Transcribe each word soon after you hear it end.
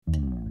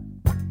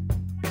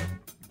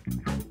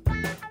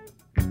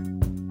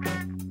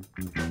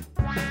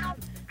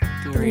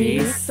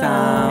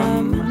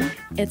Threesome.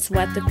 It's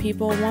what the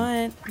people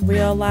want.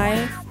 Real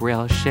life.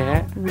 Real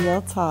shit.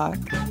 Real talk.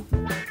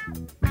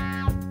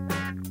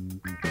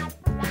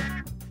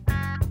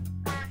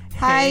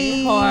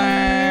 Hey,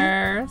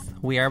 whores.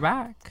 We are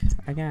back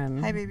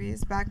again. Hi,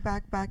 babies. Back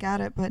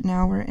at it. But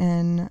now we're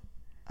in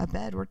a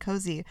bed. We're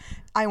cozy.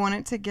 I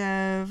wanted to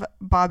give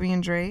Bobby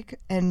and Drake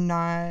and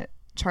not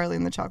Charlie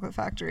and the Chocolate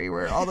Factory,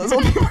 where all those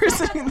old people are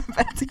sitting in the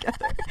bed together.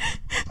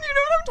 Do you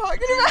know what I'm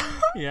talking about?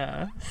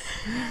 Yeah.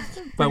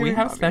 But we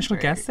have special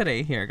guests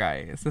today here,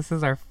 guys. This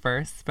is our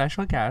first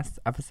special guest,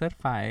 episode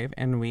 5,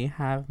 and we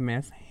have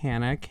Miss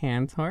Hannah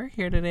Cantor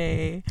here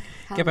today.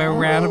 Hello. Give a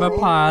round of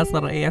applause,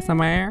 little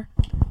ASMR.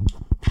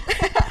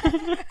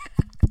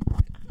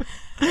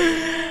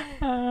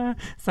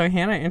 So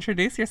Hannah,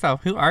 introduce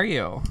yourself. Who are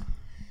you?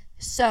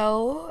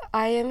 So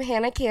I am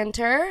Hannah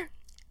Cantor.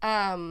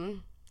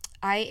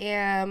 I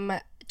am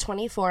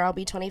 24. I'll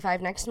be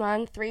 25 next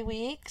month. 3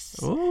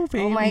 weeks. Ooh,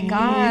 baby. Oh my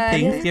God.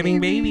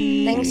 Thanksgiving,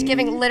 baby.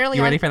 Thanksgiving, literally.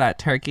 You ready for that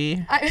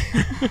turkey?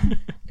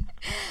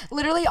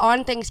 Literally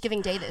on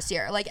Thanksgiving Day this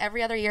year. Like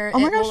every other year. Oh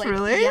my gosh,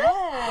 really?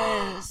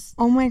 Yes.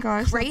 Oh my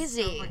gosh.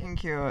 Crazy. That's so fucking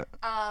cute.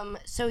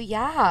 So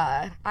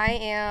yeah,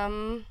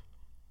 I'm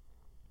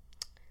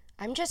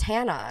just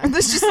Hannah.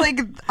 That's just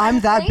like,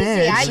 I'm that Crazy.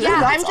 bitch. I'm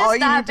That's just all you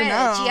that need bitch.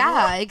 to know.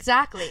 Yeah,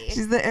 exactly.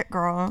 She's the it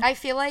girl. I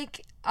feel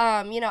like,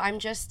 I'm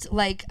just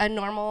like a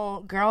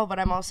normal girl, but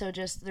I'm also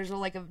just, there's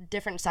a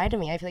different side to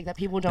me. I feel like that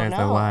people don't know.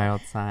 There's a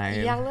wild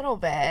side. Yeah, a little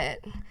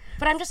bit.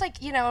 But I'm just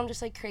like, I'm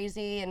just like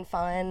crazy and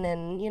fun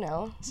and,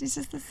 She's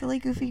just a silly,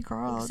 goofy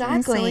girl.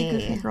 Exactly. Doing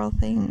silly, goofy girl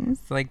things.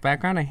 So like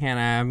background of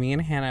Hannah, me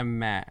and Hannah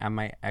met at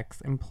my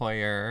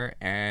ex-employer,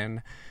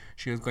 and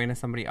she was going to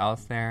somebody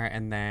else there,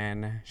 and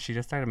then she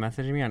just started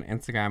messaging me on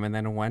Instagram, and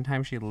then one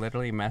time she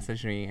literally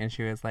messaged me and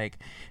she was like,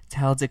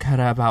 tell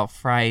Dakota about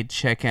fried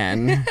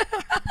chicken.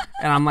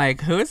 And I'm like,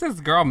 who is this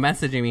girl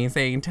messaging me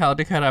saying tell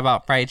Dakota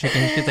about fried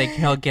chicken? She's like,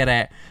 he'll get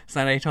it. So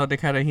then I told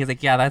Dakota, and he's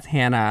like, yeah, that's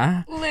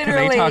Hannah. Literally.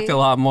 Because they talked a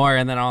lot more,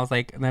 and then I was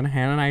like, and then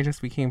Hannah and I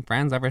just became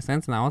friends ever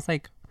since, and that was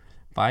like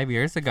 5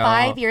 years ago.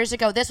 5 years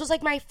ago. This was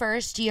like my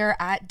first year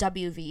at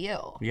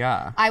WVU.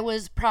 Yeah. I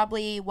was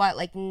probably,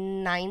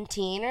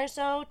 19 or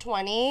so,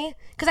 20?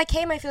 Because I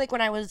came, I feel like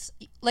when I was,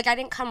 I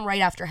didn't come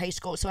right after high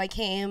school. So I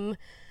came,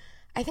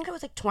 I think I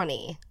was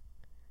 20.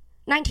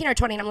 19 or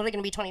 20, and I'm literally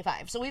going to be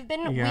 25. So we have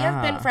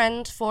been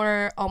friends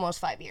for almost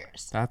 5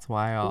 years. That's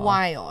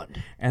wild.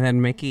 And then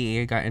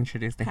Micki got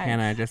introduced to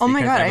Hannah just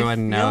because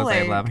everyone knows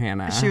I love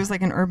Hannah. She was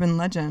like an urban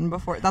legend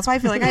before. That's why I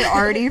feel like I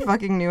already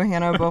fucking knew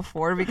Hannah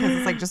before, because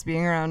it's like just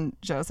being around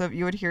Joseph,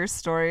 you would hear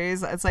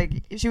stories. It's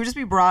like she would just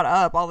be brought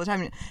up all the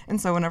time.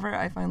 And so whenever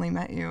I finally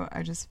met you,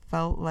 I just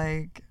felt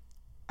like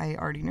I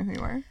already knew who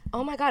you were.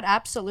 Oh my God,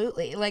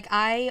 absolutely.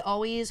 I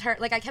always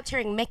heard, I kept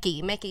hearing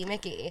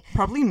Micki.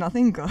 Probably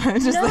nothing good.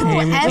 Just no,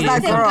 everything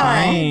good.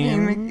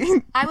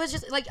 Hey, I was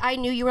just I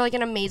knew you were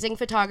an amazing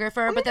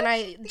photographer, but then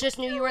I just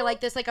knew you were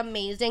this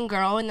amazing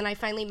girl, and then I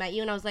finally met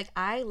you and I was like,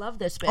 I love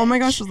this bitch. Oh my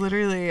gosh,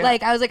 literally.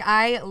 I was like,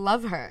 I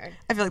love her.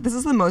 I feel like this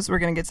is the most we're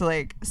going to get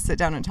to sit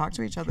down and talk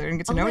to each other and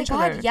get to know each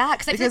other. Yeah,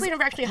 because I feel like we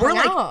never actually hung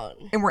out.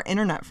 And we're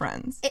internet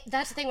friends.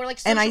 That's the thing, we're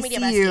social media besties.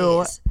 And I see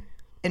you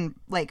in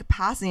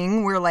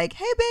passing, we're like,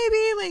 hey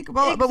baby,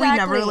 exactly. But we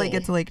never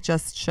get to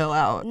just chill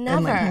out and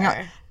hang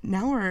out.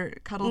 Now we're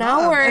cuddled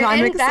now up. We're and I'm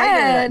in excited.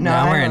 bed.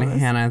 Now we're in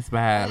Hannah's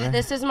bed.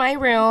 This is my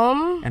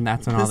room. And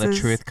that's when all the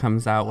truth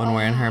comes out when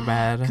we're in her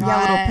bed.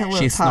 Yeah, little pillow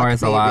she talk,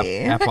 snores baby. a lot,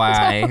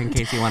 FYI, in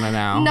case you want to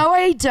know. No,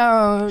 I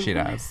don't. She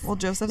does. Well,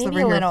 Joseph's Maybe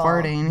over here little.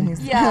 farting.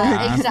 He's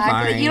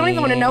exactly. Fine. You don't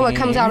even want to know what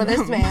comes out of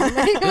this man.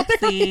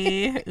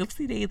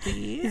 Oopsie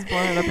daisy. He's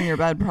blowing it up in your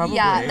bed, probably.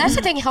 Yeah, that's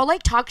the thing. He'll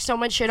talk so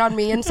much shit on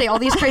me and say all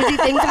these crazy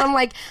things, and I'm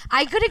like,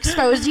 I could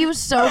expose you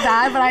so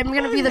bad, but I'm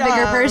gonna be the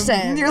bigger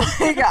person. You're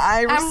like,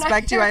 I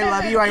respect you, I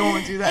love you, I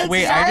won't do that.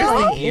 Wait, I just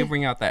think you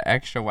bring out the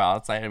extra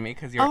wild side of me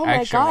because you're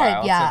extra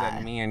wild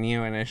than me and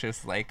you, and it's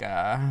just we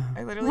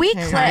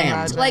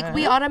clicked.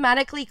 We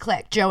automatically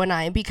clicked, Joe and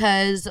I,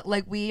 because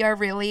we are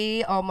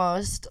really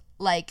almost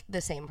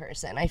the same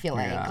person. I feel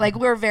like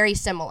we're very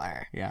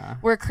similar. Yeah,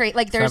 we're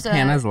there's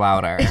Hannah's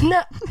louder.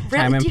 No, really?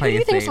 Time and place, who do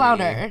you think's baby.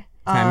 louder?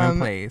 Time and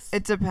place.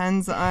 It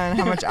depends on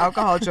how much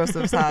alcohol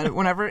Joseph's had.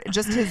 Whenever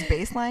just his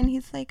baseline,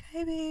 he's like,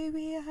 "Hey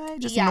baby, hi,"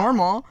 just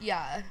normal.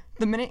 Yeah.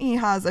 The minute he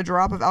has a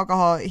drop of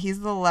alcohol, he's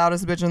the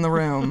loudest bitch in the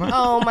room.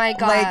 Oh my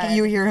God!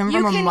 You hear him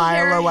from a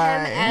mile away.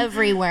 Him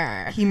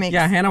everywhere. He makes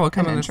Hannah will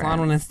come in the salon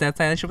when it's dead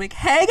silent. She'll be like,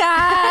 "Hey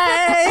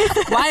guys,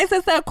 why is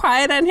it so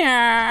quiet in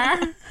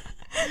here?"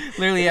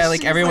 Literally,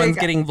 everyone's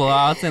getting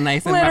blowouts and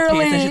nice and happy,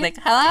 and she's like,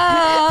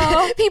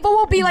 "Hello." People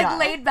will be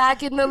laid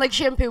back in the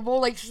shampoo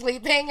bowl,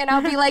 sleeping, and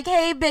I'll be like,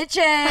 "Hey,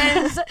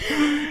 bitches,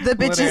 the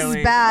bitch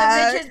is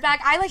back." The bitch is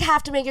back. I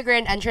have to make a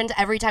grand entrance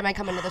every time I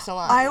come into the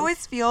salon. I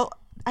always feel.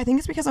 I think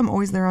it's because I'm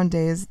always there on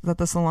days that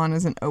the salon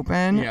isn't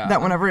open. Yeah.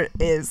 That whenever it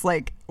is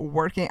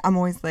working, I'm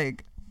always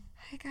like,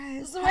 hi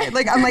guys. Hi.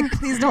 Like I'm like,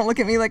 please don't look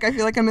at me. Like I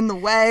feel like I'm in the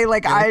way.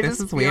 Like I this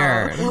just is feel,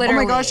 weird. Oh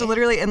my gosh,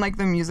 literally, and like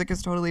the music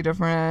is totally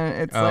different.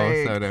 It's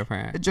like so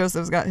different.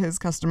 Joseph's got his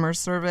customer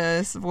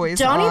service voice.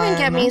 Don't on. even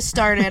get me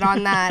started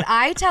on that.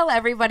 I tell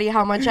everybody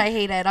how much I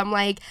hate it. I'm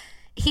like,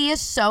 he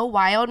is so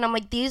wild, and I'm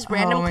like, these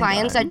random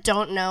clients that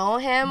don't know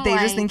him, they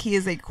like, just think he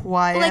is a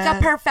quiet, like a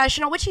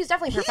professional, which he's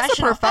definitely professional. He's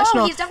a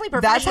professional. Oh, he's definitely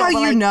That's professional. how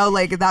you like, know,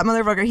 like that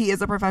motherfucker. He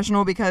is a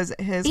professional because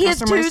he has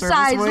customer two service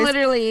sides, voice,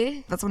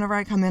 literally. That's whenever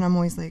I come in, I'm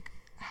always like,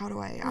 how do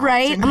I act?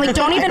 Right? And I'm like,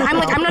 don't even. I'm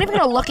know. not even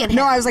gonna look at him.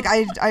 No, I was like,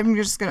 I'm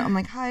just gonna. I'm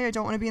like, hi, I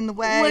don't want to be in the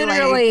way.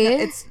 Literally.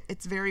 Like,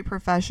 it's very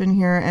profession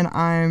here, and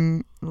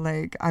I'm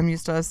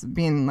used to us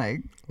being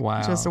like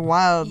Wow. just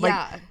wild.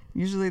 Yeah. Like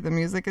usually the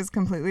music is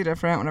completely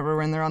different whenever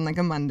when they're on like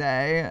a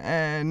Monday,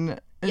 and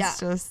it's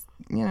just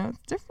it's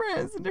different.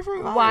 It's a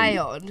different vibe.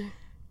 Wild.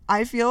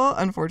 I feel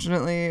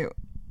unfortunately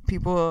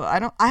people.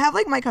 I have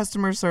like my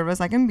customer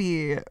service. I can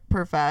be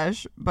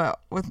profesh, but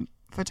with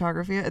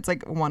photography, it's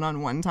like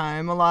one-on-one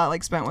time a lot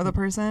like spent with a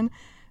person.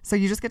 So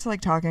you just get to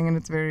like talking, and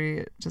it's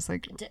very just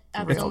like It's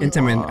Absolutely.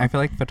 intimate. I feel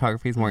like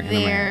photography is more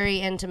intimate. Very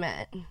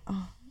intimate.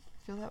 Oh,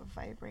 I feel that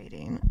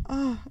vibrating.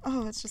 Oh,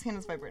 it's just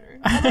Hannah's vibrator.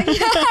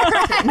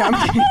 No,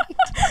 I'm kidding.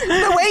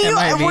 The way It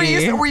might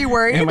be. were you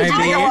worried? It might Did you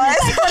be. think it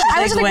was?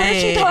 I was like, what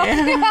is she talking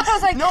about? I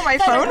was like, No, my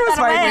phone was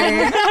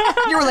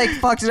vibrating. You were like,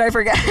 fuck, did I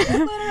forget?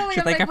 Literally, She's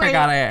I'm like, I wait.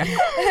 forgot it.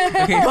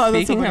 Okay, Oh,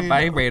 that's speaking so of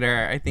funny.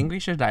 vibrator, I think we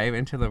should dive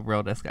into the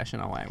real discussion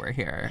on why we're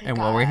here and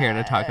what we're here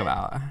to talk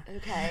about.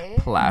 Okay.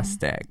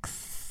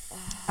 Plastics.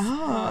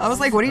 Oh, I was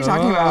like, what are you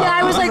talking about? Yeah,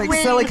 I was like,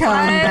 wait, silicone,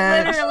 what?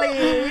 bitch.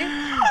 Literally.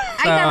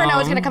 I never know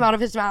what's gonna come out of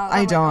his mouth. I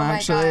I'm don't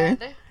like, oh my actually.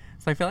 God.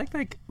 So I feel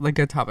like a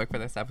good topic for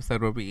this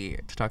episode would be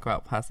to talk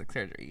about plastic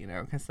surgery,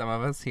 because some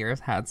of us here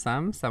have had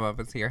some of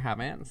us here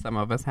haven't, some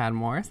of us had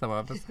more, some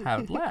of us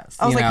had less.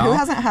 I was like, who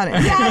hasn't had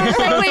it? Yeah, I was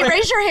like, wait,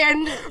 raise your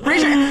hand.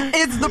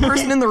 It's the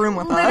person in the room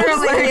with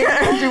Literally.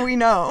 us. Like, do we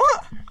know?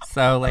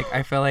 So like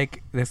I feel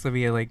like this would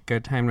be a like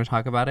good time to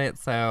talk about it.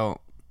 So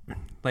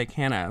like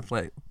Hannah,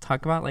 like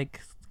talk about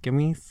like give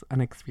me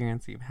an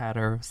experience you've had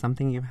or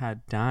something you've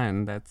had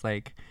done that's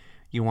like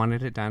you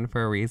wanted it done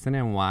for a reason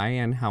and why,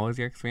 and how was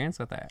your experience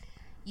with it?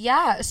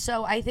 Yeah,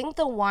 so I think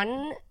the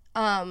one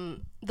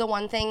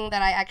thing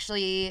that I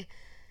actually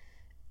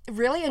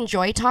really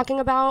enjoy talking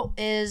about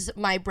is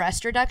my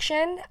breast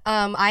reduction.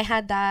 I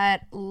had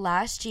that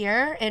last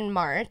year in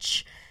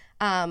March.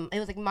 It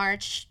was like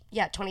March,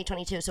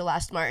 2022, so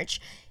last March.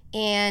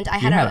 And I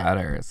You had a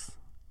udders.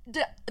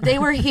 They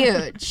were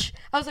huge.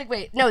 I was like,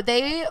 wait, no,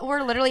 they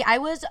were literally, I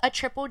was a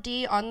triple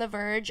D on the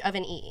verge of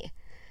an E.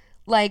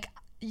 Like,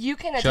 you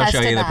can She'll attest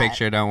show to you that. the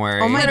picture, don't worry.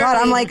 Oh my god,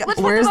 I'm like, Let's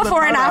put where's the the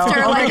before and photo?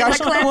 after, Oh my like, gosh,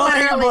 the clip, well,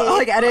 literally.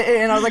 like edit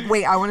it, and I was like,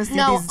 wait, I want to see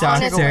No, these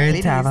Dr.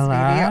 ladies,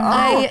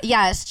 Davila.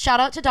 Yes, shout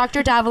out to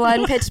Dr. Davila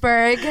in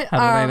Pittsburgh. How did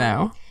I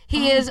know?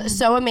 He is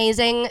so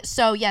amazing.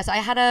 So yes, I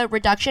had a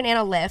reduction and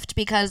a lift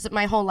because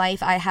my whole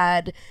life I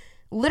had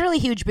literally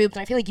huge boobs,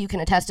 and I feel like you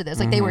can attest to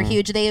this. Like they were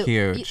huge.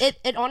 Huge.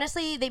 It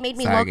honestly, they made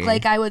me Saggy. look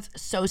like I was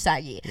so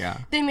saggy. Yeah.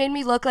 They made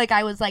me look like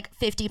I was like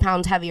 50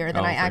 pounds heavier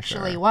than Oh, I for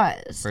actually sure.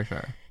 was. For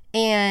sure.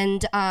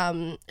 And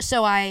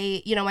so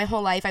I, my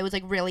whole life I was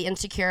like really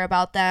insecure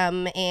about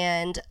them,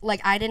 and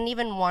like I didn't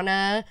even want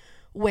to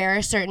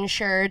wear certain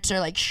shirts or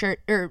like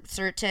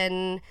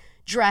certain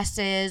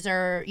dresses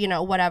or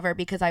whatever,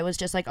 because I was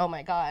just like, oh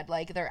my god,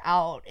 like they're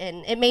out,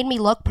 and it made me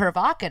look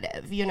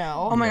provocative.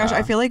 Oh my gosh,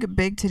 I feel like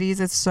big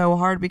titties is so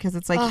hard because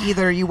it's like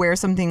either you wear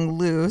something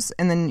loose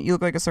and then you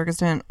look like a circus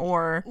tent,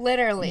 or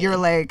Literally. you're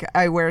like,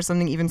 I wear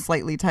something even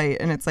slightly tight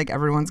and it's like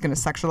everyone's gonna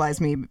sexualize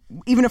me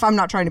even if I'm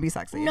not trying to be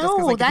sexy. No, just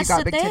 'cause, like, that's if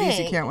you got the big titties,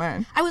 thing. you can't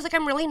win. I was like,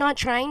 I'm really not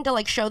trying to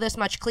like show this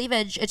much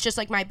cleavage. It's just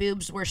like my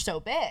boobs were so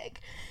big.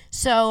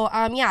 So,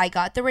 I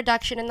got the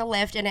reduction and the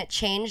lift, and it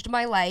changed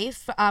my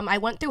life. I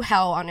went through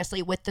hell,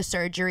 honestly, with the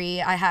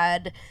surgery.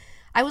 I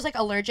was like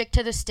allergic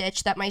to the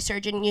stitch that my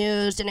surgeon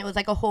used, and it was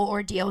like a whole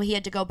ordeal. He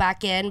had to go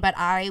back in, but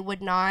I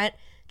would not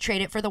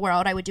trade it for the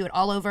world. I would do it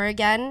all over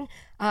again.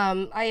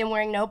 I am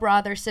wearing no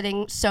bra. They're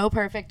sitting so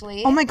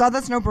perfectly. Oh my god,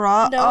 that's no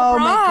bra. No oh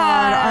bra. my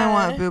god, I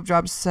want boob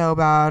jobs so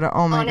bad.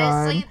 Oh my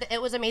Honestly, god.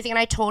 it was amazing. And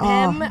I told Oh,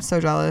 him, I'm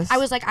so jealous. I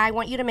was like, I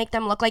want you to make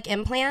them look like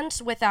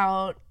implants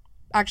without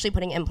actually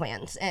putting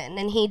implants in,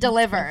 and he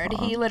delivered.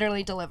 He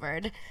literally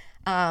delivered.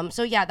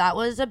 So yeah, that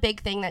was a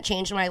big thing that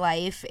changed my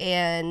life,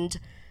 and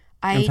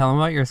And tell them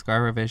about your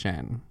scar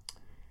revision.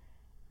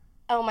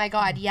 oh my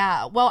god,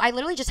 yeah. Well, I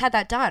literally just had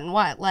that done.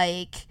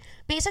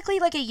 Basically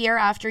like a year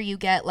after you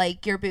get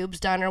like your boobs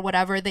done or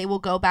whatever, they will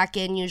go back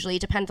in. Usually, it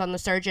depends on the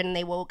surgeon, and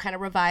they will kind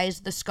of revise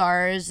the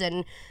scars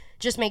and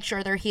just make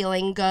sure they're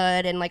healing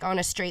good and like on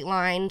a straight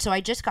line. So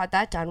I just got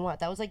that done.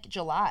 That was like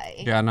July.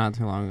 Yeah, not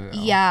too long ago.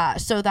 Yeah,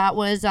 so that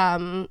was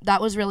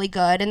really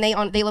good, and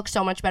they look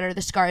so much better.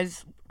 The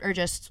scars are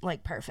just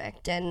like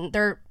perfect, and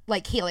they're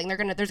like healing.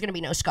 There's gonna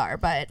be no scar,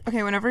 but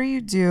Okay, whenever you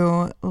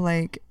do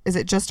like, is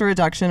it just a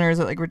reduction or is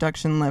it like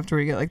reduction lift where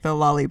you get like the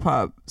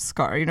lollipop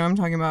scar? You know what I'm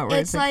talking about? Where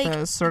it's like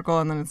the circle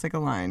and then it's like a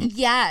line.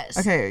 yes.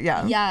 Okay,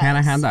 yeah. Yes.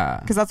 Hannah had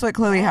that. Because that's what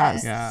Kloe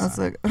has. Yeah. That's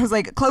like, I was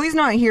like, Chloe's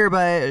not here,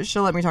 but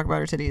she'll let me talk about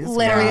her titties.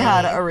 Literally. Chloe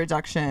had a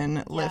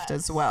reduction lift Yes.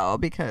 as well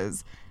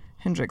because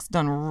Hendrix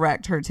done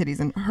wrecked her titties,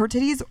 and her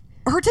titties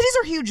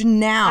are huge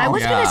now. I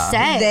was gonna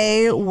say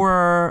They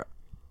were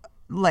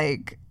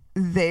like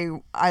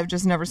I've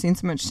just never seen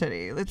so much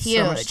titty. It's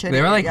so much Huge. titty.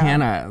 They were like yeah.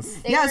 Hannah's.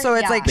 Yeah, so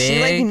it's like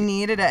she like Big.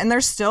 needed it, and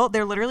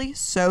they're literally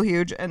so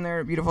huge and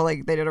they're beautiful.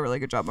 Like they did a really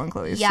good job on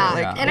Chloe's. Yeah, so,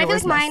 like, and I it feel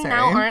was like mine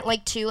necessary. now aren't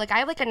like too like I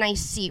have like a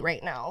nice seat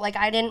right now. Like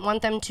I didn't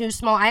want them too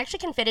small. I actually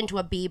can fit into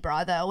a B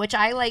bra though, which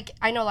I like.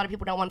 I know a lot of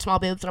people don't want small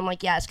boobs, and I'm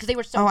like yes, because they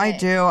were so. Oh, I big.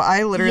 do.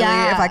 I literally,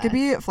 Yeah. if I could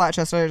be flat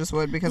chested, I just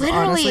would because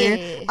Literally.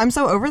 honestly, I'm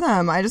so over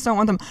them. I just don't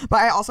want them.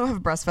 But I also have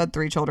breastfed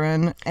 3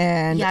 children,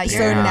 and Yeah, so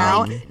you're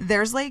now like-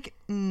 there's like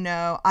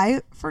I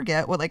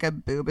forget what like a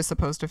boob is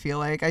supposed to feel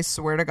like. I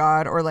swear to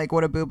God, or like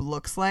what a boob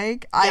looks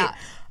like. Yeah.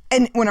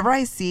 And whenever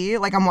I see,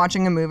 like, I'm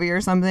watching a movie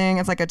or something,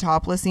 it's like a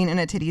topless scene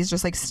and a titty is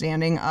just like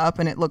standing up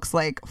and it looks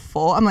like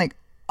full. I'm like,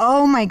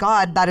 oh my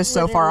God, that is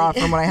so far off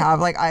from what I have.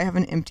 Like, I have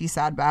an empty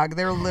sad bag.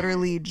 They're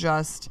literally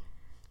just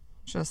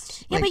Yeah,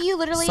 like, but you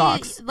literally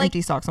socks, like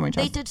empty socks on my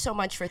chest. they did so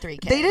much for 3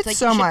 kids. They did Like,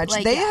 so you should, much.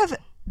 like, They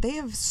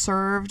yeah. have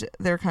served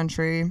their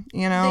country,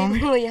 you know. They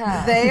really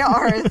have. They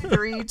are a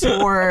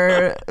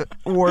 3-tour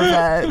war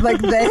vet.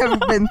 Like they have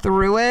been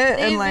through it, They've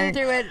and like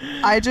been through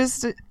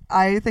it.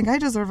 I think I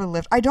deserve a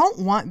lift. I don't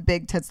want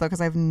big tits though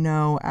because I have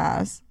no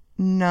ass.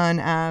 None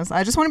ass.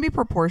 I just want to be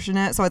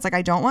proportionate. So it's like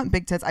I don't want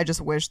big tits. I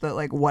just wish that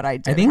like what I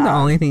did. I think the have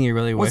only thing you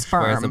really was wish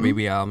for is a firm.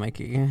 BBL,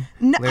 Micki.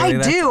 No, Literally, I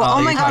that's do. all Oh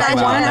you my talk God, I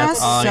about. want an That's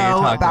ass all you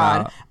so talk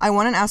bad. about. I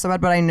want an ass so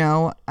bad, but I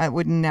know it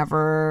would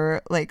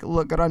never like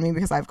look good on me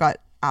because I've got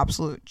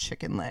absolute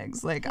chicken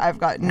legs. Like I've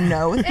got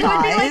no thighs. It would be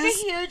like a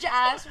huge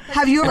ass. with, like,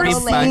 Have you ever Happy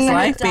seen Bugs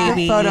Life, the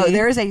baby. photo?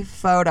 There is a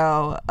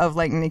photo of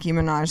like Nicki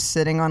Minaj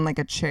sitting on like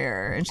a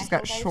chair and she's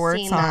got think I've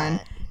shorts seen on.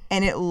 that.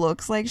 And it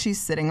looks like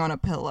she's sitting on a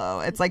pillow.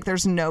 It's like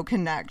there's no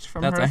connect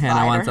from That's her what thigh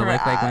Hannah wants to to her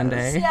look like one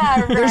ass. day. Yeah,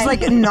 right. There's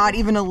like not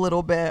even a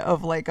little bit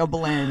of like a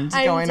blend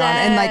I'm going on.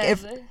 And like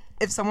dead.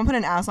 if someone put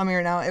an ass on me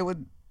right now, it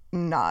would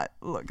not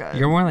look good.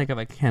 You're more like of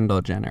a Kendall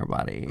Jenner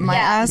body. My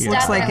Yeah, ass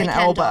looks like an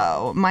definitely Kendall.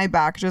 elbow. My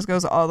back just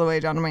goes all the way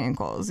down to my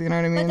ankles. You know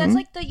what I mean? But that's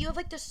like you have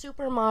like the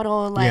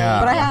supermodel like. Yeah.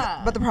 But I yeah.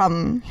 have. But the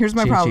problem. Here's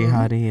my Gigi problem.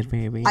 Hadid,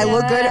 baby. I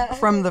look Yeah. good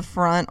from the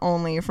front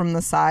only. From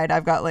the side,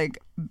 I've got like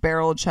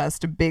barrel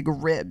chest, big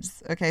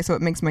ribs. Okay, so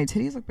it makes my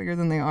titties look bigger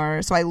than they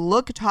are. So I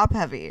look top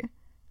heavy,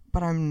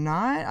 but I'm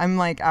not. I'm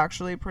like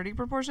actually pretty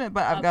proportionate.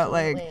 But I've got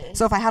like. Absolutely.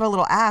 So if I had a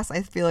little ass,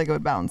 I feel like it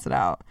would balance it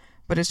out.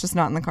 But it's just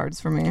not in the cards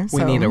for me. we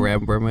so need a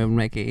rib removed,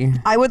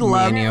 Micki. I would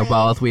love. Me and you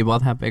both. We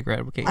both have big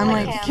rib cases. I'm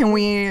I like, can. can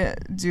we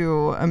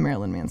do a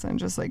Marilyn Manson?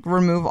 Just like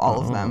remove all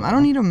of them. I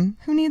don't need them.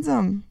 Who needs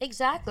them?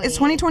 Exactly. It's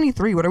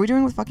 2023. What are we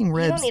doing with fucking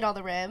ribs? You don't need all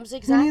the ribs. Who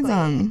Exactly. needs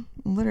them?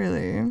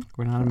 Literally.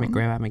 We're not a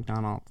McRib at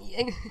McDonald's.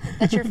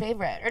 That's your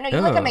favorite. Or no, you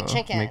like a Ew,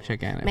 McChicken.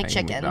 McChicken if I eat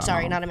McChicken.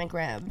 Sorry, not McDonald's. a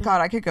McRib.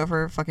 God, I could go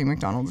for fucking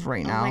McDonald's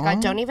right Oh now. my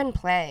god, don't even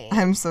play.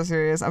 I'm so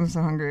serious. I'm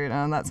so hungry right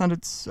now. That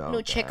sounded so No,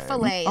 good.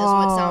 Chick-fil-A is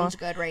Oh, what sounds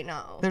good right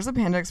now. There's a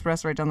Panda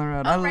Express right down the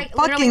road. Oh, I right-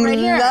 fucking literally right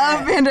here.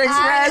 love Panda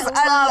Express.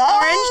 I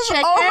love orange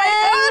chicken. Oh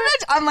my god,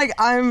 bitch. I'm like,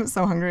 I'm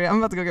so hungry. I'm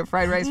about to go get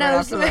fried rice No, right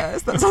after swear.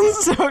 this. That sounds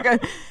so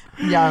good.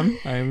 Yeah.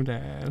 I'm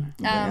dead.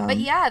 But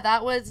yeah,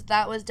 that was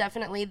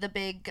definitely the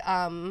big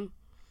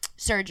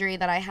surgery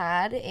that I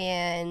had,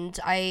 and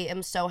I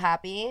am so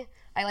happy.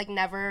 I like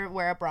never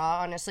wear a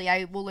bra, honestly.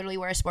 I will literally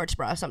wear a sports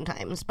bra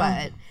sometimes,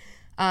 but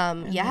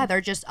yeah, they're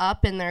just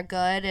up and they're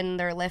good and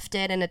they're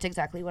lifted, and it's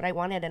exactly what I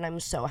wanted, and I'm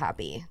so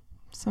happy.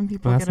 Some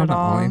people But that's get not it the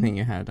all. only thing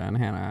you had done,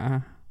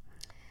 Hannah.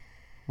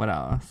 What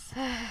else?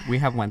 We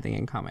have one thing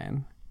in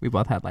common. We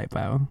both had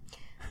lipo.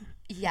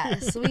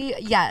 Yes,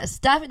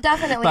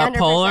 definitely. But 100%.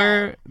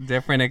 polar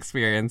different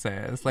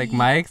experiences. Like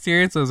my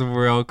experience was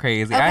real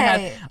crazy.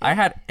 Okay. I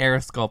had air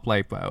sculpt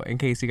lipo, in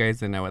case you guys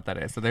didn't know what that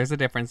is. So there's a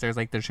difference. There's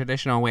like the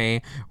traditional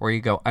way where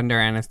you go under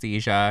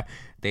anesthesia,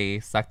 they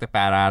suck the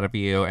fat out of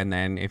you, and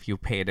then if you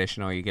pay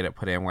additional, you get it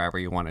put in wherever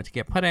you want it to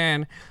get put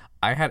in.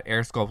 I had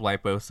air sculpt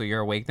lipo, so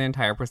you're awake the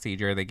entire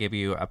procedure. They give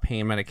you a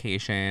pain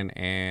medication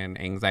and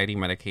anxiety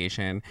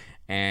medication,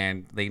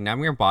 and they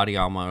numb your body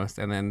almost,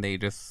 and then they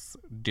just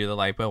do the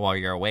lipo while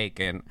you're awake.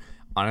 And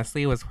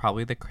honestly, it was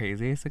probably the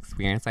craziest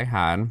experience I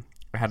had.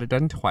 I had it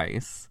done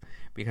twice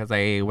because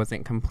I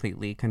wasn't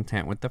completely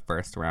content with the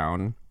first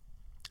round,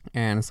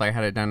 and so I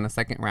had it done the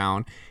second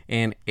round,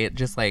 and it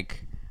just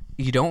like,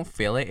 you don't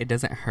feel it. It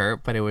doesn't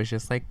hurt, but it was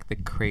just like the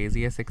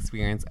craziest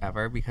experience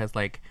ever because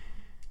like,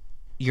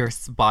 your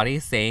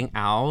body's saying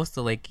ow,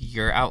 so like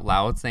you're out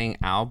loud saying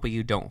ow, but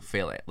you don't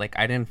feel it. Like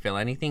I didn't feel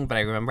anything, but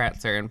I remember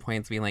at certain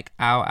points being like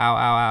ow, ow,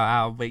 ow,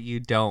 ow, ow, but you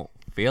don't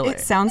feel it. It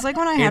sounds like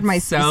when I had It's my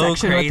so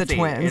C-section with the crazy.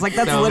 twins. It's Like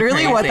that's so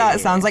literally what that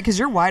crazy. sounds like because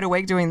you're wide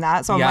awake doing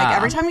that. So I'm like, Yeah.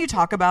 every time you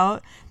talk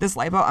about this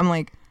lipo, I'm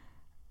like,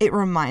 it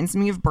reminds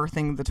me of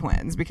birthing the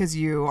twins because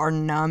you are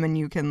numb and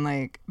you can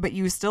like, but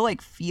you still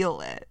like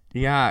feel it.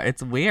 Yeah,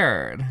 it's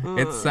weird.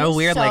 It's so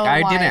weird. So like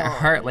I didn't wild.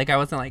 hurt. Like I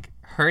wasn't like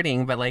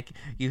hurting, but like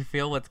you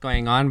feel what's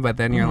going on, but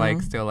then you're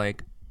like still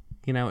like,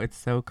 you know, it's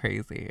so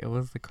crazy. It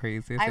was the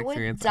craziest I would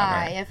experience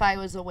die ever. if I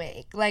was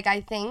awake. Like,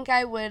 I think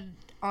I would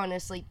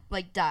honestly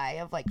like die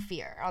of like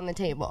fear on the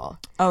table.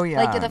 Oh yeah.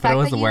 Like the But fact it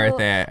was that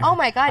worth it. Oh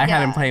my god! I yeah.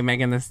 had him play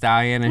Megan Thee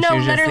Stallion, and No, she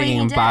was just literally, he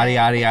singing did. "Body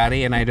Yaddy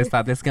Yaddy," and I just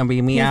thought this is gonna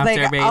be me He's after,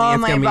 like, baby. "Oh,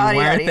 It's my gonna be body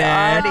worth yaddy it.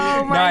 yaddy."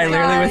 Oh No, my I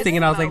literally was God.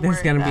 thinking, I was like, It's this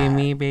is not gonna worth be that.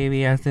 me,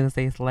 baby. As soon as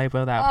they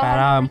lipo that fat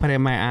out and put it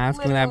in my ass,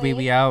 clean that Literally.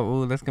 baby out.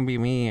 Ooh, that's gonna be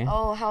me.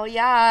 Oh hell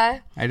yeah!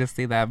 I just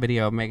see that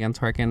video of Megan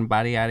twerking,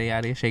 body yaddy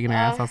yaddy, shaking her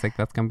ass. I was like,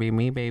 that's gonna be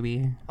me,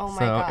 baby. Oh my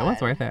so it was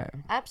God. worth it.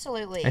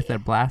 Absolutely. I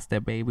said, blast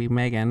it, baby,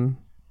 Megan.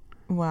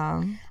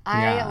 Wow.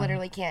 I Yeah.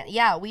 literally can't.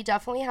 Yeah, we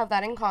definitely have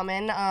that in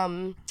common.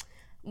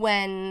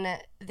 When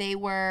they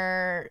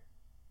were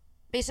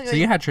basically. So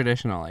you had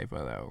traditional lipo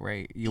though,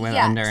 right? You went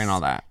Yes. under and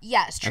all that.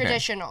 Yes, Okay.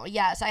 traditional.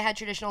 Yes, I had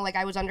traditional. Like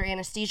I was under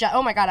anesthesia.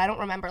 Oh my god, I don't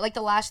remember. Like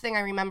the last thing I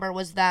remember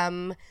was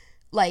them,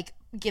 like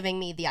giving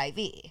me the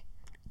IV.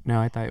 No,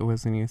 I thought it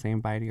was when you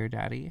saying bye to your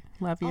daddy.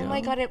 Love you. Oh my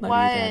god, it Love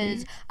you, daddy.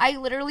 was. I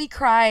literally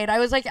cried. I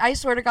was like, I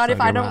swear to God, So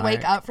if I don't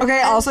wake dramatic. up from Okay,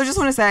 this, also just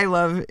want to say I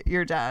love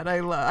your dad. I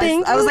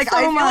Thank was you like, so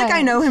I feel like I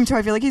much. know him too.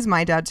 I feel like he's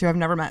my dad too. I've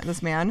never met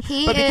this man.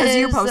 He but because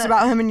you is- post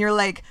about him and you're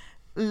like,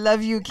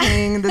 love you,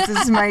 King. This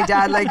is my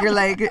dad. Like you're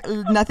like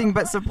nothing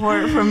but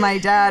support from my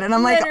dad. And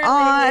I'm like, oh,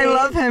 I Literally.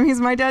 love him. He's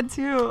my dad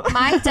too.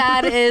 my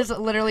dad is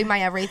literally my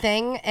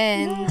everything,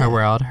 and Her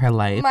world, her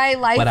life. my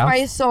life, What else?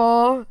 my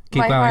soul,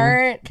 Keep my going.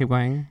 heart. Keep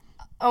going.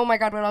 Oh my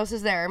god, what else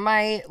is there?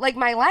 My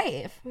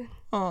life. Did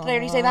I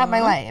already say that?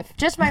 My life.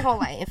 Just my whole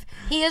life.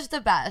 He is the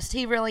best.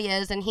 He really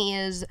is, and he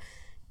is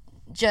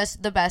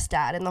just the best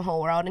dad in the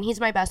whole world, and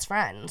he's my best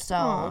friend. So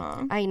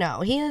I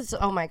know he is.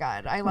 Oh my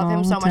god, I love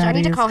him so much. I need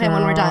to daddy's call him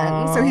when we're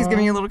done. So he's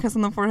giving you a little kiss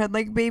on the forehead,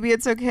 like, baby,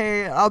 it's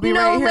okay. I'll be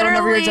No, right here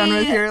whenever you're done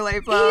with literally.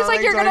 your lipo. He's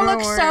like, you're don't gonna even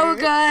look worry." so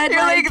good.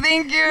 You're like,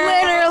 thank you.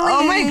 Literally.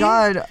 Oh my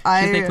god.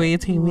 She's like, will you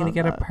take me to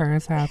get a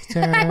purse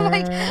after?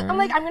 I'm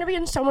like, I'm gonna be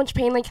in so much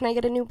pain. Like, can I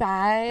get a new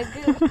bag?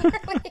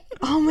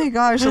 Oh my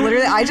gosh,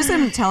 literally, I just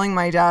am telling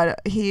my dad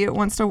he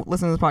wants to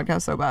listen to this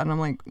podcast so bad, and I'm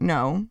like,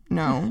 no.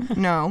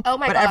 Oh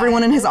my but God.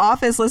 everyone in his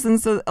office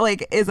listens to,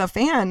 like, is a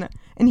fan,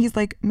 and he's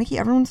like, Micki,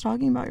 everyone's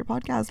talking about your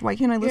podcast. Why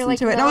can't I listen like,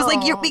 to it? And I was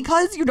like, no.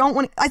 because you don't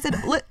want. I said,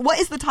 what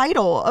is the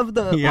title of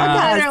the Yeah.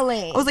 podcast?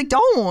 Literally. I was like,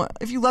 don't.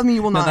 If you love me,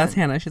 you will No, not. that's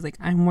Hannah. She's like,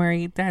 I'm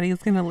worried daddy's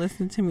gonna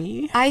listen to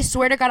me. I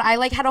swear to God, I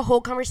like had a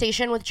whole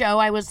conversation with Joe.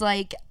 I was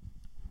like,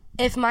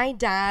 if my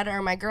dad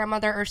or my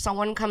grandmother or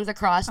someone comes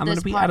across I'm this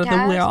gonna be podcast, out of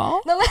the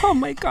wheel. No, like, Oh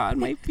my god,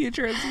 my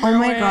future is Oh my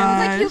ruined.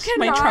 gosh. Like, you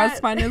My cannot-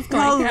 trust fund is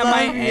going I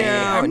love MIA. you.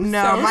 I'm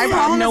No, so my sad.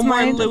 problem No is more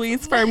mine- Louis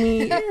for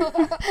me.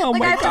 Oh like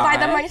my I have to god. buy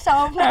them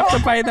myself. I have to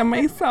buy them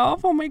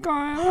myself. Oh my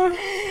god.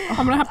 I'm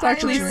gonna have to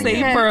actually literally save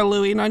can't. for a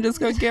Louis, not just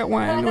go get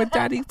one with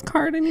daddy's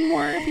card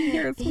anymore if he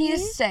hears me.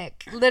 He's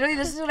sick. Literally,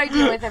 this is what I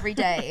deal with every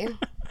day.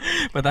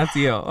 But that's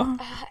you.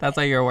 That's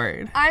why you're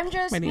worried. I'm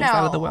just My name's no.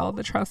 out of the will,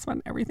 the trust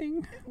fund,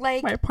 everything.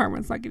 Like, My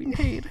apartment's not getting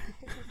paid.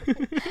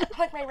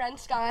 like my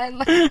rent's gone.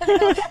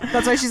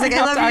 That's why she's like, I,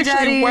 have love to you, actually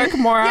daddy. work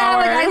more Yeah,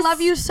 hours. like I love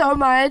you so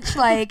much.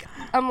 Like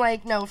I'm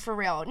like, no, for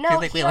real. No, She's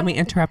like, wait, let me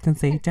interrupt and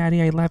say,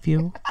 Daddy, I love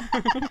you.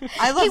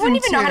 I love he wouldn't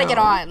him even know how to too. get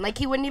on. Like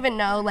he wouldn't even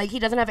know. Like he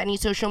doesn't have any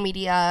social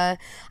media.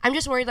 I'm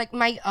just worried. Like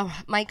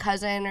my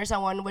cousin or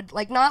someone would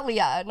like not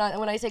Leah. Not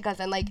when I say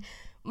cousin, like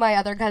my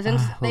other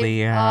cousins.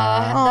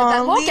 Leah.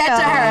 We'll get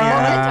to her.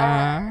 We'll get to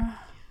her. Yeah.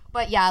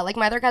 But yeah, like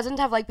my other cousins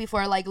have like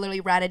before like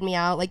literally ratted me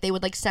out. Like they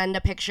would like send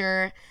a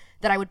picture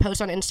that I would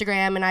post on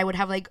Instagram, and I would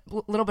have like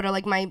a little bit of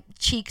like my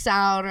cheeks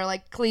out or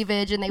like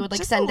cleavage, and they would like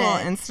Just send a little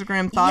it.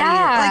 Instagram thought,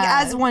 Yeah.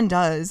 like as one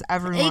does,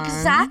 everyone.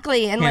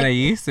 Exactly, and Hannah like.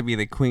 used to be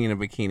the queen of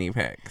bikini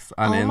pics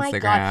on Oh my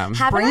Instagram. god!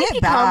 Haven't Bring I it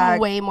become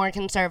back. way more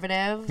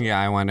conservative? Yeah,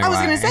 I wonder I was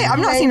why. gonna say,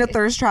 I'm not Like- seeing a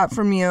thirst trap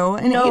from you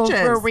in No, ages.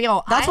 for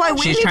real. That's why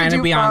we She's need trying to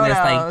do be on this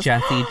like photos.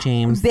 Jesse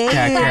James Babe,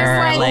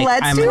 Decker, like,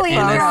 let's I'm do an photos.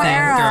 innocent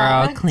era.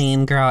 girl,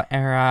 clean girl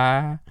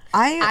era.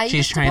 I She's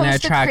used to trying to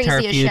post the attract her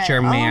craziest future shit.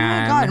 Oh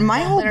man. my god, my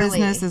whole Literally.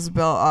 business is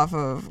built off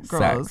of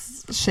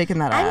girls shaking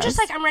that ass. I'm just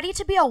like I'm ready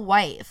to be a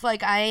wife.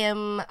 Like I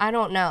am. I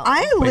don't know.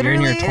 I But you're in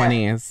literally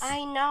your 20s.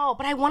 I know,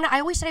 but I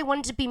always said I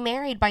wanted to be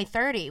married by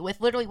 30,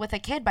 with a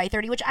kid by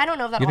 30, which I don't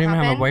know if that'll You don't even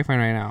happen. have a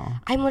boyfriend right now.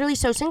 I'm literally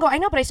so single. I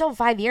know, but I still have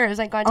 5 years.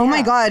 Like God. Oh my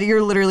damn. god,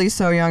 you're literally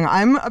so young.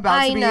 I'm about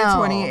I to be know.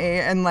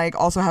 28 and like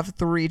also have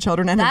 3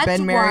 children and have That's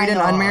been married and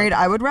wild. unmarried.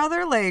 I would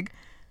rather like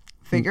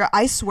figure.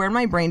 I swear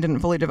my brain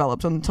didn't fully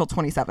develop until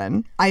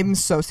 27. I'm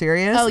so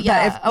serious. Oh,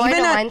 yeah. that Oh, I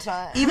even know at, mine's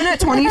not. even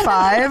at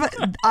 25,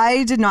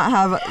 I did not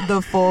have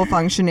the full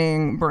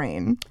functioning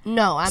brain.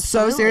 No,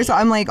 absolutely. So serious. So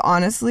I'm like,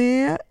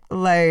 honestly,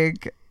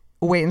 like,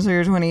 wait until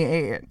you're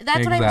 28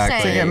 That's what I'm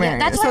Exactly. saying. to get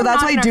married. That's why so I'm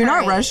that's not why in a do not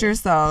hurry. rush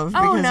yourself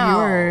Oh, because no. you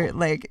are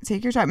like,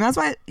 take your time. And that's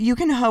why you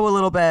can hoe a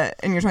little bit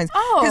in your 20s.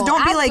 Oh, Because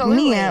don't be like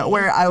me absolutely.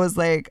 where I was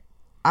like,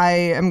 I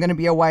am going to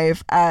be a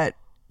wife at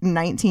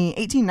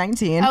 18,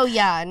 19. Oh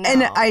yeah, no.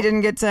 And I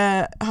didn't get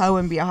to hoe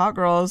and be a hot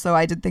girl, so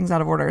I did things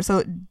out of order.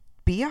 So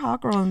be a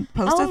hot girl and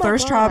post a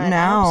thirst trap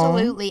now.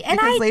 Absolutely. And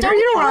Because I later don't you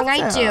get me don't wrong,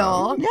 have I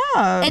to. do.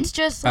 Yeah. It's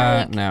just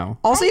like No.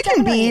 Also, I you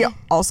can be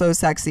definitely- also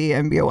sexy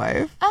and be a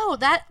wife. Oh,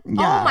 that.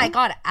 Yeah. Oh my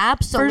god,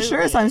 absolutely. For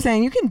sure. So I'm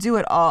saying you can do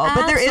it all.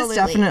 But there is Absolutely.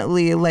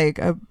 definitely like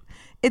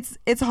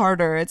it's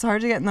harder. It's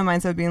hard to get in the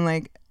mindset of being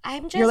like,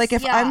 I'm just. you're like,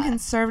 if I'm yeah.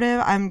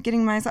 conservative, I'm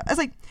getting myself. I was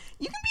like,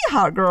 you can be a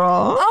hot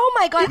girl. Oh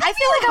my god, You can I be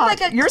feel like I'm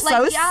like a. You're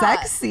like, so yeah,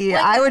 sexy.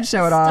 like, I would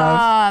show it off.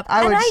 stop.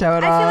 I would show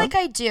it I off. feel like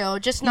I do,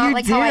 just not You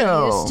like how I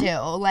do. used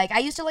to. Like I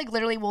used to like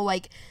literally will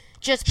like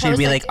just She'd post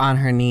be like on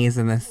her knees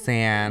in the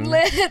sand. no,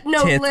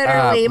 tits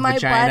literally, up, my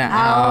vagina butt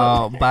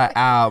out. butt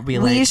out. Be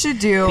like, we should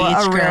do beach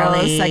a real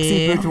girly.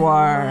 sexy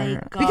boudoir. Oh my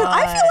Because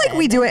I feel like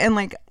we do it in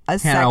like a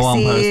Hannah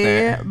won't post sexy,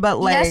 it. but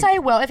like Yes, I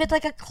will. If it's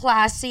like a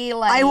classy,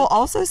 like I will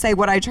also say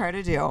what I try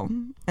to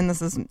do, and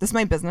this is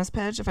my business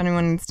pitch. If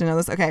anyone needs to know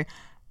this, okay,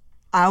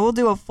 I will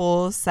do a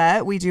full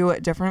set. We do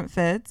different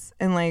fits,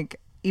 and like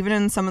even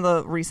in some of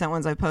the recent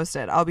ones I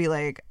posted, I'll be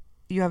like,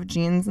 you have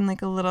jeans and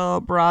like a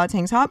little bra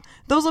tank top.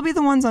 Those will be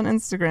the ones on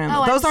Instagram.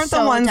 Oh, Those I'm aren't the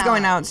so ones down.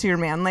 going out to your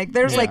man. Like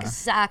there's like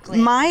exactly.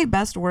 my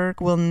best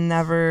work will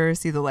never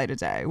see the light of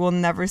day. Will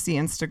never see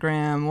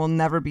Instagram. Will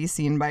never be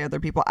seen by other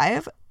people.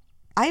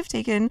 I've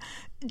taken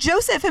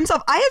Joseph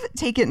himself. I have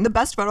taken the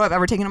best photo I've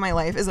ever taken in my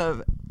life is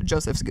of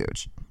Joseph's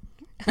gooch.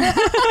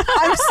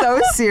 I'm so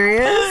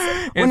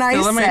serious when I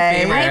still my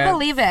say favorite. I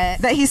believe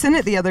it. that he sent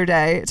it the other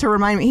day to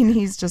remind me, and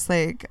he's just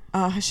like,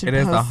 "Oh, I should It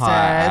is post a hot it.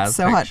 ass It's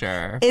so hot."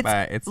 picture, It's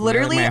but it's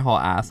literally literally my whole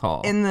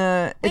asshole. in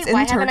the it's Wait,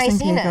 why in haven't Turks I and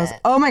seen Caicos. it?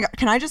 Oh my god,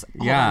 can I just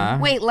hold Yeah. on.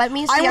 Wait, let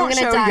me see. I I'm won't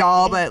gonna show die.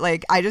 y'all, but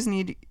like I just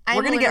need. I'm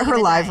we're gonna get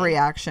literally her gonna live die.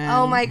 reaction.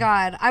 Oh my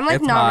god, I'm like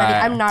It's not ready.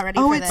 hot. I'm not ready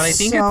Oh, for it's But I this.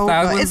 think so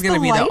that good. one's It's going to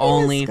the be the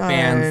lighting is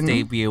OnlyFans good.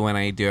 debut when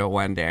I do it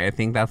one day. I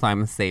think that's why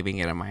I'm saving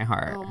it in my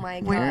heart. Oh my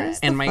god. Where's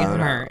in the my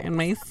photo? heart, in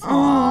my soul.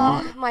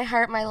 Oh, my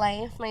heart, my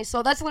life, my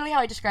soul. That's literally how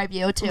I describe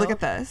you too. Look at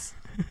this.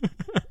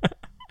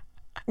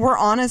 We're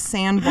on a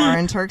sandbar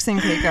in Turks and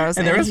Caicos,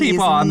 And there was he's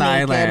people on the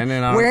naked, island,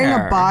 and I don't wearing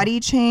care. a body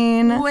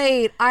chain.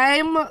 Wait,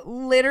 I'm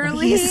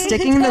literally. He's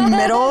sticking the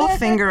middle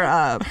finger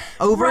up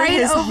over, Right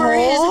his, over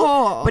his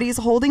hole. but he's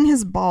holding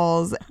his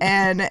balls,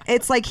 and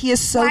it's like he is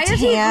so Why tan. is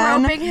he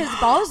groping his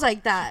balls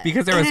like that?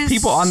 Because there It was is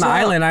people on the so-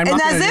 island. I'm and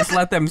not going as to if- just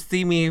let them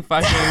see me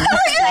fucking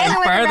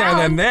Dangling further around.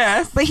 than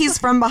this. But he's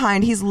from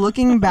behind. He's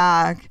looking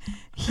back.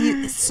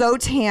 He's so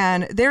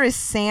tan. There is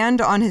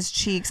sand on his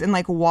cheeks and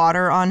like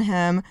water on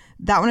him.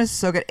 That one is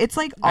so good. It's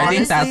like I honestly,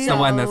 think that's the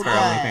one that's for so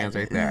good. OnlyFans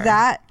right there.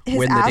 that his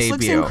When the ass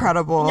looks debut.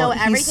 incredible. No,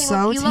 He's everything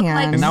so you look tan.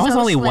 like And that was so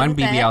only slim one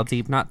thick. BBL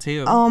deep, not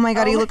two. Oh my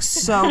god, he Oh. looks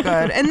so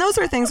good. And those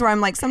are things where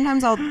I'm like,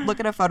 sometimes I'll look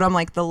at a photo, I'm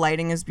like, the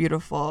lighting is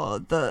beautiful.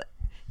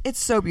 It's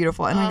so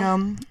beautiful. And I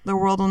go, the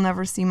world will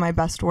never see my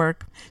best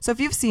work. So if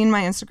you've seen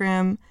my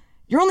Instagram,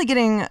 you're only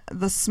getting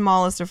the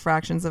smallest of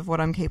fractions of what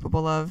I'm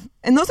capable of.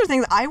 And those are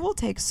things I will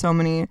take so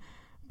many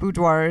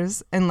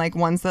boudoirs and like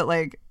ones that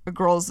like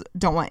girls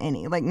don't want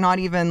any. Like not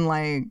even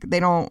like they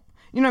don't,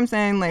 you know what I'm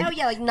saying? Like, Oh,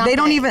 yeah, like they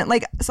don't nothing. even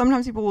like,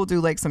 sometimes people will do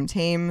like some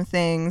tame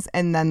things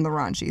and then the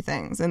raunchy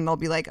things, and they'll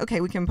be like, okay,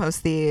 we can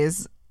post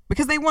these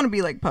because they want to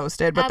be like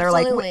posted, but they're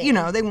Absolutely. like, you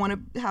know, they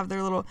want to have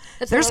their little.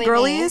 That's There's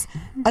really me. girlies,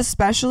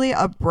 especially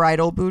a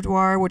bridal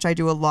boudoir, which I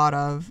do a lot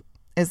of,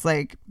 is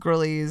like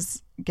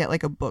girlies get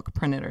like a book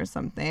printed or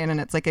something, and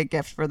it's like a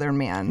gift for their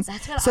mans.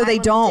 That's what So I they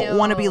would don't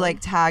want to do. be like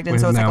tagged, and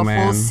With so it's like no a full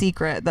man.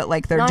 secret that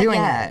like they're Not doing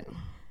yet. it.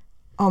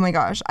 Oh my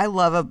gosh, I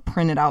love a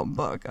printed out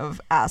book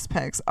of ass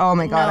pics. Oh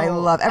my god, I No,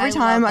 love every I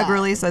time love a that.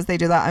 girlie says they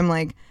do that. I'm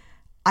like,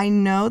 I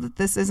know that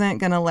this isn't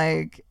gonna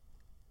like,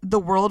 the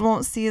world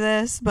won't see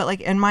this, but like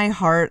in my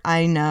heart,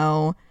 I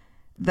know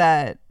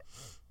that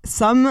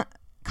some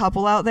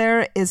couple out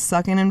there is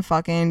sucking and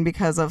fucking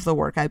because of the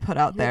work I put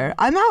out there.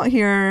 I'm out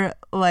here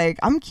like,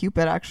 I'm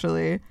Cupid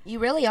actually. You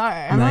really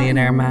are.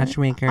 Millionaire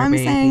matchmaker, I'm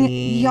baby.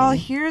 saying, y'all,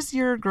 here's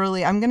your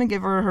girly. I'm gonna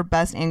give her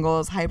best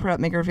angles, hype her up,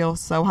 make her feel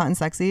so hot and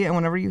sexy. And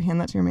whenever you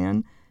hand that to your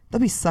man, they'll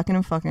be sucking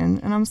and fucking.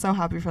 And I'm so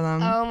happy for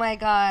them. Oh my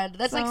god,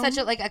 that's like So- such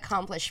a like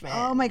accomplishment.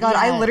 Oh my god,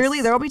 I Yes.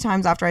 literally, there will be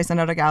times after I send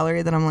out a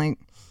gallery that I'm like,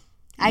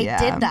 I yeah,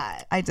 did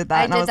that. I did that.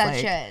 I and did I was that like,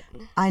 shit.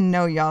 I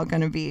know y'all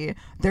gonna be.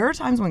 There are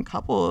times when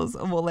couples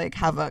will like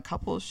have a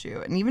couples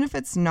shoot, and even if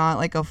it's not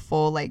like a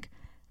full like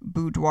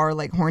boudoir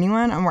like horny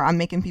one, and where I'm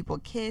making people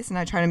kiss, and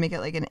I try to make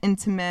it like an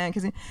intimate,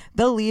 because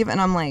they'll leave,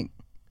 and I'm like,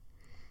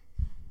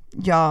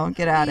 y'all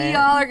get at it.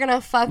 Y'all are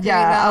gonna fuck me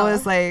Yeah, now. I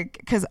was like,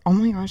 because oh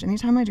my gosh,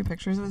 anytime I do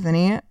pictures with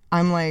Vinny,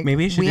 I'm like,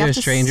 Maybe you should we do have a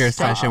to stranger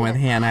stop. session with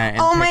Hannah and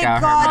Oh pick my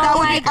out god, her that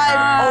would my be.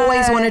 I've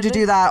always God. wanted to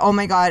do that. Oh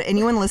my god,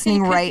 anyone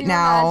listening Could right you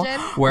now,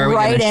 imagine? Where are we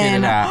right going to shoot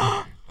in. it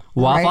at?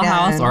 Waffle Right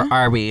House in. or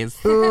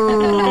Arby's? Ooh,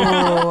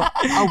 a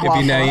If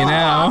you know, you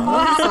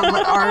know.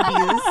 So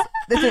Arby's.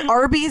 The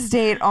Arby's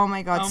date. Oh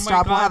my God, Oh my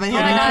stop. We'll God, have a oh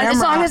hidden my God, camera.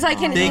 as long as I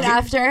can They eat can-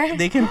 after.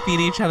 They can feed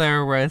each other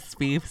a roast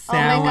beef Oh my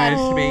sandwich,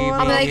 God. baby.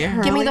 I'll be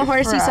like, give me the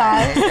Curly horsey fries.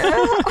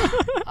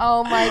 sauce.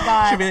 Oh my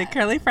God. She'll be like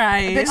curly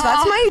fries. Bitch,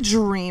 that's my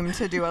dream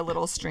to do a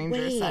little stranger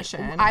Wait,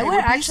 session. I It would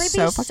actually be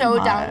fucking so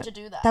hot. down to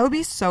do that. That would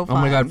be so Oh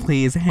fun. my God,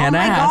 please. Hannah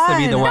my has to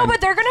be the God. one. No, but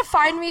they're gonna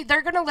find me.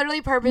 They're gonna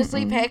literally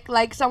purposely pick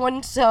like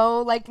someone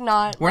so like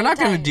not. We're not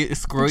going to to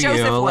screw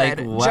Joseph you. would. Like,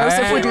 what?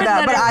 Joseph would do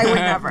that, but I would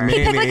never. He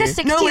picked like a Maybe.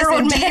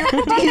 60-year-old do man.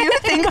 you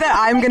think that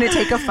I'm gonna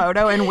take a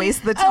photo and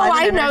waste the time?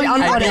 I and know energy? you I'm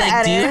not I'd be gonna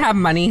like, do you edit. have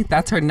money?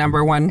 That's her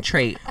number one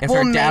trait. If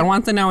Well, her dad may-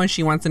 wants to know and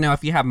she wants to know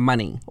if you have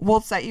money.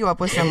 We'll set you up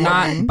with some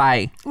Not women,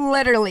 buy.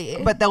 Literally.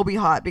 but they'll be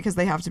hot because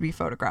they have to be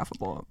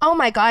photographable. Oh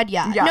my God,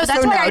 yeah. Yeah, No,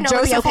 that's so why I know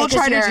Joseph it'd be okay will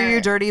try 'cause to do you're-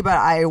 you dirty, but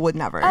I would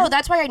never. Oh,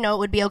 that's why I know it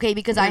would be okay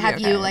because I Would be have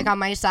you okay. like on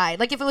my side.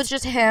 Like if it was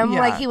just him, Yeah.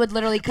 like he would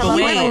literally come But up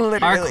wait, with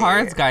literally. Our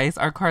cards, guys.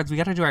 Our cards. We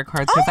got to do our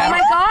cards. Oh that'll, my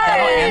God.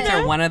 That'll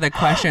answer one of the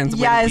questions when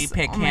we Yes.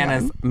 pick Oh my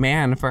Hannah's God.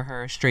 man for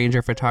her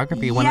stranger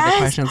photography. One of the Yes.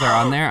 questions are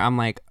on there. I'm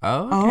like,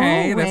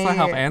 okay, Oh, this will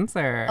help wait.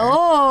 answer.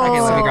 Oh.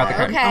 Okay, let me grab the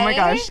card. Okay. Oh my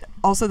gosh.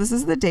 Also, this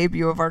is the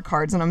debut of our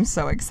cards, and I'm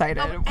so excited.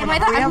 Am I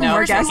Whenever the we have I'm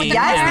more the guests. person with the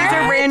Yes, cards? these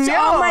are brand new.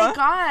 Oh my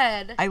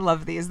God. I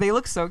love these. They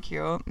look so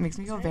cute. Makes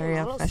me feel very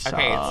official.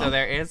 Okay, so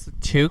there is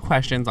 2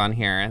 questions on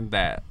here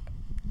that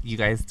you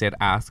guys did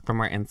ask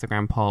from our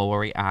Instagram poll where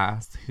we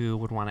asked who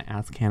would want to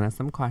ask Hannah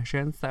some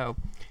questions. So,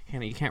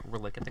 Hannah, you can't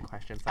look at the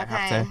questions. So I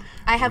have Okay. to.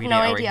 I have read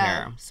no it over idea.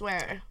 here.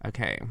 Swear.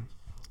 Okay.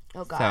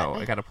 Oh God.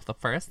 So I gotta pull the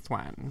first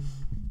one.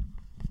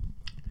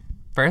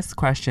 First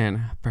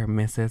question for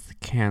Mrs.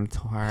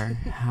 Cantor,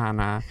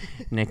 Hannah,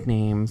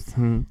 nicknames.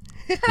 The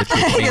truth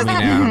family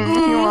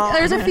now.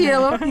 There's a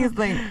few. He's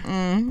like,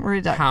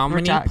 How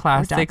many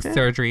plastic redacted?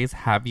 surgeries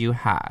have you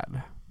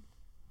had?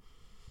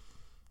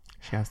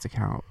 She has to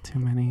count too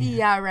many.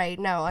 Yeah, right.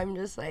 No, I'm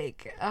just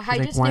like, I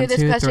Like just 1, knew this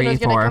 2, question 3, was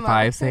going 4, to come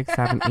 5, up. 6,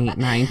 7, 8,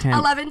 9, 10.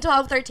 11,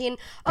 12, 13.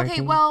 Okay,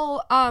 13.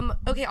 well,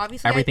 okay,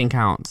 obviously. Everything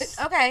counts.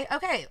 Okay.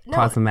 No.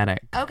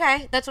 Cosmetic.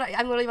 Okay, that's what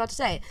I'm literally about to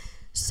say.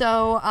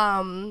 So,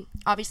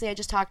 obviously, I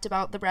just talked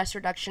about the breast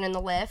reduction and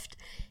the lift,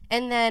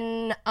 and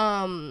then,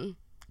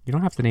 You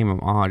don't have to name them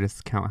all.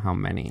 Just count how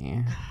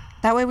many.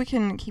 That way we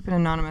can keep it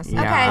anonymous.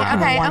 Yeah.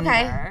 Okay, Wonder.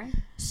 okay.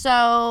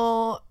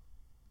 So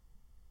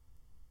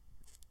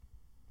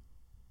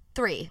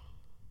 3.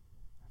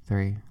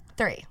 3.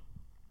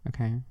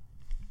 Okay.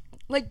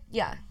 Like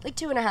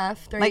 2.5,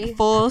 3. Like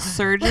full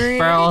surgery.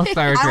 Full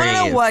surgery. I want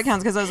to know what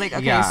counts because I was like,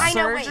 okay, Yeah. I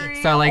know, wait.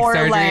 surgery. So like or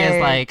surgery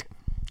is like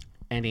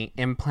any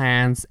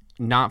implants,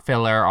 not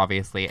filler,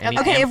 obviously. Any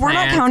Okay, if we're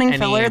not implants, counting any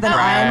filler, then breast.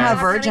 I'm a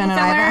Not virgin and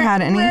counting I haven't filler,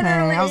 had anything.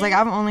 literally. I was like,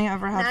 I've only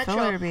ever had Natural.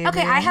 filler, baby.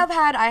 Okay, I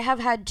have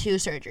had 2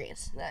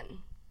 surgeries then.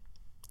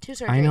 2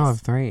 surgeries. I know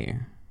of 3.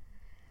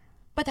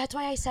 But that's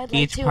why I said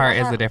like Each 2 part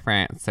and is a half.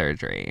 different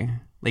surgery.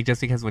 Like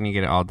just because when you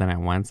get it all done at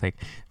once, like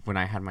when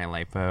I had my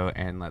lipo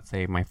and let's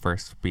say my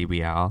first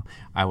BBL,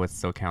 I would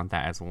still count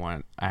that as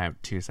one. I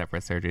have 2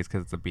 separate surgeries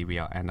because it's a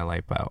BBL and a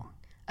lipo.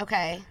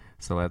 Okay.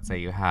 So let's say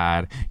you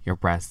had your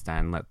breast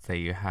done. Let's say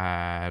you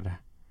had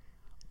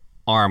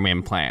arm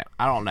implant.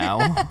 I don't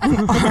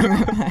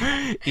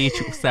know. Each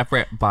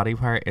separate body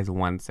part is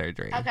one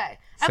surgery. Okay.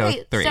 So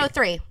Okay. 3. So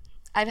 3.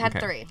 I've had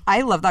Okay. 3.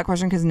 I love that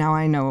question because now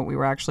I know what we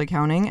were actually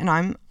counting, and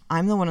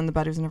I'm the one in the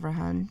bed who's never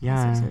had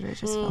Yeah. plastic surgery. It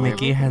just felt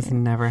Mickey like has me.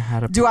 never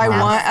had a Do I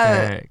want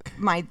plastic.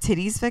 my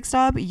titties fixed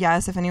up?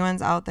 Yes. If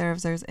anyone's out there,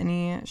 if there's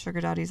any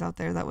sugar daddies out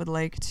there that would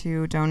like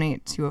to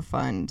donate to a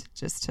fund,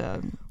 just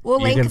to, We'll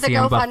You link can the see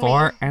them GoFundMe.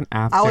 before and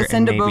after. I will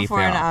send a and maybe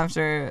before and fail.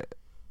 after.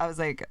 I was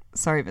like,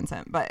 sorry,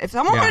 Vincent, but if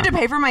someone Yeah. wanted to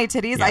pay for my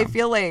titties, Yeah. I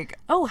feel like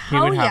Oh, He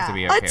hell would yeah. have to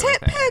be a okay tit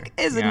with it. pic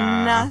is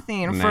Yeah.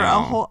 nothing for a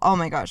No. whole. Oh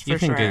my gosh, for You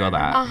can sure. Google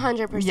that.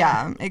 100%.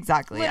 Yeah,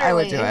 exactly. I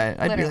would do Literally. it.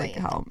 I'd Literally. be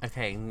like, help.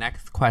 Okay,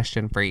 next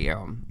question for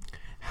you.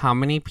 How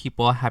many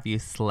people have you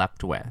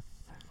slept with?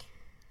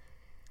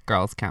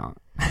 Girls count.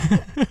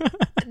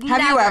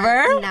 Have you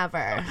ever?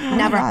 Never. my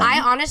Never. God. I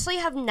honestly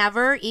have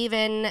never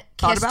even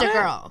Thought kissed about a it?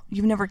 girl.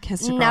 You've never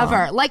kissed a girl?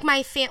 Never. Like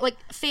my family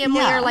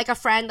Yeah. or like a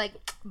friend, like,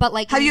 but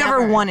like. Have you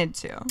never. ever wanted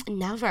to?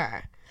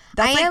 Never.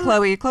 That's I like am-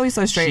 Kloe. Chloe's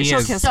so straight. She She'll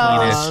is kiss so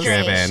girls.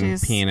 straight. penis driven.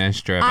 She's-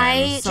 Penis driven.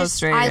 I So just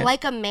straight. I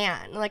like a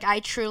man. Like I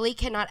truly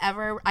cannot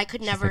ever. I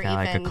could She's never like,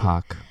 I even. like a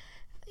cock.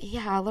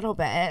 Yeah, a little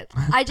bit.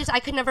 I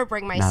could never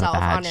bring myself.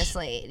 badge.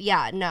 Honestly,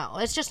 yeah, no,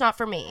 it's just not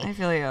for me. I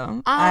feel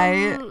you.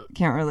 I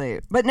can't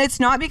relate, but it's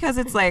not because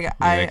it's like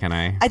Neither can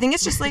I. I think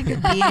it's just like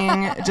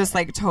being just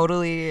like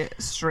totally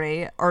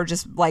straight or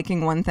just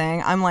liking one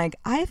thing. I'm like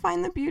I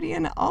find the beauty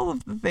in all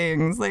of the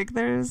things. Like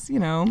there's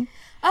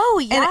Oh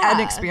yeah. an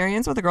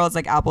experience with a girl. It's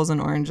like apples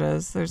and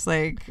oranges. There's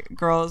like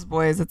girls,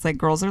 boys. It's like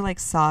girls are like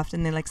soft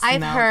and they like smell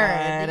I've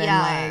heard, good.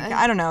 yeah. And like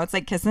I don't know. It's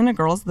like kissing a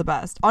girl's the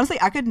best. Honestly,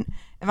 I could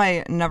if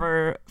I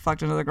never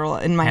fucked another girl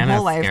in my Hannah's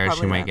whole life. scared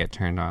Probably she might not. get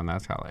turned on.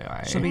 That's probably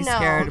why. She'll be No,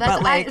 scared. that's,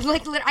 But like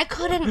I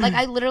couldn't. Like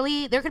I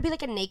literally, there could be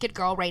like a naked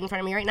girl right in front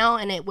of me right now,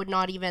 and it would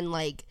not even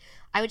like.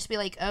 I would just be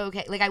like, oh,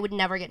 okay. Like I would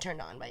never get turned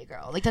on by a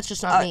girl. Like that's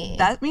just not me.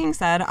 That being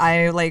said,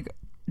 I like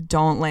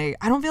don't like,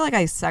 I don't feel like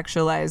I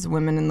sexualize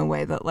women in the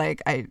way that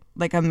like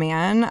a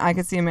man, I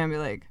could see a man be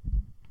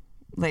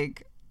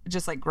like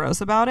just like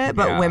gross about it,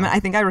 but women, I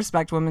think I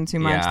respect women too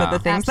much that the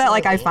things that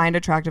like I find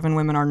attractive in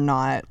women are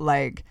not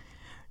like,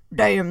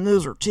 damn,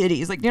 those are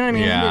titties, like, you know what I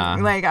mean? Yeah.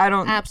 Like I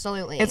don't,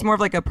 Absolutely. it's more of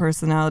like a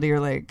personality or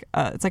like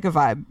it's like a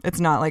vibe. It's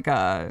not like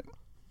a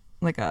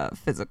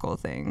physical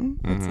thing.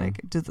 It's like,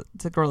 do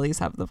the girlies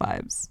have the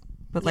vibes?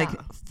 But like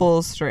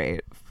full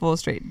straight,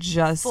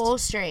 just full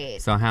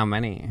straight. So how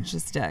many?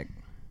 Just dick.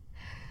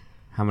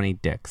 How many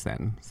dicks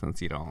then?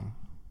 Since you don't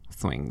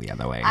swing the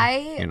other way,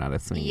 you're not a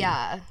swing.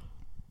 Yeah.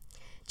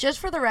 Just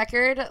for the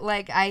record,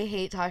 like I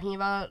hate talking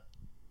about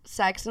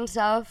sex and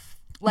stuff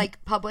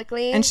like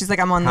publicly. And she's like,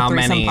 I'm on the How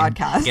threesome many?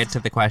 podcast. Get to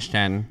the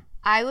question.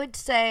 I would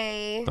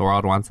say The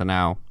world wants to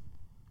know.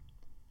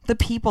 The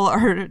people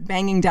are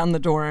banging down the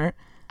door.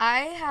 I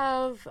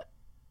have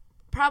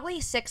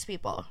probably 6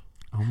 people.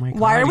 Oh my god!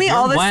 Why are we you're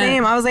all the one.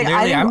 same? I was like,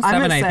 Literally, I'm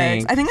I'm 7,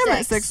 at 6. I think. I'm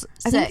at 6. 6.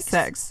 I think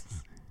 6.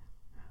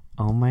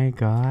 Oh my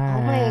god!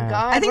 Oh my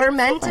god! I think we're it's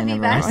meant so to be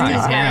fun. I I thought Yeah.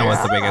 besties. Hannah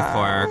was the guys. biggest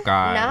for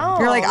God. No.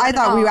 You're like, I not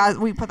thought at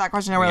all. we put that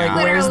question. And we're Yeah.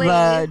 like, where's the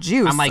Literally.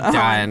 juice? I'm like,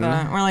 done.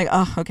 We're like,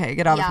 oh, okay,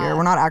 get out of Yeah. here.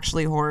 We're not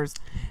actually whores.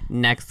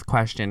 Next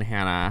question,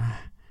 Hannah.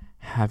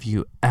 Have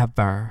you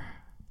ever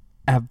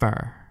had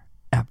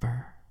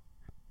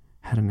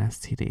an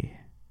STD?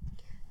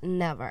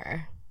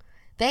 Never.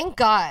 Thank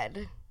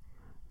God.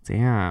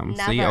 Damn.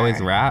 So you Never.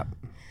 always rap?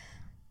 She's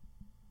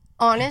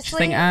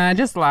Honestly, like,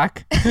 just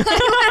luck.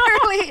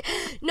 literally.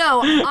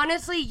 No,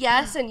 honestly,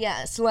 yes and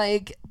yes.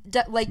 Like,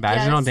 like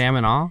Vaginal yes. dam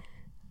and all?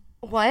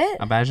 What?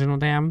 A vaginal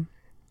dam?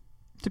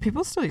 Do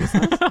people still use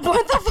that?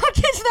 What the fuck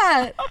is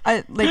that?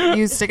 Like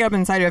you stick it up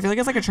inside you. I feel like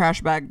it's like a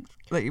trash bag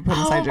that you put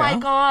inside Oh you. my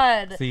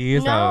god. So you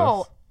use no.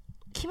 those?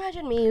 Can you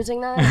imagine me using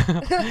that?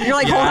 You're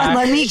like, hold on,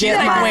 let me She's get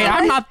like, mine. wait,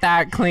 I'm not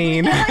that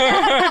clean.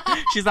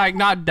 She's like,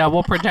 not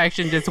double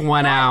protection, just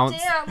 1 ounce.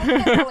 Damn,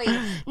 literally.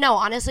 No,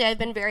 honestly, I've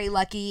been very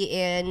lucky,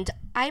 and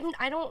I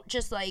don't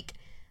just like,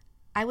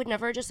 I would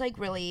never just like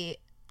really,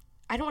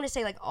 I don't want to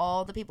say like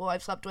all the people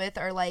I've slept with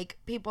are like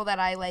people that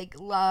I like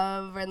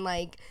love and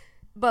like,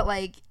 but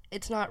like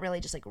it's not really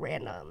just like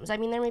randoms. I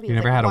mean, there may be. You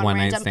like, never had a one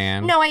one-night random.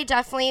 stand? No, I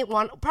definitely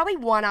probably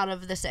 1 out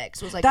of the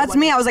 6 was like. That's one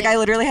me. I night was like, stand. I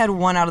literally had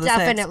 1 out of the 6.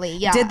 Definitely,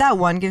 yeah. Did that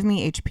one give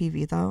me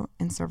HPV though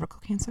and cervical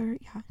cancer?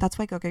 Yeah, that's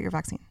why go get your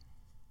vaccine.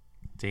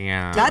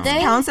 Damn. That they?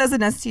 counts as an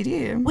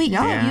STD. Wait,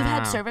 yeah. you've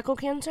had cervical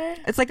cancer?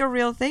 It's like a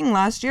real thing.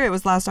 Last year, it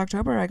was last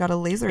October. I got a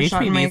laser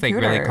shot in my HPV is like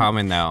cooter. really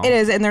common though. It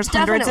is, and there's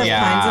hundreds of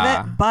Definitely. kinds of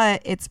Yeah. it,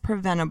 but it's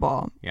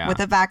preventable with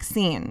a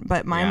vaccine.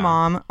 But my Yeah.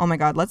 mom, oh my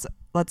god, let's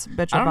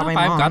bitch I don't about know my if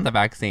mom. I've got the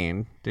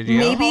vaccine. Did you?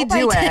 Maybe Hope I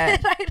do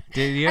did. it.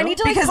 Did you? I need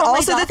to like, Because call my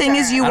also the thing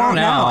is doctor. you I don't won't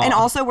know. know. And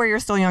also where you're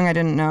still young, I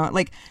didn't know.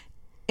 Like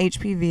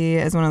HPV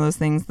is one of those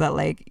things that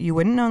like you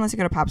wouldn't know unless you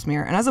got a pap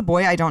smear. And as a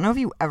boy, I don't know if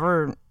you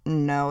ever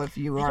know if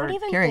you I are don't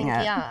even carrying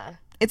think, it. yeah.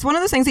 It's one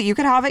of those things that you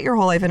could have it your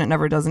whole life and it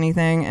never does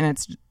anything, and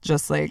it's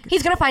just like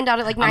He's gonna find out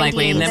at like 98. I'm like,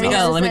 wait, let me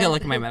so go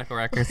look at my medical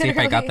record, see if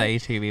I got the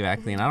HPV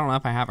vaccine. I don't know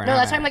if I have or No, not.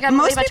 that's why I'm like, I'm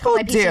most really people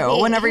about to call my do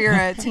PCP. whenever you're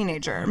a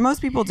teenager.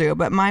 Most people do,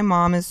 but my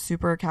mom is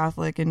super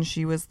Catholic, and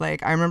she was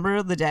like, I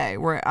remember the day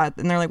where, and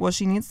they're like, well,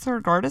 she needs her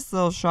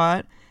Gardasil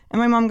shot,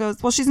 and my mom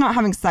goes, well, she's not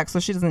having sex,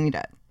 so she doesn't need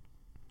it.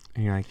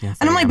 And you're like, yes.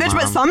 And I'm I like, am, bitch,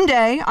 but Mom.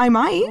 someday I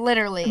might.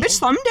 Literally. Bitch,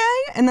 someday.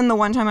 And then the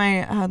one time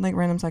I had like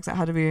random sex, it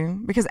had to be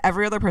because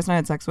every other person I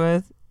had sex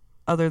with,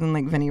 other than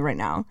like Vinny right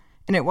now,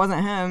 and it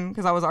wasn't him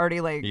because I was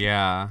already like,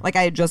 Yeah. like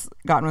I had just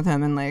gotten with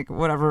him and like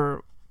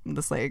whatever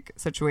this like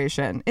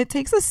situation. It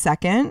takes a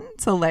second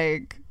to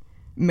like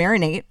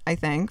marinate, I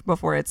think,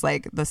 before it's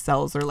like the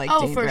cells are like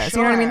Oh, for dangerous.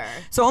 You know what I mean? sure.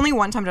 So only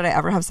one time did I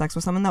ever have sex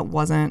with someone that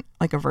wasn't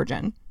like a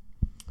virgin.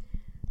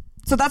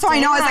 So that's how I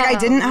know. It's like I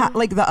didn't have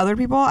like the other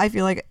people. I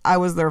feel like I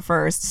was there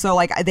first. So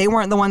like they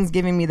weren't the ones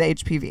giving me the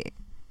HPV.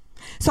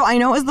 So I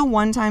know it was the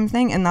one time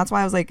thing, and that's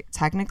why I was like,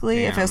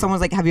 technically, Damn. if someone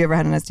was like, "Have you ever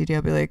had an STD?"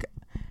 I'd be like,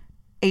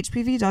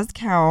 HPV does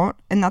count,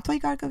 and that's why you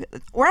gotta go.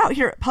 We're out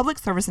here. Public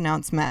service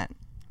announcement: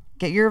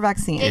 get your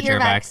vaccine. Get your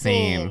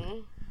vaccine.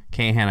 vaccine.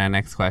 Okay, Hannah,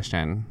 next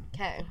question.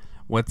 Okay.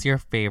 What's your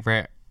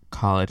favorite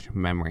college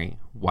memory?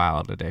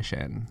 Wild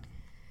edition.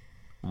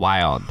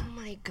 Wild. Oh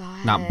my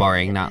god. Not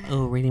boring. Not,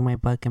 oh, reading my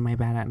book in my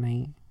bed at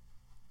night.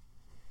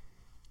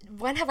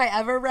 When have I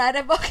ever read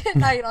a book at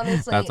night?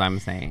 Honestly. That's what I'm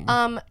saying.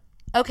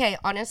 Okay.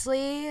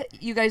 Honestly,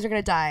 you guys are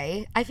gonna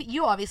die.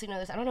 You obviously know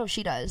this. I don't know if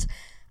she does.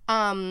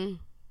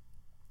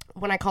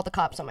 When I called the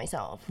cops on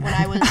myself when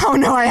I was. Oh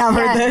no, I have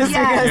heard this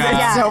yes, because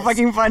yes. it's so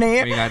fucking funny.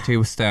 When you got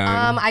too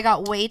stoned. I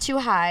got way too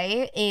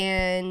high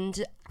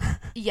and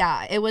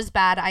yeah, it was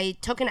bad. I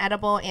took an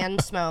edible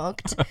and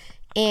smoked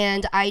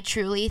and I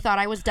truly thought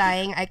I was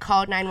dying. I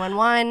called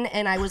 911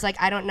 and I was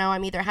like, I don't know.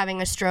 I'm either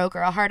having a stroke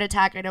or a heart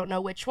attack. I don't know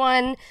which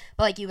one,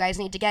 but like you guys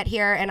need to get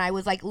here. And I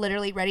was like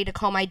literally ready to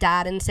call my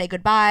dad and say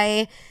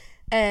goodbye.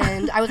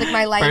 And I was like,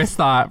 my life.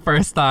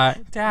 First thought,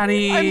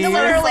 Daddy.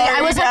 Literally,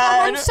 I was like, oh,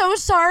 I'm Dad. so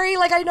sorry.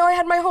 Like, I know I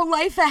had my whole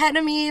life ahead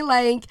of me.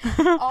 Like,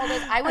 all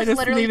this. I was I just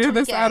literally needed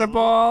this tweaking.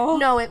 edible.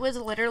 No, it was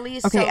literally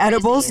so Okay,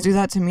 edibles crazy. do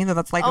that to me though.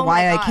 That's like Oh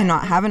why my I God.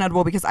 cannot have an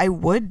edible because I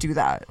would do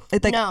that.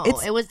 No,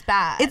 it was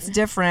bad. It's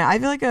different. I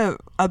feel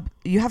like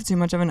you have too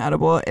much of an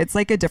edible. It's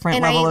like a different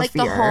and I level ate of like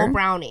fear. the whole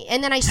brownie.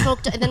 And then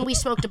and then we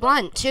smoked a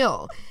blunt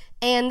too.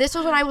 And this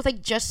was when I was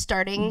like just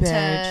starting to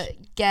Bitch.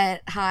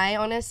 get high,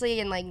 honestly,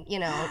 and like, you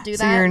know, do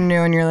So that. you're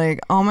new and you're like,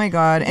 oh my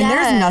God. And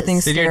there's Yes.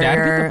 nothing Did your dad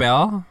scarier. get the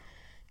bill?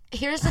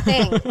 Here's the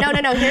thing. No.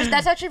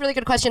 That's actually a really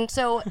good question.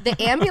 So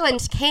the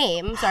ambulance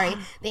came. Sorry,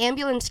 the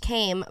ambulance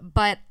came,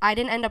 but I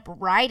didn't end up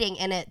riding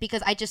in it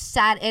because I just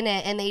sat in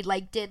it, and they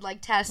like did like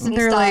tests and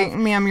They're stuff like,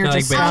 ma'am, you're They're like,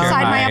 just "Bitch, you're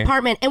outside my high."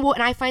 apartment, and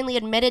I finally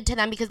admitted to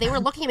them because they were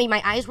looking at me.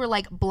 My eyes were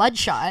like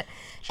bloodshot.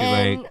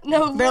 And like-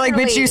 no, They're like, bitch,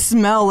 literally. you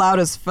smell loud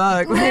as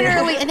fuck.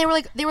 Literally, and they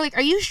were like,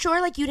 "Are you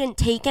sure? Like, you didn't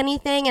take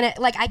anything?" And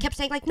like, I kept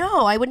saying, like,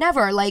 "No, I would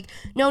never." Like,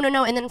 no.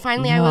 And then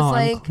finally, I No, was I'm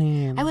like,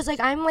 clean.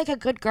 "I'm like a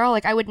good girl.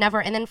 Like, I would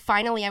never." And then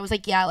finally, I was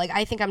like, "Yeah, like,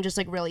 I think I'm just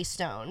like really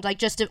stoned. Like,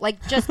 just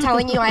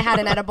telling you I had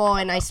an edible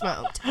and I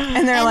smoked."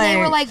 And they're And like, they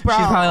were like, "Bro."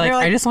 She's probably like, They're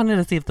like- I just wanted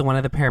to see if one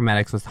of the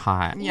paramedics was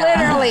hot.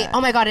 Literally.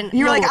 Oh my God. And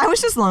you were no, like, I was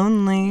just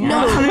lonely. No.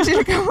 I just wanted you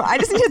to come. I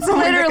just needed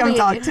someone to Literally.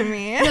 come talk to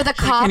me. no, the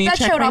cop you that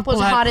check showed my up was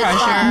blood hot as pressure?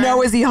 fuck.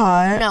 No, is he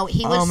hot? No,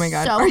 he was Oh my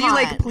God. so Are you hot.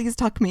 like, please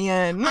tuck me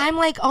in? I'm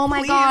like, oh my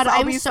Please, God, I'll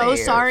I'm be so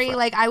safe. sorry.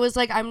 Like, I was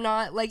like, I'm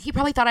not, like, he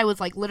probably thought I was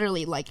like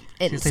literally like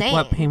She's insane.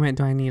 like, what payment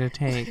do I need to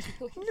take?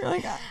 You're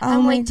like, oh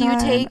I'm my like, do you God.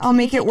 take- I'll do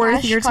make you it take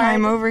worth cash your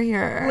time card? over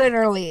here.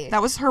 Literally.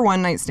 That was her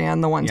one night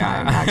stand the one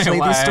time. Yeah. Actually,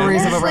 It these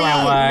stories have Honestly,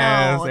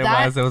 overlapped. no, It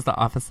that- was. It was the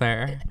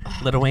officer.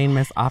 Little Wayne,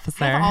 Miss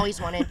Officer. I've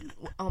always wanted.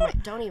 Oh my!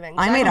 Don't even.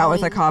 I made out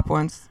with a cop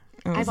once.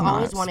 It was I've not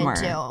always wanted smart.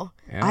 to.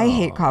 I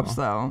hate Ew. cops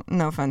though.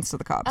 No offense to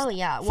the cops. Oh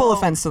yeah. Full well,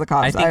 offense to the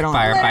cops. I think don't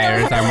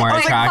firefighters are more I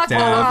was like, fuck attractive.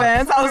 full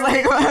offense. I was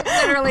like,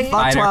 Literally.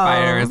 fuck 12.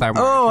 Firefighters are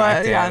more Oh,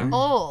 attractive. yeah.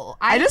 Oh,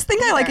 I just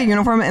think I like a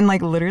uniform and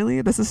like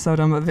literally this is so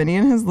dumb, but Vinny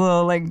and his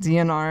little like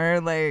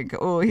DNR, like,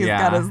 oh, he's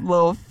got Yeah. his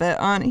little fit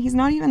on. He's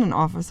not even an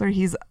officer,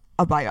 he's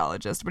a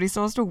biologist, but he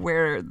still has to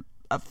wear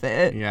a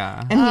fit.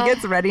 Yeah. And he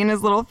gets ready in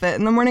his little fit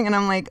in the morning and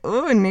I'm like,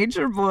 oh,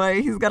 nature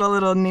boy, he's got a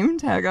little name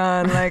tag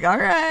on. Like, all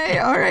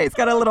right, he's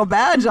got a little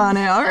badge on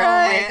it. All Oh my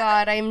right.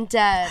 God, I'm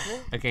dead.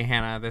 Okay,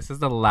 Hannah, this is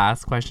the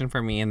last question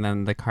for me, and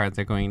then the cards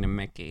are going to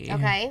Micki.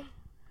 Okay.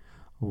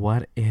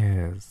 What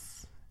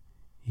is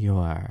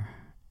your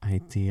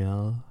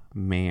ideal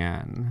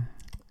man?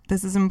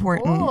 This is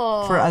important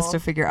for us to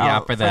figure out Yeah,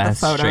 for the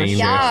photos. strangers.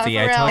 Yeah, See, for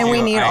I real. told And you.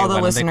 we need all the one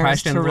of listeners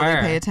questions to really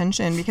were. pay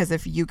attention because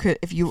if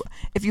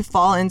you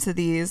fall into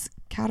these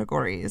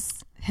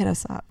categories, hit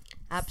us up.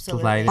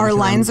 Absolutely. Slide Our into them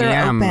lines are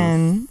DMs.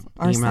 open.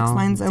 Our Email, sex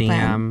lines open.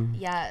 DM.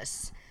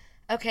 Yes.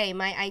 Okay,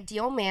 my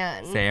ideal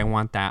man. Say I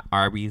want that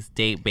Arby's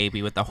date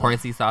baby with the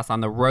horsey sauce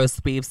on the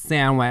roast beef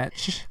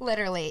sandwich.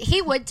 Literally,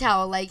 he would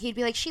tell. Like, he'd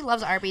be like, "She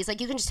loves Arby's. Like,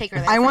 you can just take her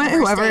there." I for want the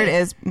first whoever it date."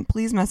 is,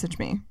 please message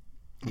me.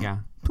 Yeah.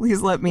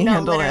 Please let me No,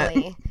 handle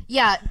literally. it.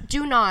 Yeah,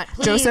 do not.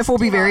 Please Joseph will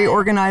be do very not.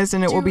 organized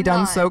and it Do will be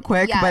done not. so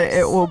quick, but Yes.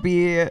 it will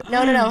be.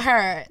 No.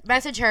 Her.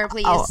 Message her,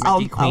 please. I'll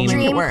Micki Queen. make it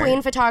Dream work.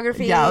 Queen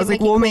Photography. Yeah, I was like,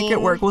 Micki we'll make it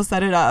Queen. work. We'll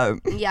set it up.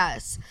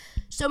 Yes.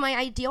 So my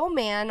ideal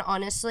man,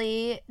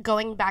 honestly,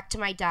 going back to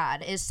my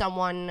dad, is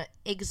someone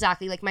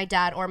exactly like my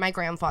dad or my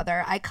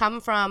grandfather. I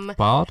come from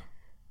Bald?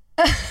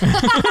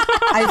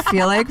 I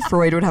feel like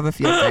Freud would have a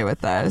field day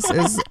with this.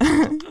 Is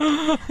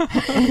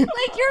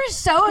like, you're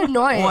so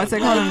annoying. what's it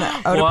called? An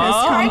Oedipus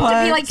What? Trying complex?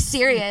 to be like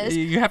serious.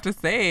 You have to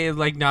say,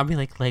 like, not be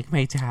like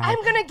my dad.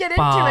 I'm gonna get into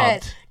Bald.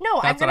 it. No,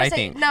 I'm That's gonna what I say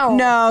think. no.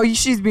 No,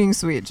 she's being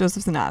sweet.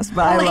 Joseph's an ass,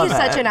 but I Well, love he's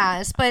it. such an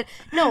ass. But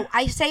no,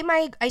 I say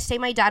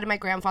my dad and my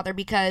grandfather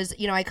because,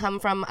 you know, I come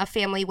from a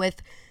family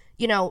with,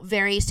 you know,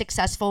 very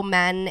successful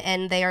men,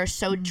 and they are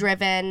so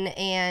driven,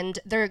 and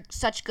they're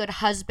such good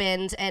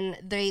husbands, and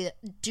they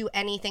do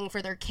anything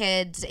for their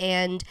kids,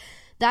 and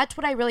that's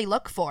what I really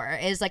look for,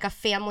 is like a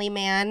family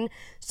man,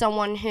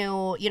 someone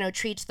who, you know,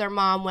 treats their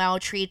mom well,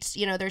 treats,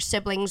 you know, their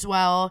siblings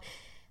well.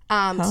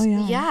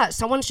 Hell yeah.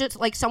 Someone's just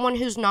like someone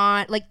who's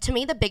not like, to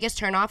me the biggest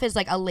turnoff is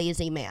like a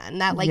lazy man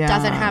that like Yeah.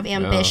 doesn't have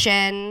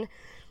ambition.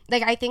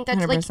 Like, I think that's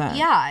 100%. like,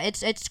 yeah,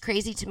 it's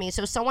crazy to me.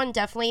 So someone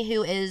definitely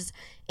who is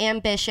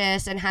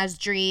ambitious and has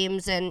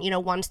dreams and, you know,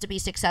 wants to be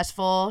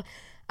successful.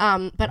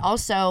 But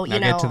also, Now you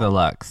know, get to the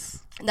looks.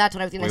 that's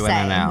what I was going We to want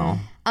to say.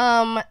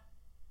 know.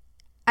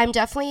 I'm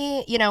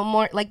definitely, you know,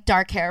 more like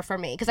dark hair for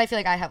me because I feel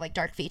like I have like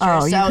dark features.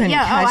 Oh, you so couldn't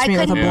yeah, catch I me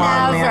could with a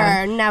blonde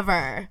hair.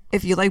 never.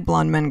 If you like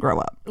blonde men, grow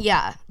up.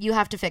 Yeah, you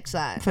have to fix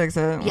that. Fix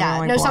it. Yeah, I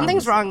don't no, like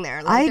something's blondes. wrong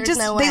there. Like, I there's just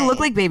no they way. look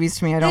like babies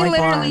to me. I don't They like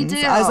literally blondes.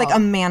 do. I was like, a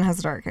man has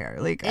dark hair.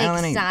 Like I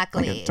like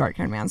Exactly. a dark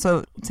haired man.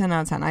 So 10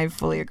 out of 10. I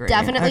fully agree.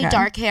 Definitely Okay.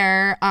 dark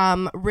hair.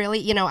 Really,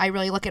 you know, I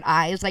really look at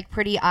eyes, like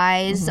pretty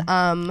eyes,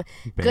 Mm-hmm.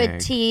 good Big.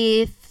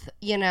 teeth,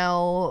 you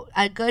know,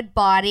 a good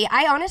body.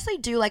 I honestly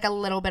do like a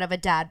little bit of a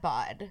dad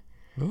bod.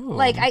 Ooh,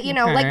 Like I, like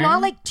okay.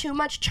 not like too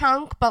much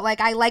chunk, but like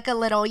I like a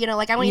little,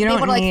 like I want you You to be able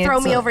don't to like need throw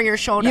me to- over your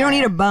shoulder. You don't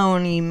need a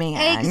bony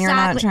man. You're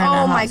not Exactly. trying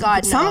to Oh my have-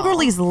 God, Some no.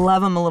 girlies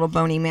love him a little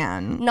bony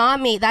man. Not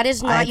me. That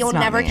is not. It's You'll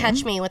not never me.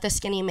 catch me with a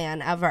skinny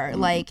man ever.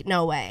 Like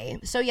no way.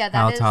 So yeah,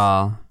 How that is.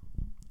 tall?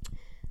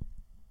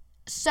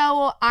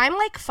 So I'm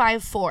like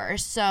 5'4".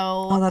 So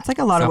Oh, that's like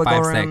a lot of So wiggle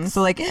 5'6". room.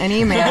 So like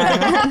any man,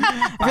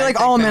 I feel like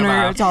all 5'6" men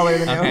are above. taller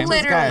than you. Okay. which is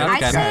literally,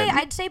 good. That's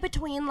good. I'd say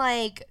between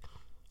like,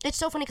 it's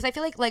so funny because I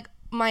feel like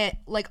my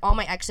all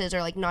my exes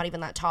are like not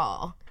even that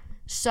tall.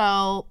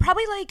 So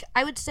probably like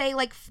I would say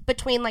like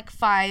between like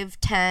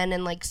 5'10"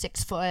 and like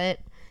 6 foot.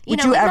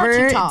 Would you like, not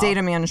ever too tall. date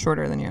a man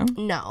shorter than you?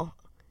 No.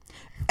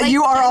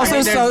 You are also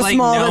There's so like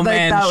small no that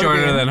man that would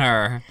shorter be. than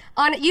her.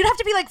 You'd have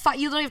to be like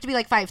you literally have to be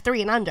like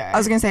 5'3" and under. I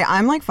was gonna say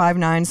I'm like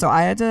 5'9", so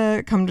I had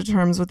to come to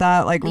terms with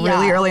that like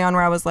really Yeah. early on,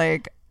 where I was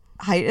like,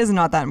 height is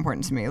not that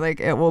important to me. Like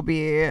it will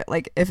be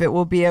like if it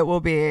will be, it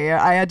will be.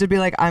 I had to be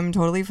like I'm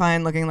totally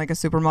fine looking like a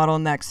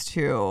supermodel next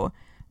to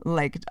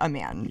like a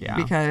man, Yeah.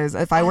 because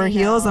if I wear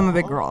heels, I'm a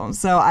big girl.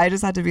 So I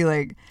just had to be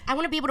like, I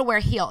want to be able to wear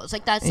heels.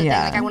 Like that's the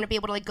Yeah. thing. Like I want to be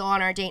able to like go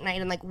on our date night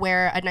and like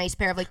wear a nice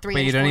pair of like 3 But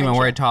inch. you don't 4 even inch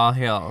wear heels. tall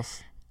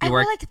heels. You I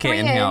wear wear like 3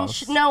 kitten inch.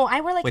 heels. No, I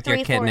wear like With 3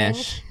 your 4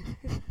 inch.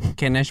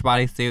 Kittenish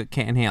bodysuit,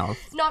 kitten heels.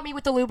 Not me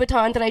with the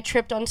Louboutin that I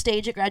tripped on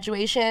stage at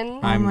graduation.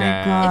 I'm oh my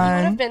dead. If you would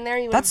god, have been there,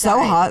 you would that's have so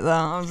died. hot though.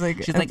 I was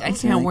like, She's like, I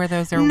it's can't wear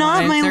those. They're Not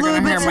white. my They're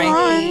gonna hurt my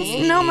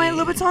Louboutins. No, my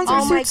Louboutins are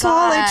Oh my too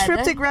tall. I God.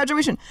 tripped at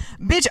graduation.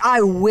 Bitch,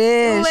 I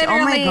wish.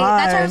 Literally, Oh my god.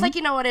 that's why I was like,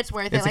 you know what, it's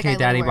worth It's it. Like okay, I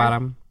daddy love wear-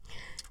 bottom.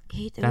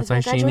 It That's was why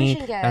my she graduation needs.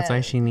 gift. That's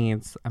why she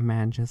needs a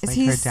man just Is like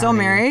he her still daddy,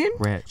 married?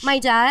 Rich. My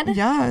dad.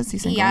 Yeah, is he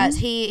single? Yes,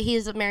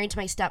 he's married to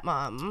my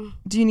stepmom.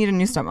 Do you need a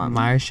new stepmom?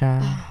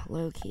 Marsha.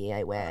 Low key,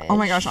 I wish. Oh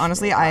my gosh,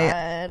 honestly,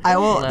 God. I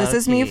will. This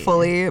is me Low-key.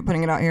 fully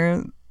putting it out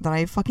here that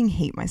I fucking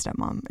hate my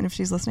stepmom, and if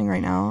she's listening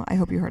right now, I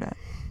hope you heard it.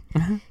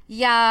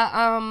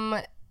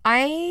 Yeah.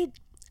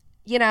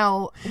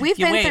 We've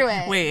been through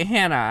it. Wait,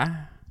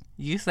 Hannah.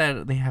 You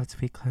said they have to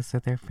be close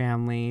with their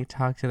family,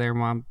 talk to their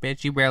mom.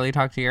 Bitch, you barely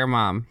talk to your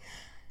mom.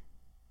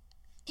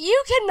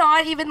 You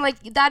cannot even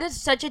that is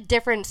such a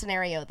different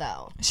scenario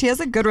though. She has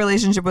a good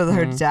relationship with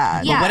her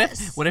dad. Yeah. But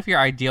Yes. what if your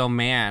ideal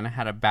man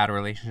had a bad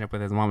relationship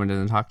with his mom and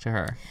doesn't talk to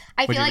her?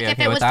 I Would feel you like be if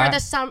okay it with was that?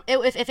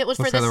 if it was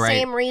for For the the right-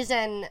 same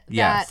reason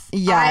Yes. that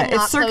Yeah, I'm it's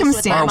not close with my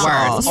circumstantial.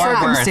 mom. Or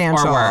Yeah. worse.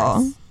 Circumstantial. Or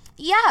worse.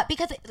 Yeah,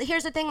 because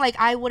here's the thing, like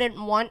I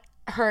wouldn't want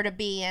her to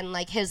be in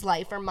like his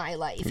life or my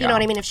life. You Yeah. know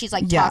what I mean? If she's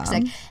like Yeah.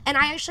 toxic. And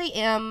I actually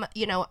am,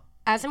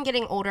 as I'm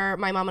getting older,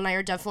 my mom and I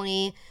are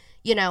definitely,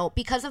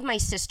 because of my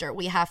sister,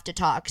 we have to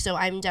talk. So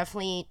I'm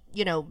definitely,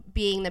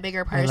 being the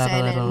bigger I person. love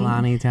a little and,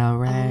 Lani Del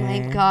Rey. oh my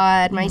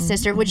God, my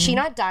sister. Would she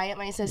not die at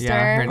my sister?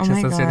 Yeah, her Oh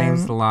my sister God.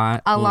 name's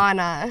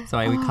Alana. So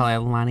we call her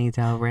Lani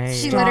Del Rey.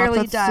 She Stop,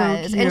 literally that's so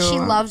does. And she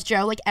cute. loves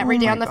Joe. Like every Oh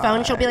day my on the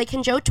phone, she'll be God. like,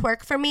 "Can Joe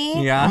twerk for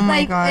me?" Yeah. Oh my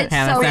Like, God. it's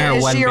Hannah so sent her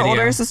Is one she your video.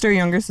 older sister, or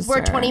younger sister?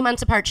 We're 20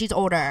 months apart. She's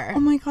older. Oh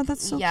my god,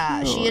 that's so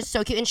Yeah, cute. she is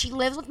so cute, and she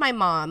lives with my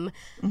mom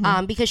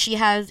because she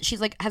has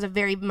a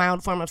very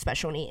mild form of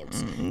special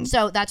needs.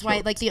 So that's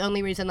why the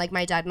only reason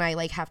my dad and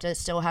I have to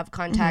still have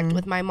contact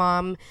with my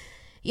mom.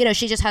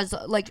 She just has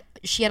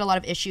she had a lot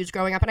of issues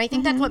growing up, and I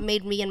think that's what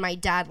made me and my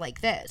dad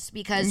like this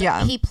because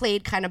Yeah. he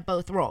played kind of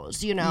both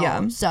roles.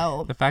 Yeah.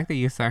 So The fact that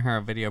you sent her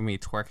a video of me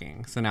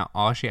twerking, so now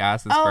all she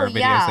asks is Oh, for videos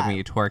yeah. of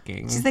me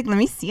twerking. She's like, let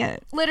me see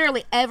it.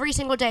 literally every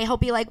single day he'll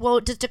be like, "Well,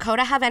 does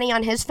Dakota have any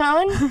on his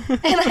phone?" And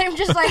I'm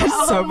just like,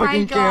 "Oh So my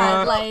fucking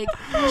god!"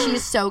 cute.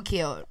 She's so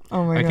cute.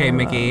 Oh my god. Okay,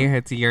 Micki,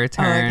 it's your All right,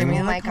 turn. give me Oh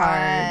the my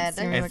cards.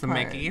 God. Give me It's the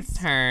cards. Micki's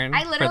turn.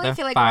 I for literally the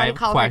feel like I want to 5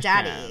 call her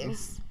daddy.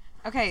 questions.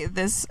 Okay,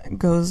 this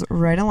goes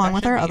right along That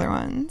with should our be. other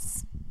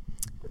ones.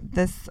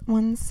 This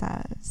one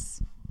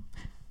says,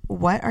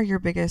 what are your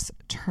biggest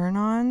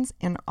turn-ons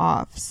and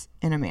offs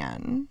in a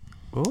man?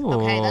 Ooh.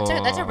 Okay,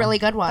 that's a really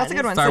good one. That's a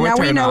good one. Start So with now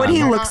we turn know what on.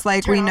 he Turn looks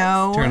like. We turn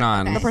know Turn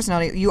on. the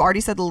personality. You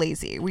already said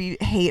lazy. We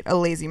hate a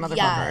lazy motherfucker.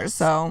 Yes.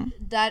 So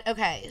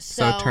Okay,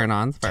 So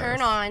turn-ons first.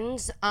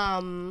 Turn-ons,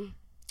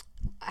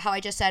 how I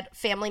just said,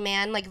 family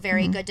man,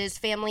 very good to his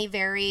family,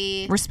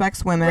 very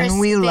respects women. very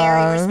we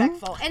love.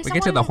 respectful. And We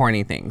get to the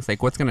horny things.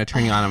 Like, what's going to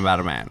turn you on about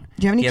a man?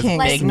 Do you have any He has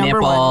kinks? big Number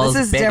nipples, one.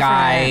 This is big different.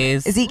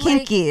 eyes, Is he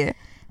kinky?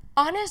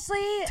 honestly,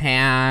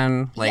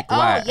 tan, like oh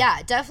what? yeah,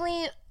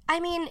 definitely. I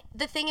mean,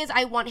 the thing is,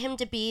 I want him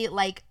to be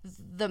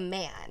the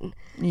man.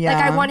 Yeah.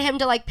 I want him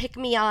to pick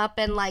me up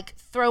and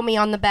throw me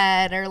on the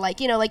bed or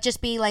just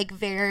be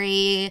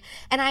very.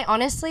 And I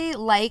honestly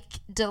like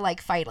to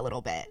fight a little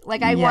bit.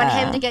 I want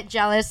Yeah. him to get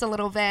jealous a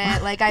little bit. I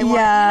want, Yeah. you know what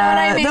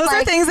I mean? Those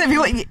are things that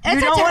people you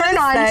It's a don't want turn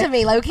on say. to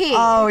me, low key.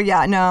 Oh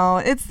yeah, no,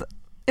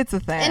 it's a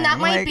thing. and that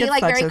might be it's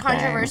such very a thing.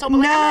 controversial, but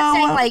no,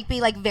 I'm not saying be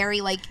very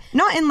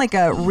not in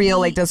a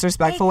real Exactly.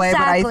 disrespectful way,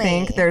 but I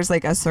think there's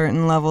a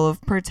certain level of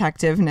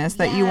protectiveness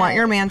that you want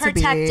your man to be.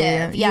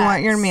 Protective, You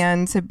want your yes.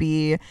 man to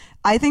be.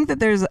 I think that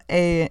there's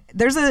a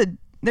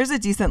there's a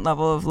decent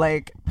level of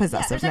like Yeah, there's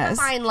possessiveness.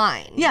 like a fine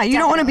line. Yeah, you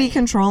don't want to be definitely.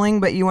 controlling,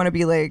 but you want to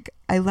be like,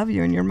 I love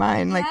you and you're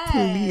mine. Like,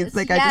 please.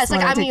 Like, I just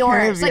want to I'm take yours.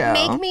 care of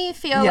Like, you. make me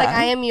feel like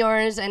I am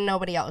yours and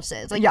nobody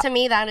else's. Like, to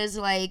me, that is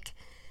like,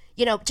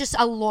 you know, just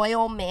a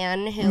loyal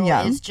man who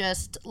is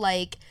just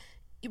like,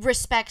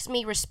 respects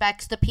me,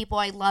 respects the people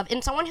I love,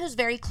 and someone who's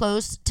very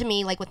close to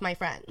me, like with my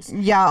friends.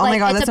 Yeah, oh like, my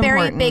God, it's that's a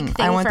very important. big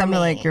thing I want for them me. to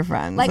like your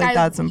friends. Like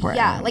that's important.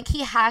 Yeah, like he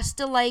has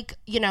to like,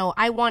 you know,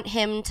 I want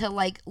him to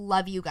like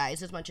love you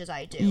guys as much as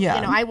I do. Yeah.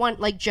 You know, I want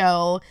like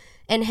Joe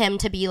and him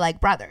to be like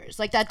brothers.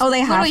 Like that's they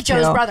literally have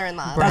Joe's to.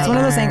 brother-in-law. That's Like, one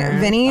of those things.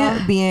 Vinny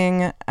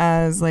being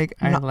as like,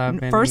 I love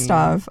Vinny. first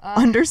off,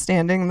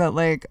 understanding that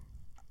like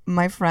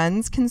my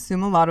friends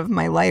consume a lot of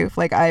my life.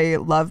 Like I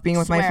love being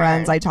with my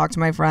friends. I talk to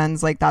my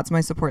friends. Like that's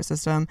my support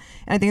system.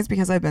 And I think it's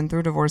because I've been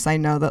through divorce. I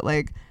know that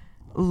like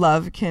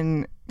love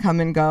can come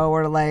and go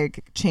or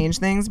like change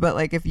things, but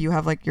like if you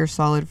have like your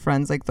solid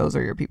friends, like those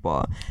are your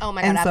people. Oh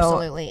my God, and so,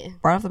 absolutely.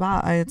 right off the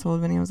bat, I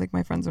told Vinny, I was like,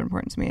 my friends are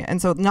important to me.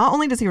 And so not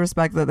only does he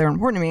respect that they're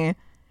important to me,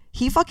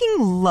 he fucking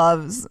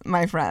loves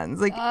my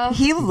friends. Like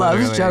he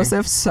loves Literally.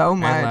 Joseph so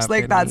much. love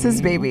Like that's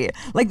his Vinny. baby.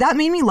 Like that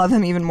made me love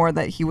him even more,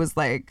 that he was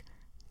like,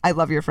 I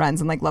love your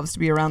friends and like loves to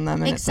be around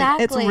them. And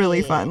Exactly. it's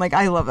really fun. Like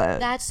I love it.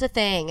 That's the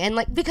thing. And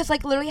like, because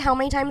like literally how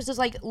many times does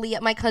like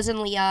Leah, my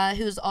cousin Leah,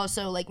 who's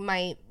also like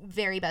my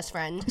very best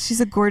friend. She's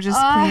a gorgeous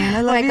queen.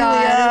 I love my you,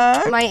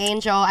 God, Leah. my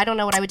angel. I don't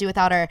know what I would do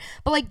without her.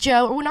 But like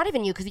Joe, well, not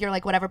even you, because you're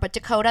like whatever. But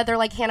Dakota, they're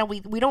like, Hannah, we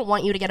don't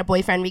want you to get a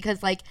boyfriend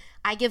because like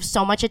I give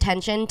so much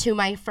attention to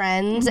my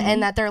friends,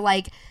 and that they're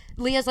like,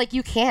 Leah's like,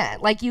 you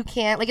can't like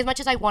as much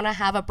as I want to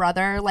have a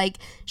brother, like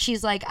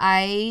she's like,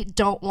 I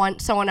don't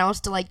want someone else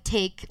to like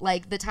take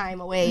like the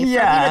time away from, you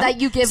know, that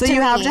you give so to you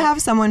me. have to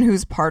have someone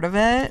who's part of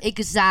it.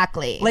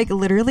 Exactly. Like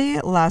literally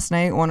last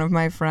night, one of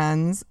my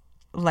friends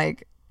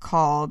like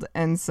called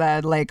and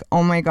said like,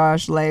 oh my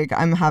gosh, like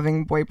I'm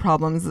having boy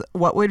problems.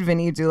 What would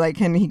Vinny do? Like,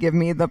 can he give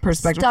me the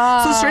perspective?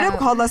 So straight up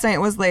called last night,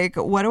 was like,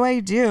 what do I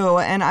do?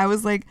 And I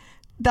was like,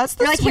 that's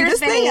the You're like, "Here's sweetest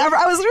thing Vinny." ever.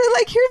 I was really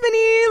like, here,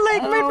 Vinny,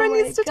 like my friend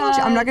my needs to talk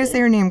to you. I'm not gonna God. say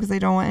her name because I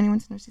don't want anyone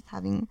to know she's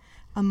having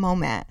a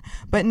moment.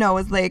 But no,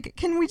 it's like,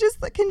 can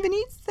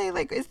Vinny say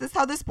like, is this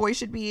how this boy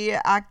should be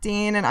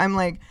acting? And I'm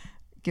like,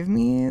 give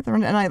me the,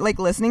 and I like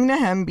listening to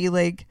him be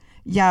like,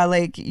 yeah,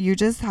 like you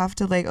just have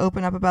to like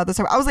open up about this.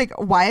 I was like,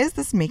 why is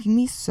this making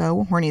me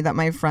so horny that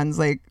my friends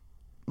like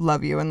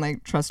love you and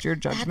like trust your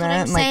judgment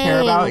I'm and like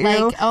care about saying.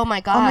 you? Like, oh my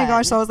God. Oh my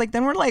gosh. So I was like,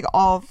 then we're like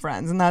all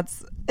friends, and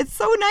it's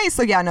so nice.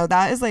 So yeah, no,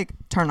 that is like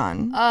turn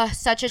on.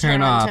 Such a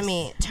turn on to Turn-offs.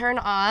 me. Turn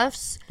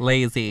offs.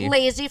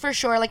 Lazy For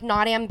sure. Like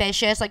not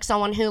ambitious. Like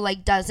someone who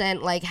like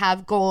doesn't like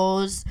have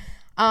goals.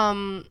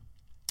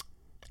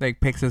 like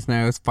picks his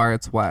nose,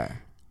 farts, what?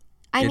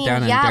 I Get mean, down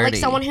and yeah, like dirty.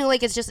 someone who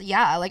like is just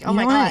like, oh You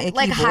my want an God, icky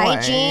like boy.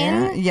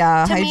 hygiene.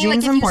 Yeah, to me, like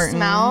hygiene's if important. you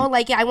smell,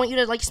 like yeah, I want you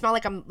to like smell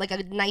like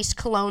a nice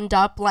cologned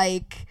up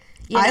like.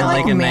 You know? I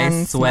Like a man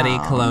nice sweaty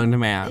smell. cologne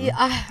man.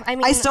 I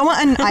mean, I still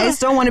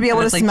want to be able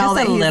to It's like smell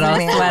just that a he's little a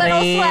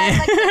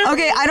man. sweaty.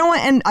 Okay, I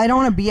don't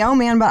want a BO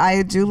man, but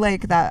I do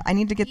like that. I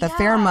need to get the Yeah,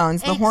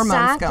 pheromones, the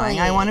hormones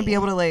going. I want to be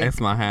able to I like.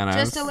 smell Hannah.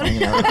 just a little.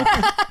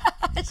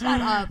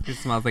 Shut up. It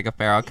smells like a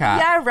feral cat.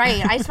 Yeah,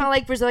 right. I smell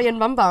like Brazilian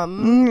bum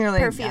bum You're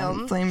like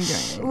perfume. flame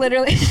doing.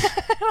 Literally.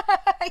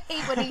 I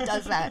hate when he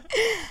does that.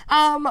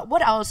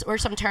 What else? Or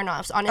some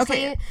turnoffs,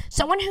 honestly. Okay.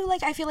 Someone who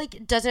like I feel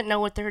like doesn't know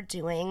what they're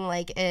doing,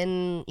 like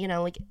in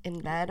like in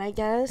bed, I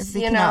guess. If he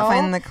you cannot know?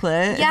 find the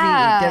clit,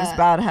 Yeah. if he gives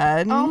bad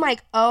head. Oh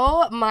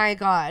my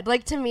God.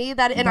 Like to me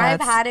that, and I've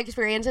That's- had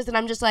experiences and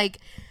I'm just like,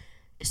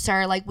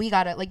 sir, like we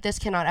got it. Like this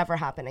cannot ever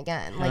happen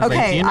again. Like I was like,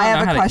 do Okay, you I not have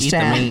know a how to eat the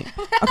question. meat?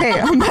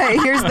 Okay,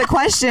 but here's the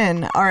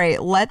question. All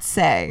right, let's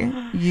say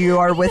you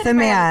are with a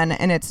man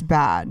and it's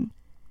bad.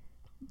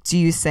 Do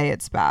you say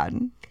it's bad?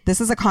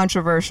 This is a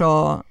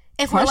controversial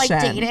if question.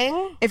 we're like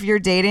dating. If you're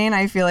dating,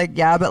 I feel like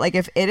yeah, but like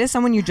if it is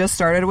someone you just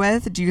started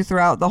with, do you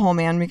throw out the whole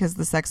man because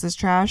the sex is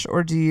trash,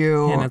 or do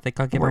you? And I think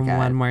I'll give work him it?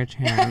 one more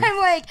chance. I'm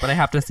like, But I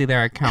have to see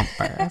their account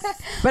first.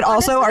 But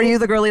also, are you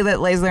the girly that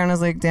lays there and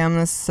is like, "Damn,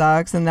 this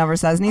sucks," and never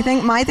says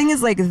anything? My thing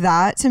is like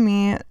that. To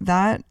me,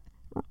 that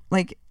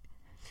like,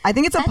 I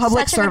think it's a That's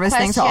public such a good service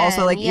thing to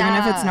also like, question, even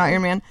if it's yeah. not your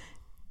man,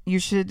 you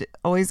should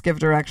always give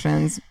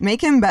directions.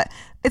 Make him bet.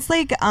 It's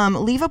like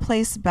leave a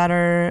place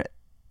better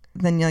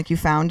than like you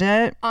found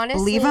it.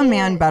 Honestly- leave a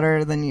man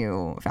better than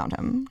you found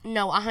him.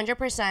 no,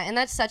 100%. And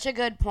that's such a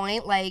good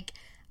point. Like,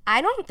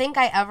 I don't think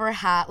I ever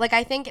have, like,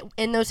 I think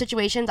in those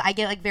situations I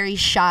get like very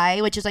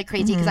shy, which is like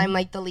crazy because I'm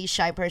like the least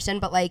shy person.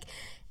 But like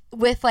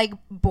with like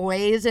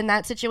boys in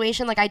that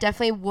situation, like I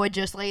definitely would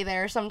just lay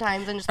there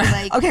sometimes and just be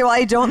like, Okay, well,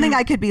 I don't think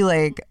I could be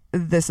like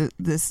this is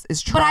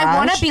trash. but I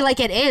want to be like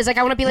it is. Like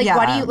I want to be like, Yeah.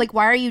 what do you like?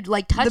 Why are you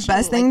like touching? The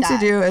best me thing like to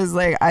that? do is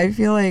like I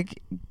feel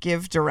like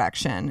give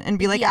direction and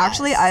be like, Yes.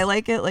 actually I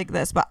like it like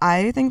this, but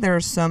I think there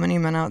are so many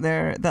men out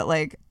there that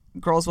like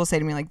girls will say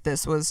to me like,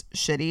 this was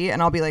shitty,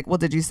 and I'll be like, well,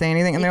 did you say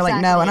anything? And they're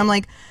like, no. And I'm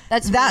like,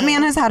 that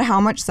man has had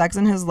how much sex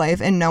in his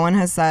life and no one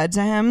has said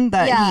to him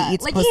that he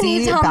eats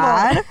pussy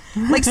bad.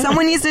 Like,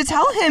 someone needs to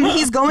tell him.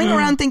 He's going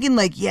around thinking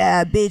like,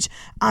 yeah, bitch,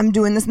 I'm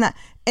doing this and that,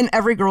 and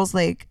every girl's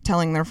like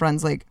telling their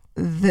friends like,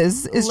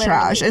 this is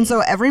trash. And so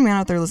every man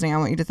out there listening, I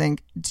want you to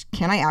think,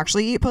 can I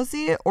actually eat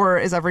pussy, or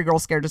is every girl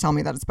scared to tell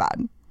me that it's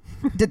bad?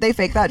 Did they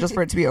fake that just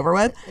for it to be over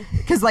with?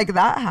 Because like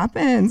that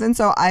happens. And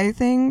so I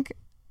think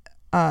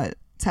to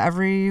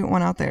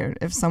everyone out there,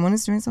 if someone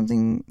is doing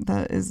something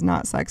that is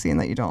not sexy and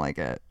that you don't like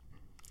it,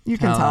 you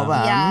can tell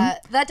them. Yeah,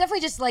 that definitely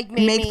just like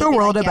make the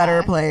world a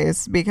better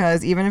place,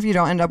 because even if you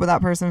don't end up with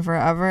that person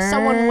forever,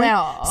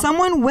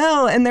 someone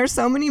will. And there's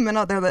so many men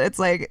out there that it's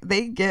like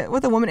they get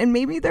with a woman and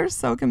maybe they're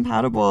so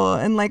compatible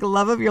and like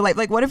love of your life.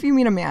 Like, what if you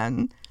meet a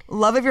man,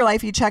 love of your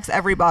life, he checks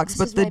every box,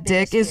 but the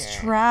dick is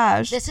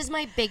trash? This is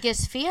my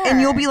biggest fear.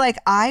 And you'll be like,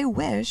 I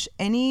wish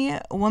any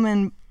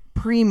woman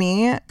pre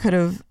me could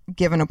have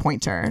given a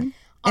pointer.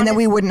 And then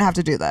we wouldn't have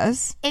to do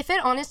this. If it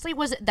honestly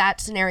was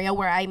that scenario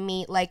where I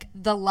meet like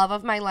the love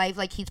of my life,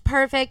 like he's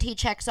perfect, he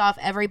checks off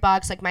every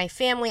box, like my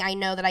family, I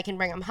know that I can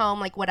bring him home,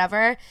 like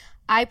whatever,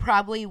 I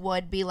probably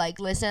would be like,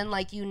 listen,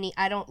 like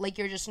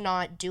you're just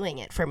not doing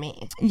it for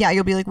me. Yeah,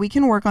 you'll be like, we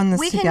can work on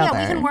this together.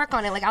 Yeah, we can work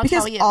on it. Like I'll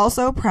tell you. Because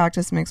also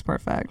practice makes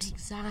perfect.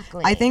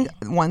 Exactly. I think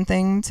one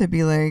thing to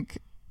be like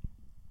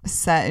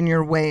set in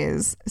your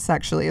ways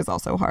sexually is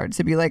also hard.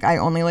 To be like, I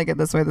only like it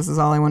this way, this is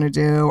all I want to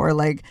do, or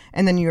like,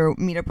 and then you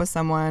meet up with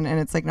someone and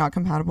it's like not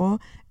compatible.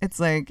 It's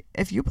like,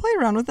 if you play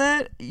around with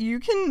it,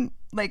 you can,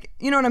 like,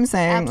 you know what I'm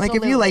saying? Absolutely.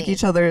 Like, if you like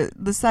each other,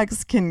 the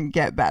sex can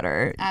get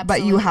better. Absolutely.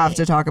 But you have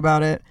to talk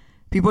about it.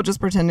 People just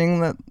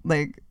pretending that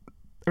like,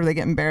 or they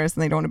get embarrassed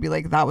and they don't want to be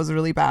like, that was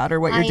really bad, or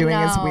what you're doing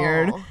is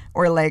weird,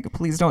 or like,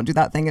 please don't do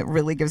that thing, it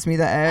really gives me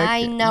the ick.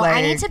 I know. Like,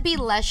 I need to be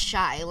less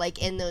shy,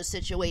 like in those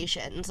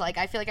situations. Like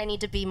I feel like I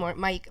need to be more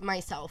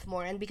myself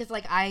more, and because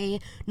like I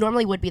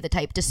normally would be the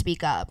type to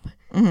speak up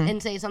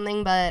and say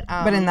something, but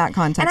in that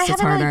context, and I it's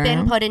haven't harder. really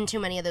been put in too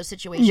many of those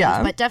situations.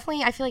 Yeah. But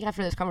definitely, I feel like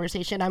after this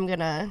conversation, I'm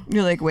gonna.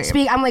 You're like, wait.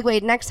 Speak. I'm like,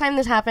 wait. Next time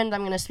this happens,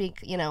 I'm gonna speak.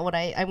 You know what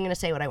I'm gonna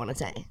say what I want to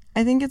say.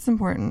 I think it's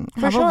important.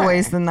 For Have sure. a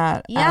voice in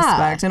that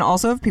aspect, and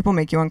also if people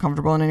make you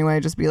uncomfortable in any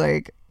way, just be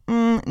like,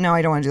 no,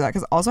 I don't want to do that.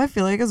 Because also I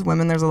feel like as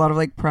women, there's a lot of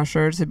like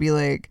pressure to be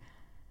like,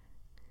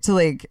 you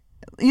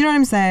know what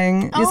I'm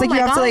saying? It's like you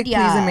have to like please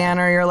a man,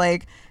 or you're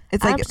like,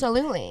 it's like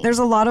absolutely. There's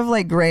a lot of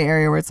like gray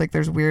area where it's like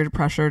there's weird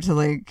pressure to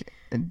like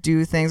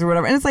do things or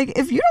whatever, and it's like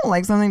if you don't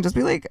like something, just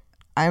be like,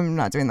 I'm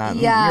not doing that.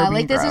 Yeah,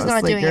 like this is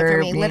not doing it for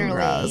me. Literally,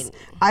 gross.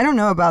 I don't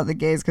know about the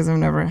gays because I've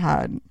never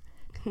had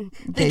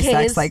gay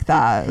sex like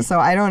that, so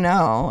I don't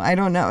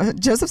know.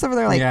 Joseph's over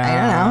there like, I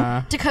don't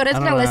know. Dakota's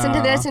gonna listen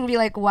to this and be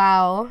like,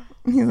 wow.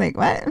 He's like,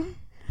 what?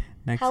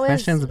 Next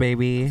questions,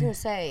 baby. I was gonna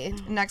say.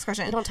 Next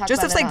question. Don't talk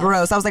Joseph's about like,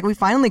 gross. I was like, we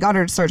finally got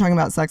her to start talking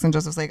about sex, and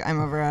Joseph's like,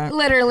 I'm over it.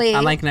 Literally.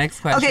 I'm like,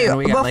 next question. Okay,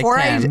 we got before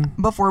like 10.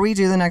 before we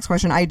do the next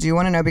question, I do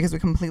want to know, because we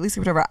completely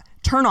skipped over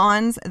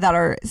turn-ons that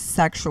are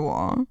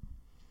sexual.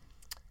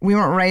 We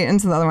went right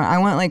into the other one. I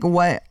went like,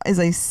 what is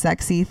a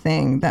sexy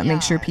thing that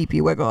makes your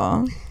pee-pee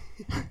wiggle?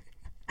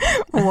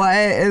 What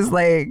is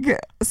like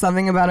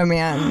something about a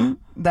man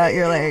that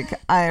you're like,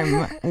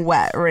 I'm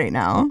wet right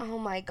now? Oh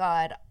my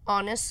God.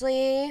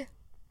 Honestly,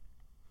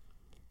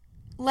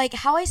 like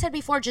how I said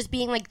before, just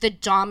being like the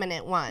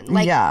dominant one.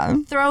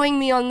 Like throwing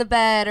me on the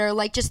bed, or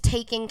like just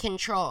taking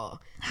control.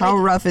 How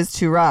rough is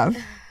too rough?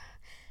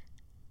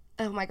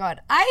 Oh my God.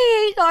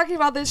 I hate talking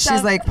about this stuff.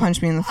 She's like,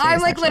 punch me in the face.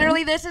 I'm like,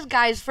 literally, this is,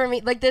 guys, for me,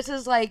 like, this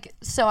is like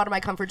so out of my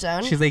comfort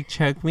zone. She's like,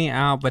 choke me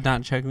out, but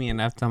not choke me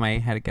enough till my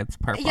head gets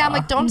purple. Yeah, I'm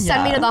like, don't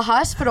send me to the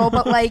hospital,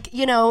 but like,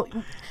 you know.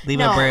 Leave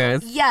a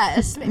bruise.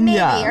 Yes,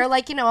 maybe. Or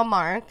like, you know, a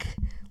mark.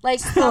 Like,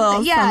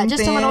 something. Yeah,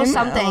 just a little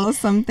something. A little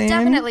something.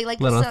 Definitely.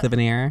 Like, little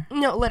souvenir.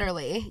 No,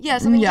 literally. Yeah,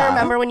 something to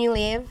remember when you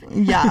leave.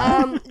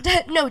 Yeah.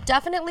 No,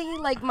 definitely,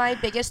 like, my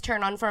biggest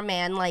turn on for a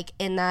man, like,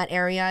 in that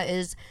area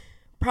is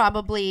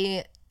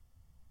probably,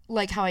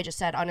 like how I just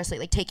said, honestly,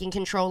 like, taking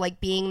control, like,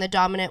 being the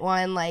dominant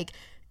one, like,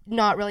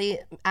 not really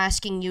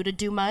asking you to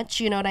do much,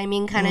 you know what I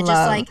mean? Kind of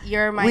just like,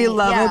 you're my... We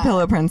love a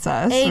pillow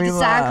princess.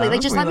 Exactly. Like,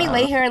 just let me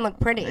lay here and look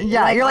pretty.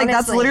 Yeah, like, you're like,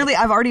 honestly, that's literally,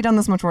 I've already done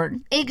this much work.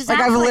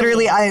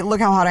 Exactly. Like,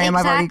 look how hot I am.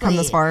 I've already come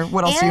this far.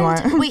 What else do you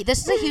want? Wait, this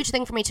is a huge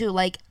thing for me, too.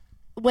 Like,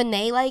 when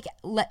they, like,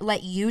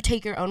 let you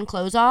take your own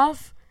clothes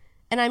off,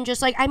 and I'm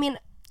just like, I mean...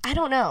 I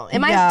don't know. Do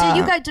you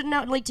guys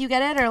know? Like, do you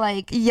get it, or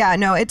like? Yeah,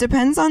 no. It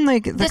depends on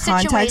like the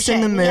context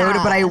and the mood.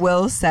 Yeah. But I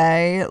will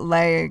say,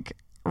 like,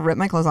 rip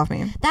my clothes off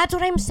me. That's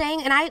what I'm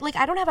saying, and I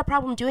don't have a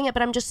problem doing it,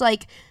 but I'm just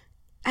like,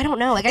 I don't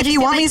know. Like, if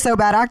you want me so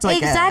bad, act like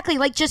it. Exactly.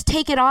 Like, just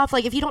take it off.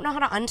 Like, if you don't know how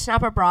to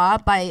unsnap a bra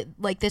by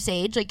like this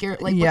age, like you're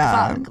like,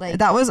 what the fuck? Like,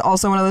 that was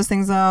also one of those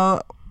things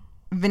though.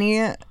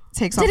 Vinny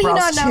takes off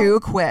bras too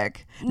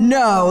quick.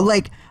 No,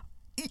 like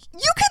you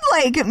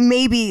could like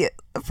maybe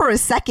for a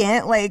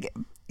second, like.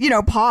 You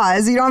know,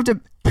 pause. You don't have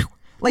to,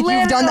 like,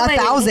 literally. You've done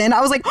 1,000.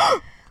 I was like,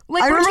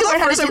 like, I remember the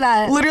first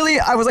time, literally,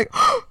 I was like,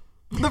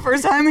 the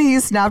first time he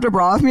snapped a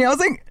bra off me, I was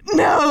like,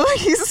 No,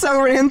 he's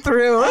so ran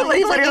through. Like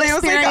he's, like, literally, I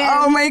was like,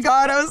 oh my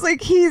god. I was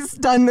like, he's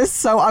done this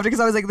so often because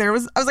I was like, I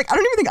was like, I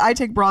don't even think I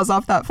take bras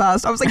off that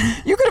fast. I was like,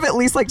 you could have at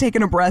least like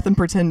taken a breath and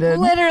pretended.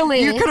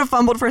 Literally. You could have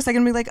fumbled for a second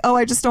and be like, oh,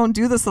 I just don't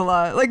do this a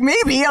lot. Like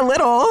maybe a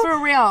little.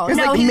 For real. No,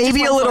 No, like he maybe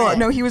just a went for little. it.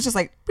 No, he was just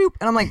like, boop.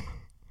 And I'm like,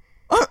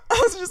 I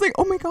was just like,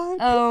 oh my god.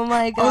 Oh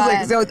my god.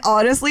 I was like, so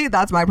honestly,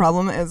 that's my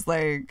problem is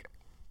like,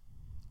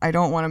 I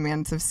don't want a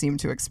man to seem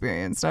too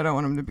experienced. I don't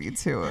want him to be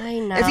too. I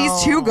know. If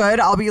he's too good,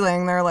 I'll be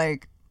laying there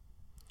like,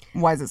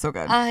 why is it so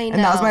good? I know.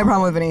 And that was my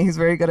problem with Vinny. He's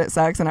very good at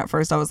sex. And at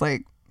first I was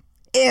like,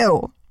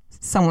 ew,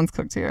 someone's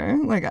cooked here.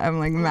 Like, I'm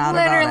like mad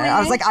about Literally. it. I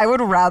was like, I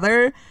would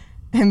rather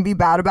him be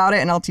bad about it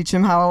and I'll teach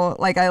him how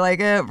like I like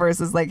it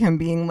versus like him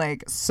being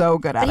like so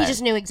good at But it. he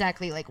just knew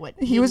exactly like what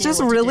He was knew just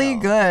what to really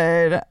do.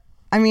 good.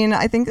 I mean,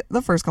 I think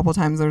the first couple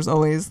times there's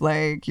always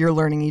like you're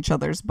learning each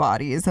other's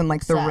bodies and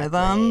like the Exactly.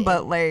 rhythm,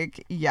 but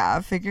like yeah,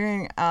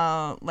 figuring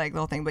out like the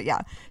whole thing. But yeah,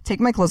 take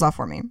my clothes off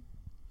for me.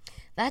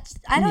 That's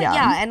I don't Yeah.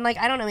 yeah. And like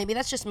I don't know, maybe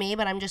that's just me,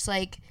 but I'm just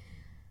like,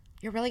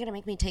 you're really gonna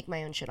make me take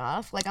my own shit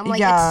off? Like I'm like,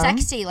 Yeah. it's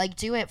sexy, like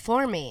do it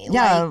for me.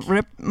 Yeah, Like,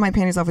 rip my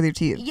panties off with your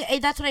teeth. yeah,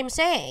 that's what I'm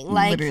saying.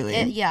 Like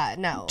Literally. yeah,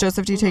 no.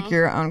 Joseph, do you take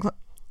your own clothes?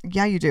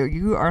 Yeah, you do.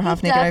 You are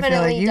half naked. I feel like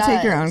definitely you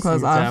take your own does.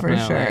 clothes off for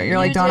Definitely. sure. You're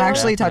like, You don't do?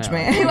 actually touch me.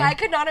 Definitely. I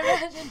could not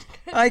imagine.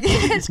 Like,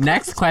 he's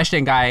Next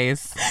question,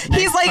 guys.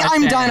 like,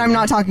 I'm done. I'm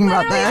not talking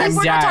about Literally, like, this.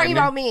 we're not talking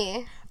done. about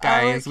me.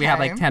 Guys, we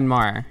have Okay. like 10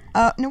 more.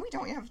 No, we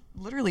don't. We have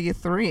literally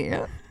 3.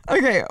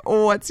 Okay,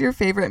 what's your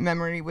favorite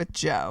memory with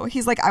Joe?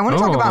 He's like, I want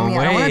to talk about me. I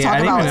want to wait, talk I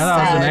didn't about even know that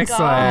was the sex. next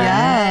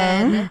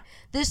God. one. Yeah.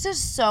 This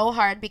is so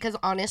hard because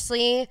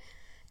honestly,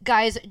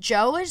 guys,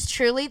 Joe is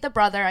truly the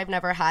brother I've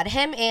never had.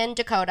 Him and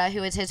Dakota,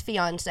 who is his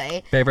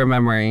fiance. Favorite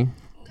memory.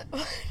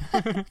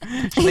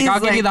 She's like, I'll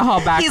give you the whole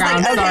background he's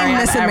like, story okay, of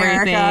Miss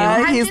everything.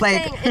 America. I'm He's just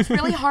like, saying, it's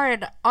really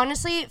hard.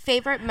 Honestly,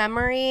 favorite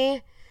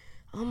memory.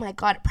 Oh my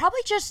God. Probably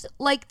just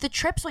like the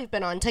trips we've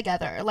been on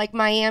together. Like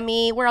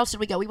Miami. Where else did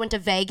we go? We went to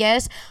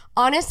Vegas.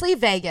 Honestly,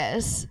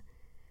 Vegas.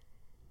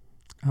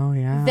 Oh,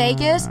 yeah.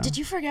 Vegas. Did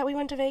you forget we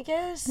went to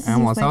Vegas?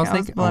 Almost. like, That was I was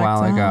like a blacked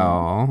while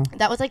out. ago.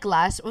 That was like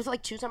last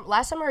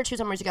summer or 2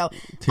 summers ago.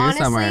 2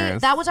 Honestly,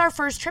 summers. that was our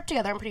first trip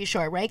together, I'm pretty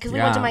sure, right? Because we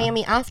went to Yeah.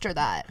 Miami after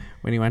that.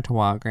 When you went to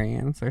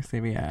Walgreens or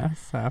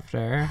CVS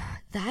after.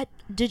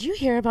 Did you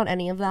hear about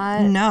any of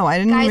that? no, I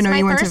didn't Guys, even know my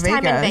you went to first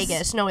Vegas. time in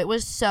Vegas. No, it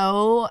was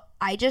so.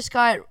 I just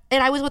got,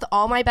 and I was with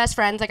all my best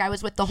friends. Like I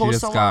was with the She whole just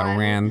salon. got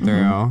ran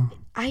through.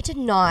 I did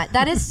not.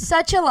 That is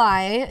such a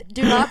lie.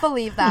 Do not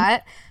believe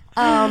that.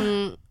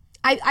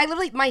 I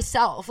literally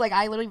myself, like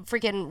I literally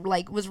freaking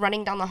like was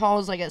running down the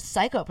halls like a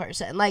psycho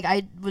person. Like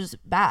I was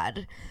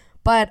bad.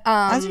 But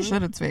As you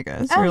should, it's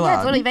Vegas. Oh You're yeah, allowed.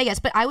 it's literally Vegas.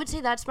 But I would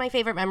say that's my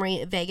favorite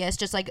memory. Vegas,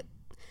 just like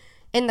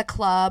in the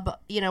club,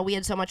 you know, we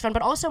had so much fun.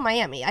 But also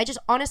Miami. I just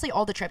honestly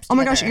all the trips. Oh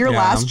my gosh, together. your Yeah.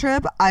 last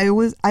trip,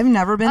 I've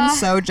never been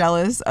so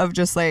jealous of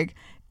just like,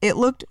 it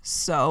looked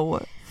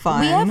so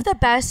fun. We have the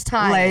best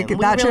time. like We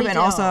that trip really and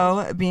do.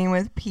 also being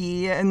with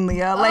P and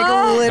Leah, like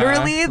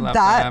literally Love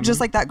that them. just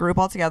like that group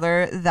all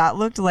together, that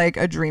looked like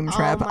a dream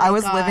trip. my I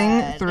was living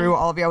God. through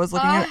all of you. I was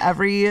looking at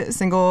every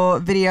single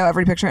video,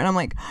 every picture, and I'm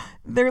like,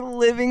 they're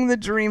living the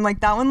dream.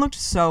 Like that one looked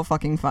so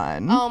fucking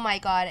fun. Oh my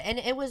God, and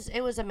it was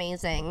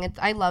amazing.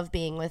 I love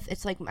being with.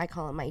 It's like I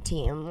call it my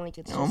team. Like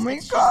it's just, Oh my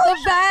it's gosh.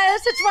 just the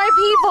best. It's my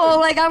people.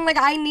 Like I'm like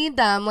I need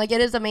them. Like it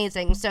is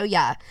amazing. So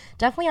yeah,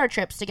 definitely our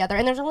trips together,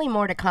 and there's only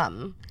more to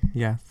come.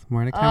 Yes.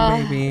 More to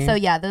come, baby. So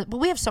yeah, but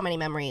we have so many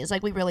memories.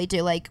 Like we really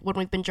do. Like when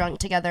we've been drunk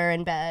together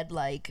in bed.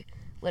 Like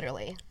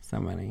literally, So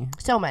many.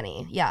 so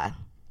many. Yeah,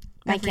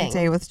 my Every king.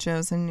 day with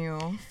Joe's a new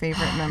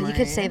favorite memory. You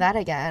could say that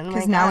again.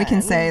 Because My now we can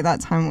God. say that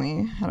time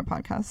we had a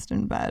podcast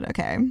in bed.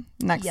 Okay.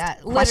 Next Yeah,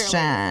 literally.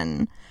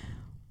 question.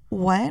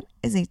 What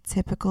is a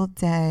typical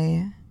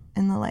day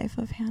in the life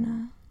of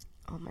Hannah?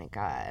 Oh my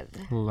God.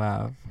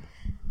 Love.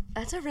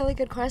 That's a really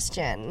good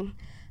question.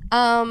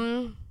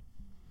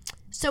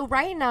 So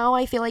right now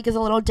I feel like is a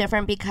little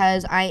different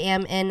because I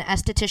am in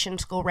esthetician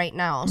school right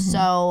now.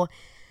 So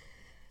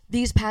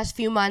these past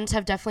few months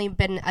have definitely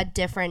been a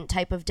different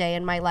type of day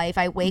in my life.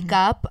 I wake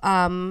up,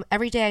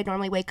 every day I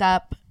normally wake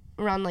up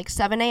around like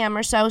 7 a.m.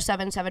 or so,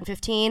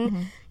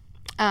 7:15.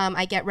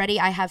 I get ready.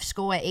 I have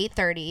school at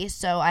 8:30,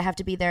 so I have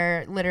to be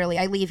there literally.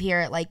 I leave here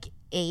at like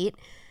 8.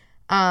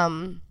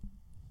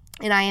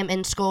 And I am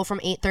in school from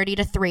 8:30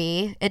 to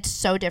 3. It's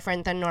so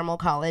different than normal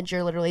college.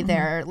 You're literally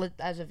there,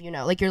 as of you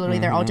know, like you're literally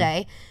there all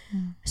day.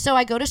 So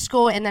I go to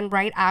school, and then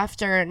right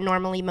after,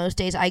 normally most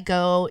days, I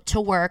go to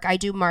work. I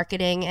do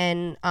marketing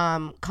and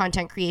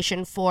content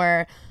creation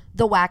for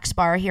the wax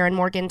bar here in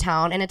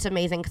Morgantown, and it's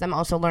amazing because I'm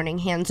also learning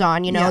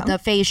hands-on, you know, Yeah. the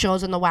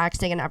facials and the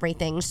waxing and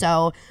everything.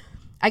 So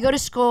I go to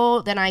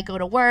school, then I go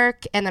to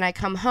work, and then I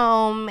come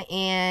home,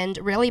 and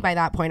really by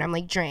that point, I'm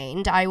like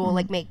drained. I will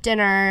like make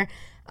dinner.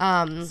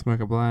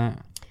 Smoke a blunt.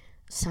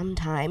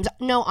 Sometimes.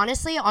 No,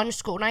 honestly, on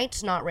school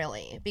nights, not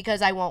really,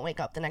 because I won't wake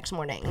up the next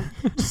morning.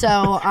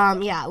 So,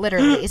 yeah,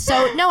 literally.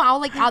 So,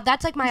 no,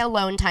 that's like my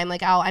alone time.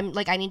 Like, I'm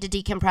like, I need to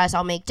decompress.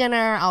 I'll make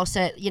dinner. I'll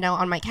sit, you know,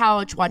 on my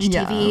couch, watch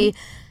TV,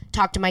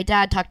 talk to my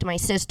dad, talk to my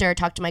sister,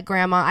 talk to my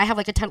grandma. I have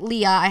like a ton.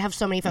 Leah, I have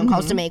so many phone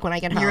calls to make when I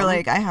get home. You're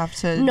like, I have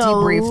to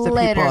debrief the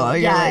people. You're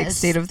like, yes.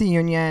 State of the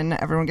Union.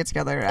 Everyone get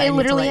together. I need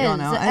literally to let you all is.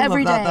 know. I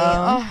Every love that, day.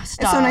 though. Oh, It's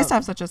stop. so nice to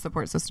have such a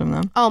support system,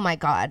 though. Oh my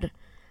God.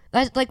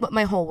 That's like what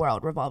my whole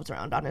world revolves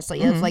around,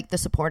 honestly, is like the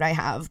support I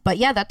have. But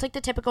yeah, that's like the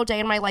typical day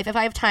in my life. If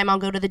I have time, I'll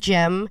go to the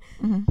gym.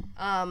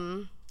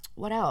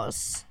 What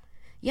else?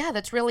 Yeah,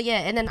 that's really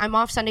it. And then I'm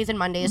off Sundays and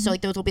Mondays, so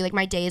like those will be like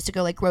my days to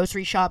go like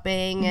grocery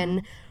shopping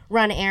and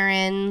run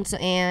errands.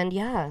 And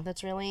yeah,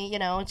 that's really, you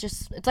know,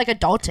 it's like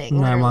adulting.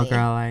 Normal literally.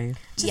 girl life.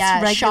 Just Yeah,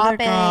 regular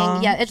shopping. girl.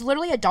 Yeah, it's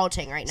literally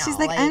adulting right now. She's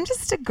like, I'm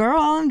just a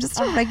girl. I'm just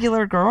a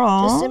regular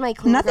girl. Just in my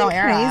clean Nothing girl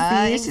era.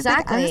 crazy. She's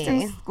like, I'm just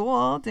Exactly. in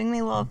school doing my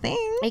little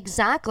thing.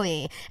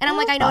 Exactly. And I'm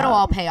like, I know it'll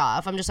all pay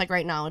off. I'm just like,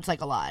 right now, it's like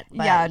a lot.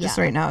 But yeah, just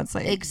right now it's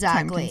like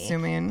Exactly. time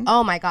consuming.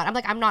 Oh my God. I'm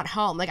like, I'm not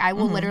home. Like, I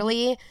will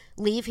literally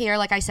leave here,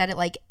 like I said, at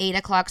like 8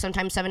 o'clock,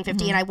 sometimes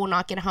 7:50, and I will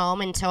not get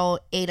home until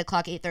 8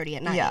 o'clock, 8:30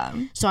 at night. Yeah.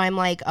 So I'm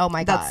like, oh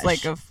my gosh. That's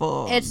like a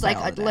full. It's like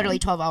valid day. literally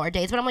 12-hour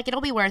days. But I'm like,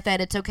 it'll be worth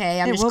it. It's okay.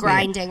 I'm It just will be.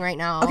 grinding right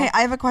now. Okay,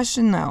 I have a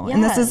question though,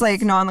 and this is Yes.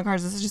 like not on the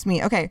cards. This is just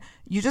me. Okay,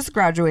 you just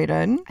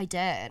graduated. I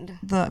did.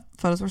 The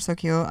photos were so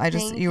cute.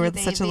 Thank You were you,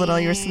 such a little.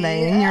 You were baby.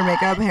 slaying. Your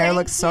makeup, hair Thank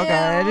looks so you.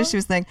 good. She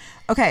was like,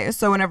 okay,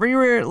 so whenever you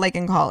were like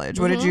in college,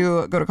 what did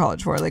you go to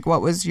college for? Like,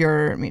 what was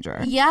your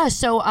major? Yeah.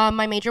 So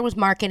my major was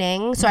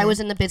marketing. So I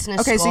was in the business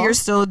Okay, school. so you're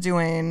still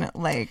doing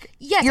like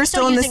Yes, you're I'm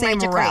still in the using my same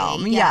degree,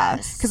 realm,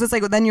 yes. Because it's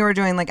like then you were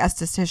doing like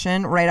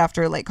esthetician right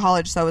after like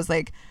college. So I was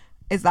like,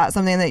 is that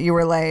something that you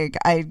were like,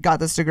 I got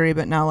this degree,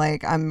 but now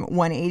like I'm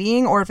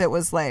 180ing, or if it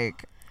was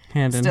like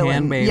Hand in still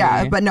hand, in, baby.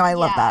 yeah. But no, I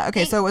love Yeah. that.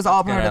 Okay, so it was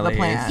all part of the Girlies.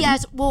 plan.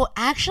 Yes. Well,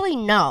 actually,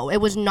 no. It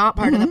was not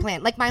part of the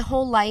plan. Like my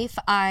whole life,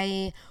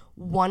 I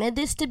wanted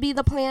this to be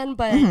the plan,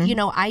 but you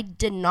know, I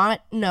did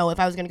not know if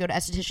I was going to go to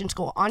esthetician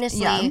school.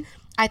 Honestly, Yeah.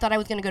 I thought I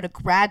was going to go to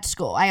grad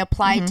school. I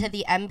applied to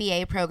the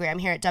MBA program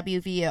here at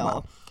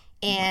WVU.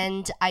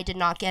 And I did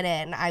not get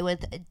in. I was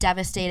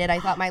devastated. I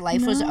thought my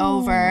life was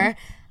over.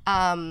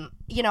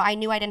 You know, I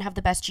knew I didn't have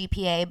the best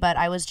GPA, but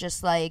I was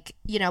just like,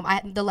 you know,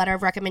 the letter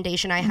of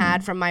recommendation I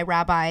had from my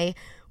rabbi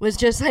was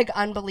just like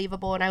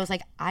unbelievable. And I was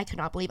like, I could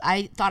not believe.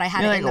 I thought I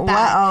had You're it in like, the what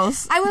bag.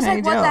 else I was can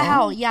like, I what the do?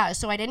 hell? Yeah.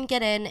 So I didn't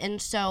get in.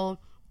 And so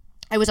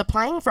I was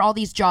applying for all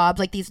these jobs,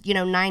 like these, you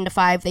know, 9 to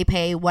 5, they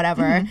pay,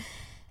 whatever.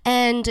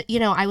 And, you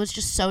know, I was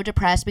just so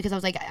depressed because I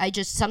was like,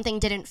 something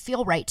didn't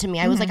feel right to me.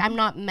 I was like, I'm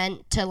not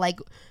meant to like,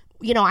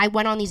 you know, I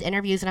went on these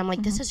interviews and I'm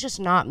like, this is just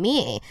not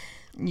me.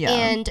 Yeah.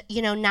 And,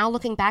 you know, now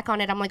looking back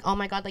on it, I'm like, oh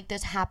my God, like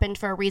this happened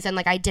for a reason.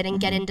 Like I didn't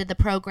get into the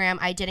program.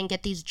 I didn't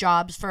get these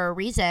jobs for a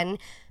reason.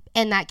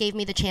 And that gave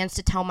me the chance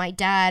to tell my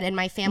dad and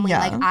my family, Yeah.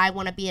 like, I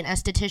want to be an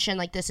esthetician.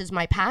 Like, this is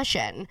my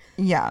passion.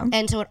 Yeah.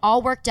 And so it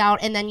all worked out.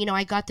 And then, you know,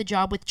 I got the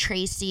job with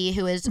Tracy,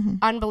 who is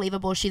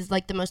unbelievable. She's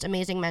like the most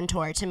amazing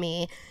mentor to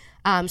me.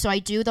 So I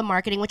do the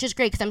marketing, which is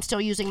great because I'm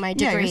still using my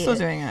degree. Yeah, you're still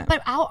doing it.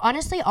 But I'll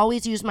honestly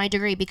always use my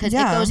degree because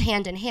Yeah. it goes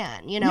hand in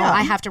hand. You know, Yeah.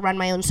 I have to run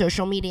my own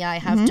social media. I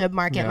have to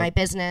market Yeah. my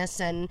business.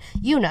 And,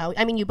 you know,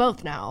 I mean, you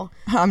both know.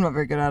 I'm not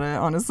very good at it,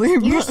 honestly.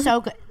 You're but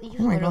so good. You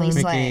my literally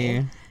God.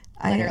 slay.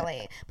 Micki.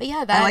 Literally. But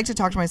yeah, that. I like to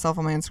talk to myself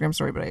on my Instagram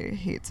story, but I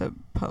hate to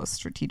post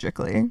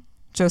strategically.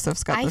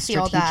 Joseph's got I the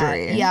feel that.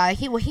 strategery. Yeah,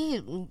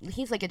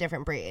 he's like a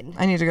different breed.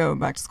 I need to go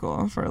back to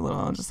school for a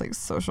little just like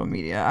social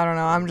media. I don't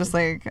know. I'm just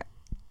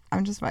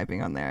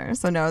vibing on there.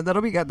 So no,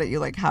 that'll be good that you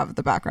like have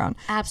the background.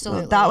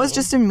 Absolutely. That was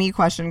just a me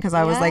question because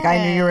I was like, I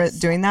knew you were Yes.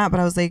 doing that, but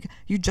I was like,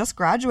 you just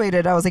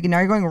graduated. I was like, now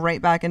you're going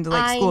right back into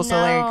like school. So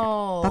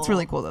like, that's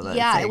really cool though. That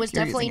Yeah, it's, like, it was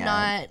you're definitely using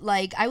not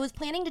like I was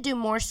planning to do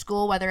more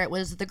school, whether it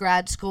was the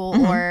grad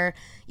school or,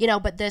 you know,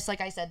 but this,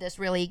 like I said, this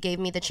really gave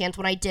me the chance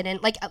when I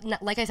didn't like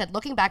I said,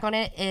 looking back on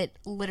it, it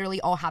literally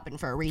all happened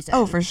for a reason.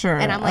 Oh, for sure.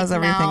 And I'm like, As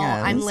everything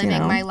now I'm is, living you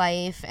know? my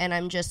life and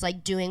I'm just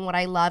like doing what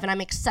I love and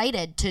I'm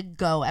excited to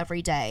go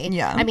every day.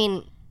 Yeah. I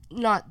mean,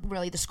 not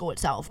really the school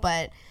itself,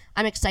 but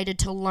I'm excited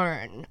to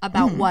learn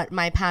about what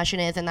my passion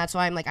is, and that's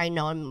why I'm like, I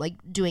know I'm like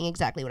doing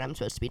exactly what I'm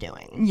supposed to be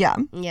doing. Yeah.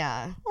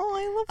 Yeah. Oh,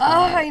 I love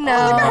Oh, that. I know.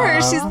 Oh, look at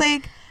her. She's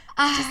like,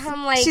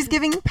 I'm like, she's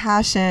giving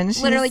passion.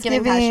 She's Literally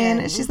giving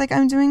passion. She's like,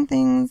 I'm doing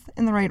things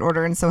in the right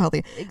order and so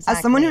healthy.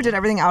 As someone who Exactly. did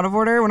everything out of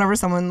order, whenever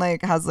someone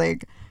like has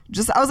like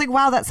I was like,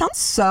 wow, that sounds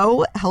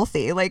so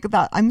healthy. Like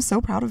that, I'm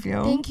so proud of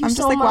you. Thank you I'm just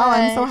so like, wow,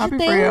 I'm so much. happy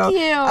for Thank you.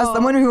 As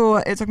someone who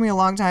it took me a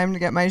long time to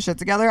get my shit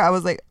together, I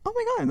was like, oh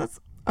my God, that's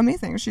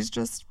amazing. She's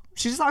just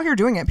out here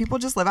doing it. People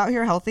just live out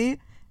here healthy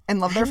and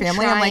love their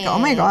family. I'm like, oh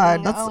my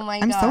God,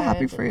 I'm so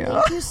happy for you.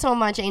 Thank you so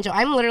much, Angel.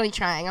 I'm literally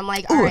trying. I'm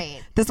like, all Ooh,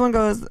 right. this one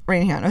goes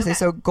right in hand. Okay,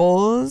 so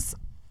goals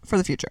for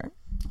the future.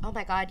 Oh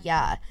my God,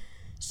 yeah.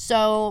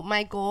 So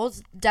my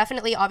goals,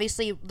 definitely,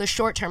 obviously, the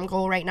short-term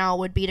goal right now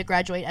would be to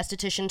graduate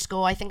esthetician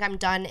school. I think I'm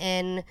done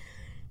in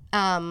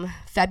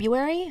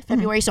February.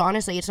 So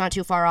honestly, it's not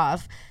too far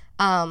off.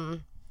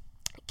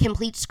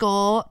 Complete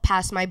school,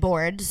 pass my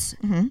boards,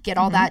 get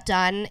all that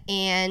done,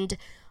 and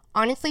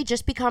honestly,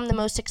 just become the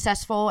most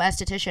successful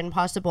esthetician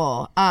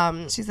possible.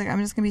 She's like, I'm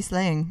just gonna be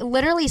slaying.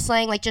 Literally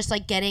slaying, like just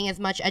like getting as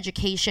much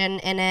education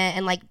in it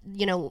and like,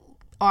 you know,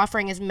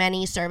 offering as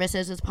many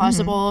services as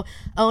possible.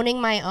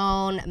 Owning my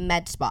own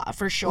med spa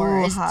for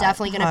sure is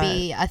definitely going to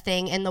be a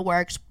thing in the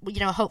works,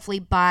 hopefully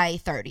by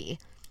 30.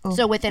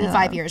 So within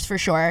 5 years for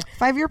sure.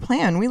 5-year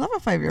plan. We love a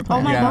 5-year plan.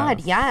 Oh my God,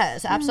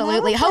 yes,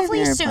 absolutely.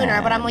 Hopefully sooner,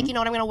 plan. but I'm like, I'm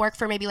going to work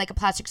for maybe like a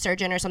plastic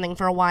surgeon or something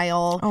for a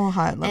while. Oh,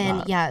 hot. Love and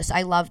that. yes,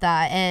 I love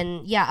that.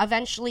 And yeah,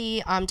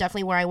 eventually,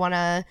 definitely where I want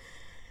to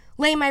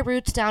lay my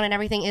roots down and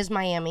everything is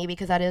Miami,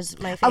 because that is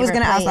my favorite I was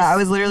going to ask that. I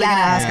was literally going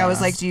to ask. Yeah. I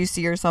was like, do you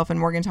see yourself in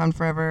Morgantown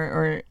forever,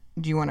 or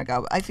do you want to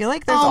go? I feel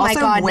like there's Oh my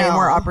also God, way no.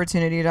 more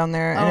opportunity down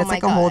there, and Oh it's my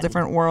like a whole God.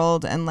 different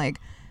world, and like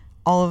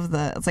all of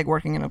the, it's like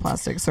working in a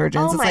plastic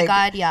surgeon. Oh it's my like,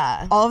 God,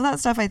 yeah. all of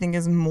that stuff I think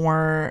is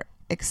more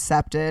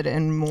accepted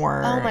and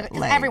more. Oh my God, 'cause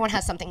like, everyone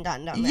has something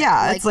done, don't they?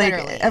 Yeah, it's like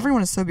literally.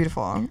 everyone is so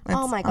beautiful.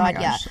 Oh my God,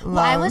 yeah. gosh, Well,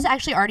 I love. was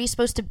actually already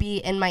supposed to be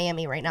in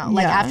Miami right now.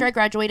 Like Yeah. after I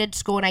graduated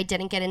school and I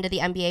didn't get into the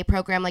MBA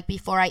program, like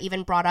before I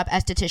even brought up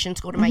esthetician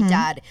school to Mm-hmm. my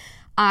dad,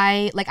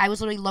 I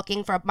was literally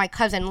looking for my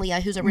cousin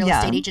Leah, who's a real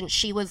estate agent.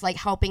 She was like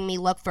helping me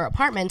look for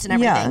apartments and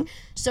everything. Yeah.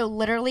 So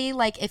literally,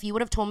 like if you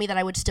would have told me that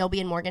I would still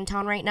be in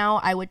Morgantown right now,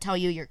 I would tell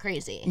you you're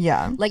crazy.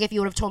 Yeah. Like if you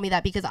would have told me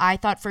that, because I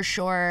thought for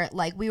sure,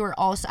 like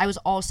I was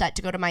all set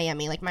to go to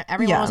Miami. Like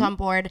everyone Yeah. was on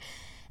board.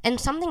 And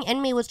something in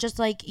me was just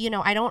like,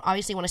 I don't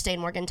obviously want to stay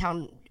in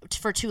Morgantown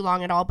for too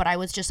long at all, but I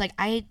was just like,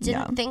 I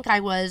didn't think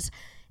it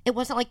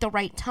wasn't like the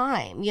right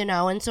time,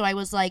 And so I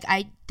was like,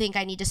 I think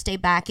I need to stay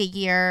back a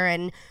year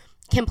and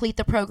complete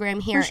the program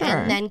here sure.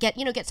 and then get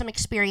some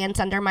experience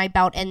under my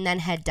belt and then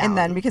head down. And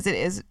then because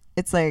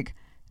it's like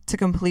to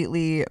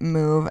completely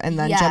move and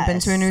then jump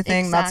into a new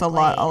thing, that's a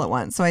lot exactly. all at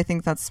once. So I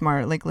think that's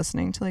smart, like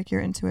listening to like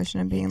your intuition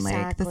and being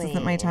like, this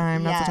isn't my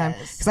time, not the time.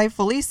 Yes. Because I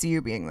fully see you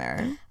being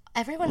there.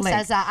 Everyone Like,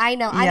 says that. I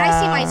know. And I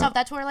yeah. see myself.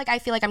 That's where, like, I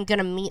feel like I'm going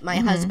to meet my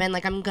husband.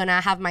 Like, I'm going to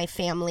have my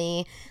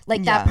family.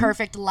 Like, that Yeah.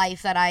 perfect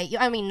life that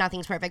I mean,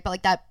 nothing's perfect, but,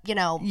 like, that,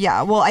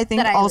 Yeah, well, I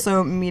think that I-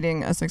 also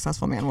meeting a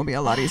successful man will be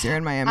a lot easier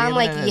in Miami. I'm than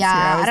like, it is yeah,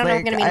 here. I was don't know if I'm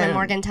like, going to meet him in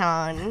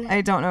Morgantown.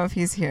 I don't know if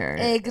he's here.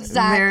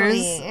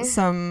 Exactly. There's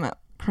some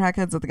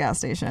crackheads at the gas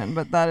station,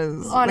 but that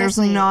is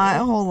Honestly. there's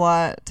not a whole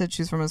lot to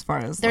choose from as far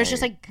as There's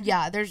just, like,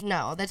 yeah, there's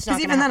no. That's not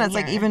because gonna even then happen it's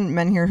like here. even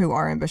men here who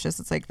are ambitious,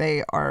 it's like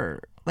they are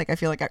like I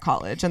feel like at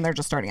college and they're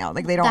just starting out,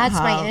 like they don't That's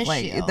have my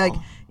like issue.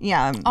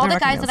 yeah all they're the not gonna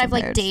guys be on that I've the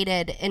like same page.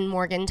 dated in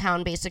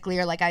Morgantown basically,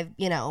 or like I've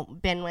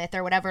been with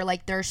or whatever,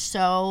 like they're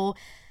so,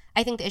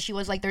 I think the issue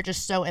was like they're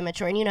just so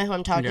immature, and you know who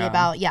I'm talking Yeah.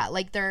 about. Yeah,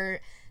 like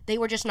they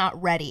were just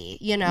not ready,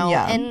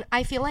 Yeah. and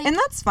I feel like, And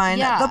that's fine.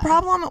 Yeah. The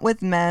problem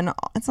with men,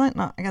 it's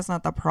not I guess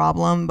not the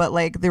problem, but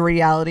like the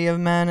reality of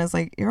men is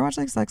like you ever watch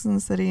like Sex and the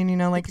City and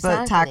like the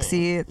Exactly.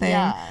 taxi thing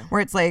Yeah. where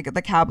it's like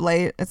the cab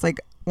light, it's like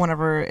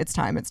whenever it's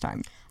time.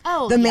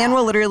 oh, The man yeah.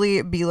 will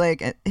literally be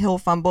like he'll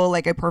fumble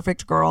like a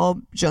perfect girl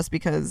just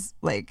because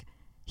like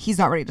he's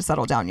not ready to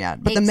settle down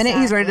yet. But the minute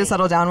he's ready to Exactly.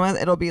 settle down with,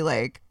 it'll be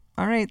like,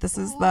 all right, this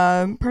is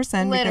the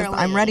person because I'm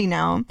Literally. ready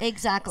now.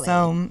 Exactly.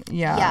 So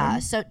yeah,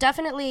 so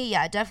definitely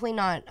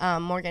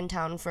not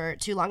Morgantown for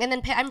too long. And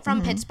then I'm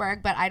from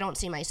Pittsburgh, but I don't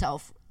see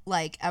myself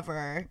like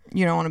ever.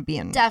 You don't want to be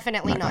in.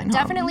 Definitely not. going home.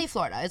 Definitely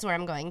Florida is where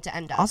I'm going to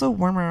end up. Also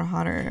warmer or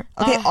hotter.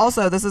 Okay.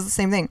 Also, this is the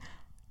same thing.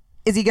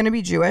 Is he going to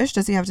be Jewish?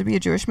 Does he have to be a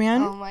Jewish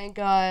man? Oh my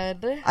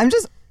God.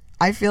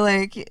 I feel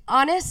like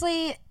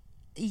Honestly,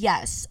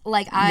 yes.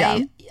 Like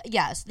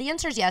yes. The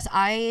answer is yes.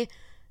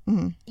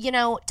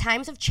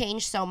 Times have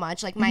changed so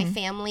much. Like my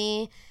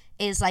family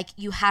is like,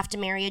 you have to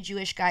marry a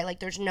Jewish guy. Like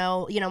there's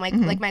no,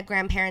 like my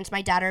grandparents,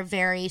 my dad are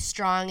very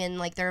strong in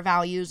like their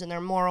values and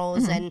their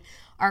morals and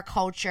our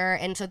culture.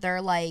 And so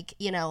they're like,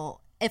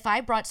 if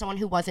I brought someone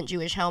who wasn't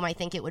Jewish home, I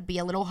think it would be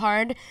a little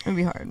hard. it'd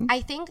be hard.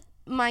 I think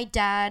my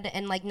dad,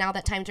 and like now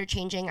that times are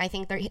changing, I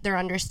think they're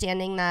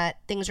understanding that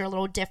things are a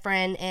little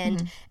different,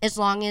 and as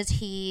long as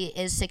he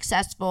is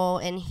successful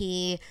and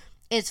he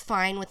is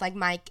fine with like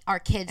our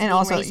kids And being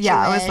also, raised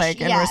I was Jewish, like,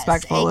 and yes,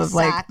 respectful of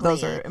like those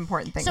exactly. are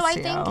important things. So I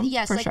to think you,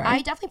 yes, for like sure. I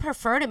definitely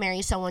prefer to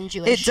marry someone It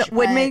Jewish.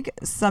 would but- make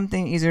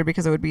something easier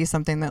because it would be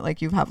something that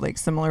like you have like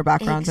similar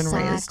backgrounds and raised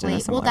in a Exactly.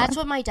 similar Well, that's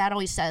way. what my dad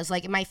always says.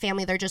 Like my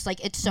family, they're just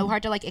like, it's so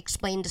hard to like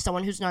explain to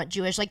someone who's not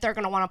Jewish. Like they're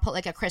gonna want to put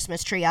like a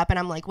Christmas tree up, and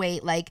I'm like,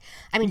 wait, like,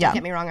 I mean, Yeah. don't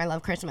get me wrong, I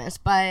love Christmas,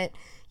 but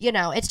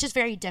it's just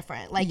very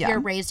different. Like Yeah. you're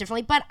raised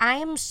differently. But I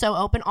am so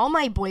open. All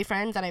my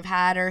boyfriends that I've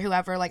had or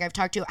whoever like I've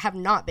talked to have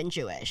not been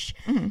Jewish.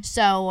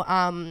 So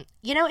I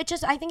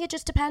think it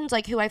just depends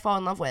like who I fall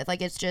in love with.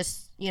 Like it's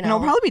just And it'll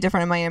probably be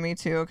different in Miami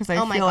too, because I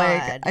Oh my feel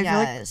like God, I feel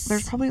like yes.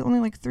 there's probably only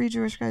like 3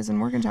 Jewish guys in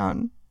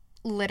Morgantown.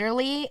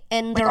 literally,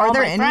 and Like, they're are all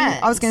there my any? friends.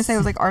 I was gonna say, I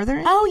was like, are there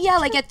any? Oh yeah,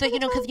 like at the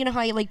because you know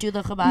how you like do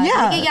the Chabad.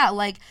 Yeah.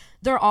 Like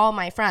they're all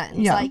my friends.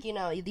 Yeah. Like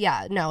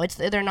no,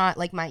 they're not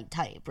like my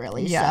type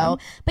really. Yeah. So,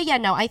 but yeah,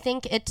 no, I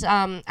think it's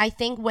I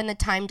think when the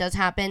time does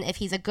happen, if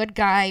he's a good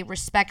guy,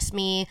 respects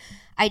me,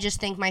 I just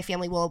think my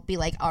family will be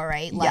like, all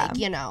right, like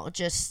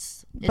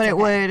just. It's But it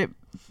okay. would. It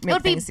Make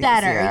would be things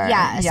better, easier.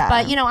 yes. Yeah.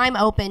 But I'm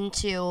open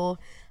to.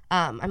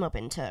 I'm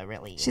open to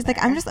really. She's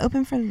like, I'm just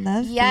open for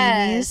love.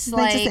 Yes, babies. She's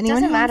like just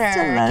anyone doesn't who wants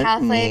matter. to love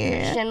Catholic, me.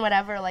 Christian,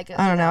 whatever. Like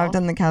I don't know. I've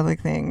done the Catholic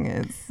thing.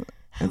 It's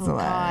It's a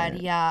lot.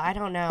 God, yeah, I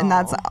don't know. And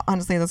that's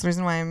honestly the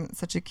reason why I'm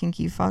such a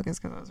kinky fuck is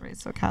because I was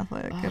raised so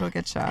Catholic. It'll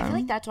get you. I feel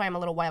like that's why I'm a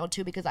little wild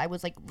too, because I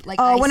was like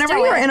whenever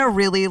you're in a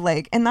really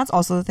like, and that's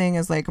also the thing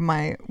is like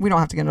we don't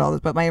have to get into all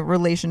this, but my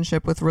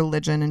relationship with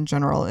religion in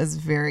general is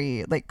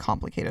very like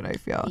complicated. I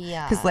feel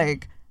because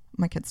like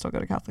my kids still go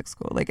to Catholic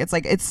school. Like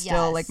it's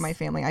still like my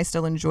family. I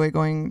still enjoy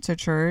going to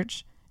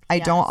church. I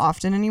don't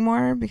often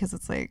anymore because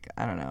it's like,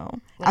 I don't know.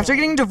 Literally. After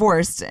getting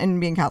divorced and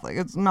being Catholic,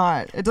 it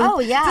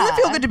doesn't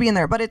feel good to be in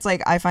there, but it's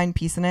like I find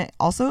peace in it.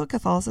 Also,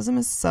 Catholicism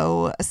is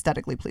so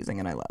aesthetically pleasing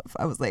and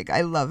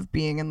I love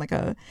being in like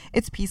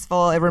it's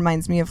peaceful. It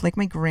reminds me of like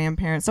my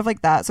grandparents, stuff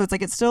like that. So it's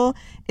like it still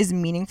is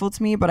meaningful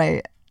to me, but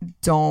I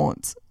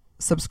don't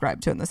subscribe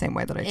to it in the same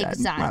way that I did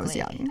when I was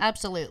young.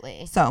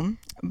 Absolutely. So,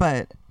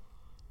 but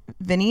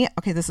Vinny,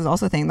 okay, this is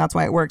also a thing. That's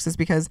why it works is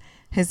because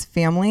his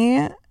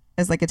family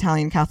is like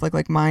Italian Catholic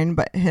like mine,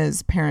 but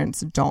his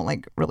parents don't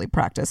like really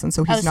practice, and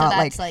so he's not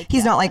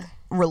like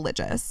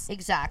religious.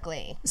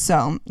 Exactly.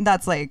 So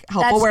that's like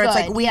helpful. That's where it's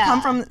good, like we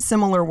come from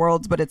similar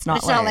worlds, but it's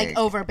not like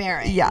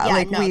overbearing. Yeah,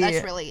 like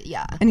that's really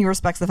And he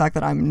respects the fact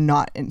that I'm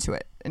not into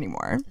it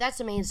anymore. That's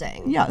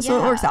amazing. Yeah, so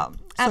it works out.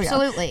 So,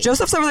 absolutely. Yeah.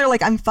 Joseph's over there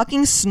like, I'm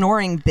fucking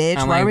snoring, bitch.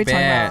 I'm what like, are we talking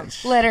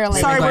bitch. about?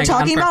 Literally. Sorry, we're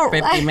talking about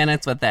 50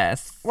 minutes with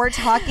this. We're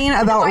talking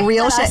about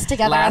real shit.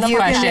 Last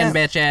question,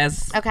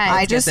 bitches. Okay.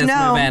 I just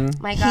know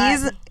My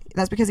God.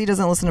 that's because he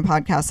doesn't listen to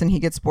podcasts and he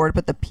gets bored.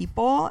 But the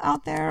people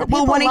out there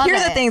people want to love hear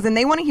the it. things and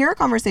they want to hear a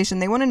conversation.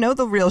 They want to know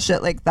the real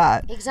shit like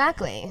that.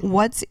 Exactly.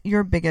 What's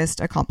your biggest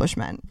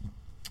accomplishment?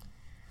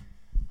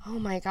 Oh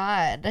my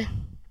God.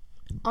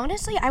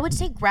 Honestly, I would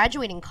say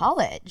graduating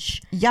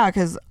college. Yeah,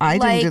 because I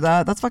didn't do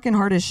that. That's fucking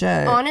hard as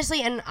shit.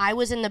 Honestly, and I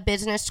was in the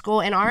business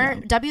school, and our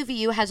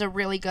WVU has a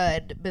really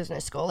good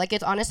business school. Like,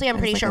 it's honestly, I'm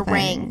pretty sure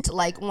ranked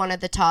like one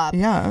of the top.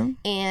 Yeah.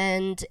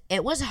 And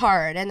it was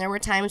hard, and there were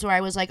times where I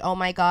was like, oh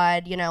my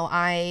God,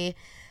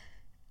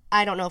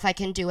 I don't know if I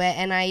can do it.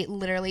 And I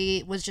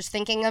literally was just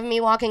thinking of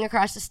me walking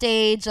across the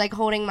stage, like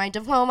holding my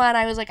diploma. And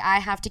I was like, I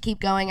have to keep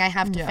going. I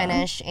have to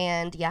finish.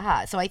 And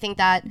so I think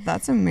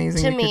that's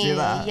amazing. To you me, could do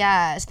that.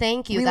 yes,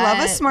 thank you. We love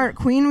a smart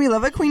queen. We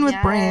love a queen with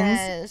brains.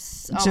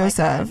 Yes. Oh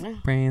Joseph,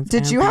 Brains.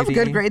 did and you have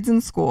beauty. good grades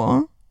in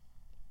school?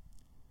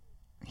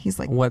 He's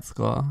like, What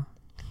school?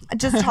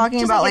 just talking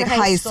Just about like like in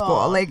high high school.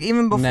 school, like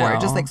even before, No.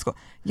 just like school.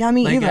 Yeah,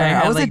 me Like, either. I I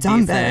had, was like, a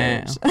dumb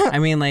decent- bitch. I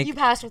mean, like You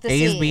passed with a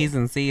A's, C. B's,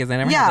 and C's. I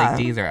never Yeah. had like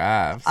D's or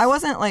F's. I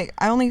wasn't like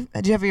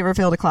Did you ever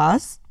failed a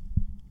class?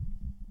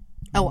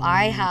 Oh,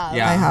 I have.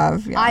 Yeah. I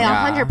have. Yeah. I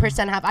Yeah.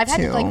 100% have. I've had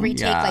to like Two. retake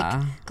Yeah.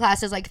 like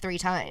classes like 3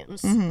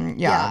 times.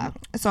 Yeah.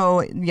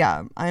 So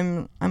yeah,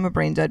 I'm a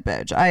brain dead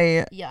bitch.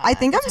 I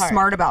think I'm it's hard.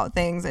 smart about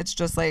things. It's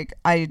just like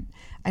I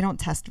don't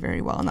test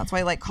very well, and that's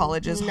why like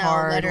college is No,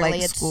 hard. literally,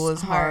 Like it's school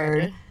is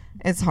hard. hard.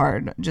 It's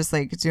hard. Just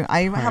like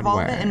I have all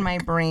of it in work. my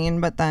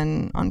brain, but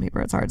then on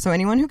paper it's hard. So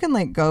anyone who can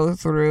like go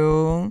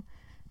through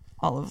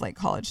all of like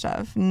college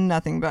stuff,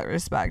 nothing but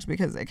respect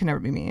because it can never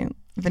be me.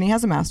 Vinny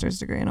has a master's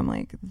degree, and I'm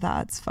like,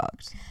 that's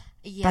fucked.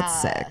 Yeah.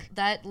 That's sick.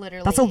 That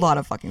literally. That's a lot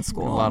of fucking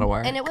school. A lot of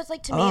work. And it was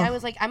like, to me, I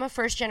was like, I'm a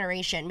first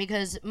generation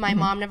because my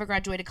mom never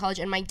graduated college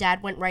and my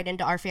dad went right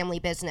into our family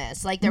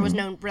business. Like, there was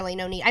really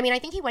no need. I mean, I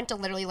think he went to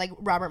literally like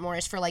Robert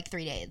Morris for like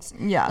 3 days.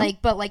 Yeah.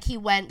 Like, but like he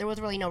went, there was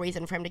really no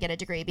reason for him to get a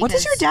degree. Because, What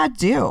does your dad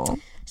do?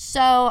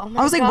 So, oh my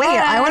I was like, God. wait,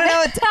 I want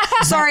to know.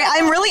 Sorry,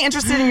 I'm really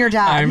interested in your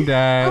dad. I'm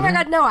dead. Oh my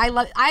God, no, I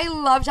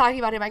love talking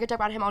about him. I could talk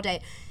about him all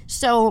day.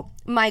 So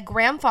my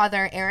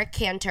grandfather, Eric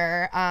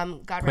Cantor,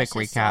 God rest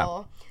his recap.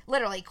 soul.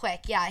 Literally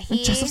quick, yeah.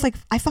 Joseph's like,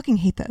 I fucking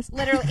hate this.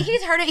 Literally,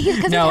 he's heard it.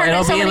 Because No, he's heard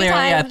it'll it so be many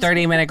literally times. a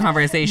 30-minute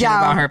conversation Yeah.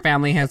 about her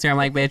family history. I'm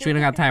like, bitch, we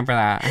don't got time for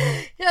that.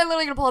 Yeah, I'm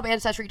literally gonna pull up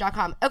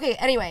Ancestry.com. Okay,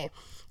 anyway.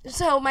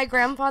 So my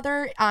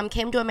grandfather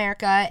came to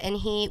America and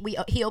he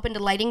opened a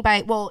lighting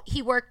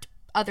he worked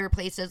other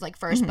places like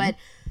first, but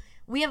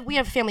we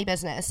have family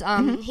business.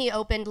 He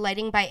opened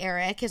Lighting by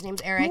Eric. His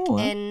name's Eric Ooh.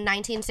 in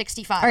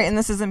 1965. All right, and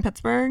this is in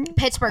Pittsburgh?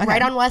 Pittsburgh,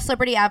 right on West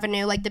Liberty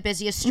Avenue, like the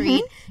busiest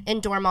street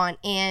in Dormont.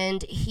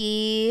 And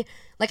he,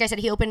 like I said,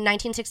 he opened in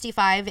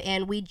 1965,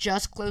 and we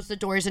just closed the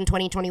doors in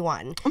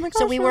 2021. Oh my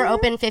So gosh, we were really?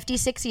 open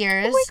 56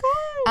 years. Oh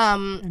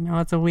my gosh. No,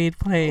 it's a weed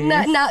place.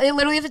 No, it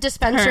literally is a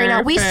dispensary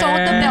now. We sold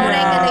the building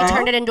and they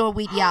turned it into a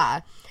weed.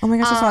 Yeah. Oh my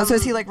gosh, that's wild. So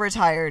is he like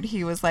retired?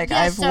 He was like,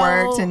 yeah, I've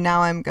worked and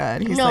now I'm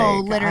good. He's No,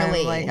 like,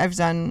 literally.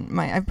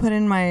 I've put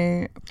in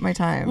my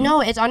time. No,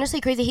 it's honestly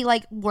crazy. He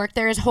like worked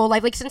there his whole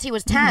life, like since he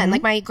was 10.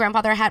 Like my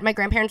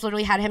grandparents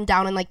literally had him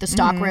down in like the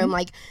stock room,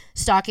 like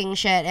stocking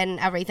shit and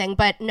everything.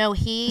 But no,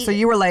 So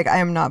you were like, I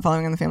am not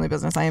following in the family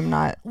business. I am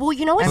not. Well,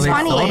 you know what's Well, they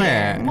funny? sold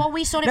it. Well,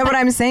 we sold it. No, but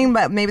I'm saying,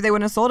 but maybe they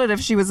wouldn't have sold it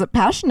if she was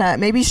passionate.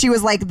 Maybe she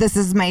was like, this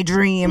is my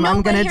dream. I'm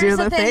but going to here's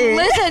do the thing.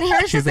 Listen,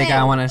 here's She's the like, thing.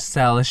 I want to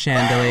sell a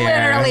chandelier.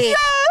 Literally.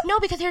 No,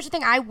 because here's the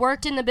thing. I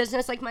worked in the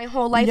business like my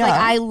whole life. Yeah. Like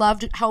I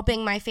loved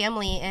helping my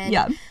family, and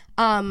Yeah.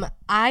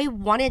 I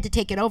wanted to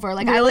take it over.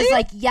 Like I Really? was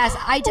like, yes,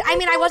 I did. I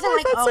mean, I wasn't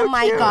like, that's oh so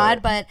my cute.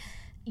 God, but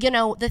you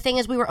know, the thing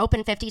is we were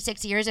open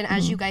 56 years, and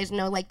as you guys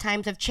know, like,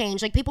 times have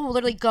changed. Like, people will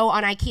literally go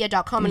on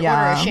IKEA.com and order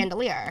a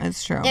chandelier.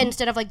 It's true.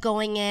 Instead of, like,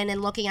 going in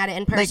and looking at it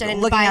in person and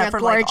looking buying at a it for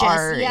gorgeous, like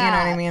art, you know what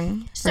I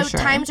mean? So For sure.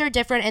 times are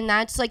different, and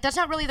that's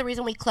not really the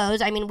reason we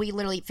closed. I mean, we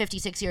literally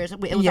 56 years, it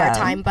was our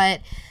time,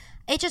 but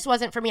it just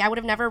wasn't for me. I would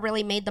have never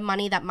really made the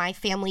money that my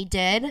family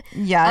did.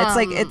 Yeah, it's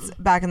like, it's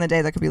back in the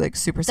day that could be like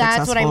super That's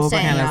successful. what I'm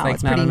saying. And But it's now like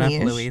it's not pretty enough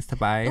niche. Louis to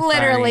buy.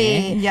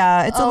 Literally. Sorry.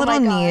 Yeah, it's a Oh little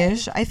my God.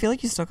 niche. I feel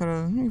like you still could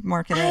have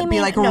marketed I it, be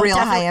mean, like no, real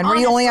definitely. high end, where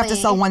you only have to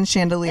Honestly. sell one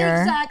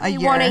chandelier Exactly, a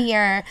year. one a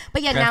year.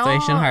 But yeah,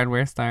 Restoration now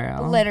hardware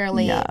style.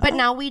 literally. Yeah. But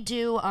now we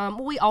do.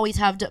 We always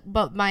have.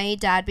 But my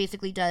dad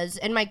basically does,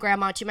 and my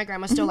grandma too. My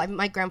grandma's still alive.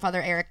 My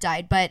grandfather Eric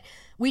died, but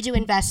we do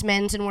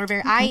investments, and we're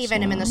very. I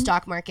even am in the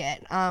stock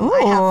market.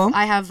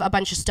 I have a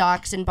bunch of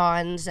stocks and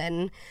bonds,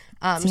 and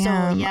so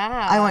Damn.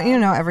 yeah. I want you to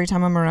know, every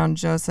time I'm around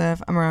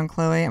Joseph, I'm around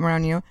Kloe, I'm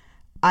around you,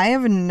 I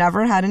have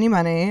never had any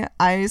money.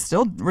 I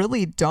still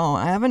really don't.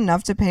 I have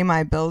enough to pay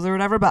my bills or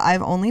whatever, but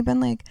I've only been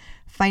like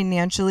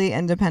financially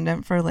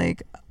independent for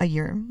like a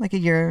year.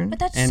 But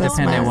that's Independent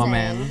so amazing.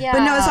 woman. Yeah. But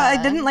no, so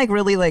I didn't like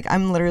really like,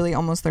 I'm literally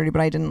almost 30,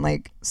 but I didn't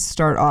like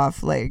start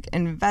off like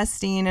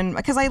investing, and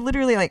because I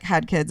literally like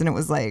had kids, and it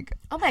was like,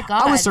 Oh my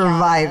God. I was yeah.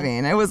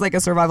 surviving. It was like a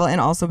survival,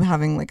 and also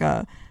having like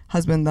a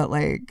husband that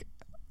like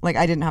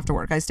I didn't have to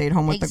work. I stayed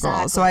home with the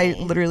girls. So I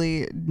Exactly.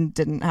 literally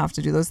didn't have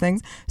to do those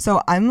things.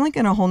 So I'm like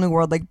in a whole new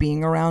world, like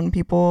being around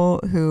people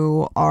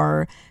who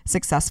are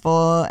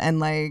successful and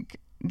like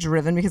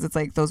driven, because it's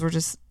like those were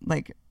just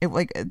like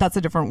that's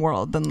a different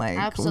world than like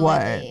Absolutely.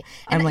 what And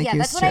I'm like yeah,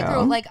 used that's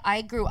what to.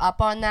 I grew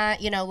up on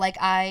that, you know, like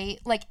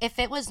if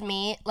it was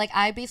me, like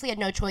I basically had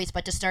no choice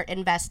but to start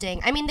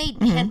investing. I mean,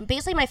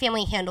 basically my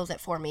family handles it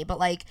for me, but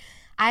like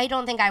I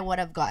don't think I would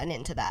have gotten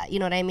into that. You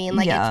know what I mean?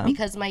 Like Yeah. it's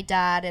because my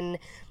dad and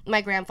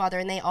my grandfather,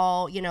 and they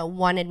all, you know,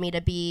 wanted me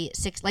to be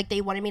they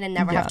wanted me to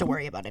never have to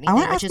worry about anything. I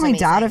want to which ask is my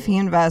dad if amazing. he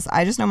invests.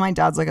 I just know my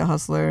dad's like a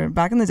hustler.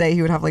 Back in the day,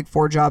 he would have like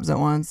 4 jobs at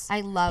once.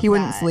 I love He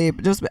wouldn't that.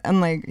 sleep. And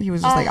like he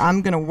was just like,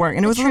 I'm gonna work,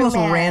 and it was the true most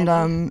man.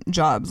 random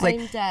jobs. Like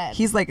I'm dead.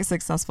 he's like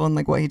successful in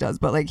like what he does,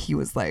 but like he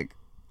was like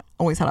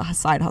always had a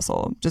side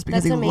hustle just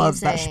because That's he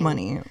loves that amazing.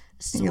 money.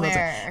 He loves it.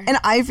 Swear. And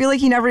I feel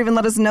like he never even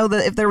let us know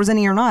that if there was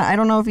any or not. I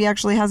don't know if he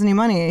actually has any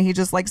money. He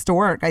just likes to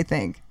work, I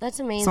think. That's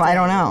amazing. So I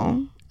don't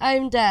know.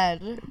 I'm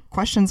dead.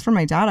 Questions for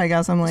my dad, I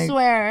guess. I'm like,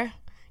 Swear.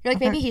 You're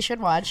like, maybe he should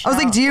watch. I was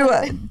like, do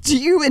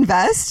you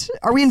invest?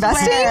 Are we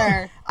investing?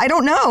 Swear. I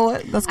don't know.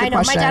 That's a good I know.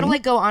 question. My dad will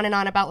like go on and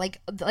on about like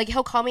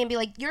he'll call me and be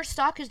like, your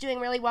stock is doing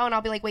really well, and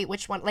I'll be like, wait,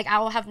 which one? Like I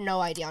will have no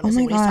idea Oh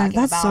honestly my what he's god, talking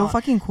that's about. so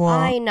fucking cool.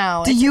 I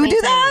know. Do It's you do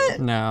amazing. that?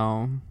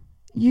 No.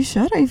 You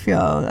should. I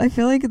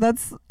feel like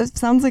it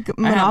sounds like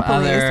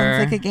Monopoly. It sounds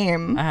like a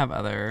game. I have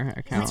other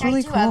accounts. Like, really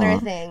I do other cool.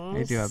 things.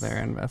 I do other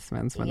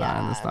investments, but not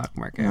in the Yeah. stock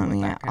market. Not with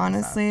me. that kind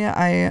of stuff.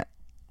 Honestly,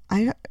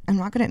 I'm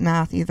not good at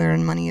math either,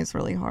 and money is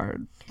really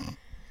hard.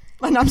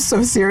 And I'm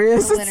so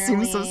serious. It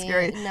seems so Literally.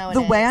 scary. No, it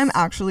The way is. I'm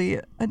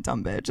actually a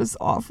dumb bitch is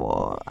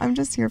awful. I'm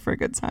just here for a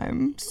good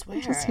time.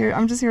 Swear.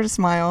 I'm just here to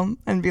smile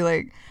and be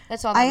like,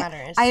 That's all that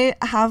matters. I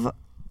have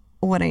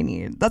what I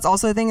need. That's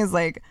also the thing is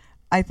like,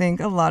 I think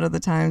a lot of the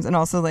times, and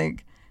also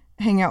like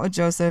hanging out with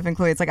Joseph and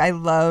Kloe, it's like I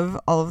love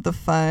all of the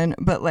fun,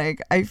 but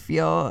like I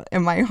feel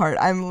in my heart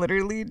I'm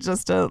literally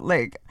just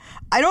I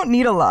don't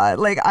need a lot.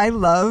 Like I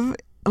love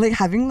like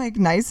having like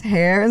nice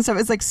hair and stuff.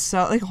 It's like so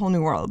like a whole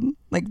new world,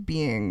 like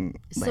being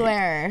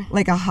Swear.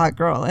 like a hot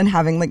girl and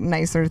having like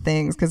nicer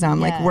things, because now I'm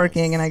like Yes.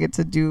 working and I get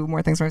to do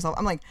more things for myself.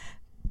 I'm like,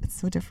 it's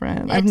so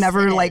different. I've It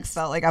never like is.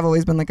 felt like, I've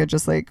always been like a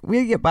just like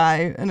we get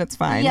by and it's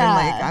fine. Yeah.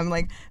 And like I'm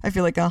like I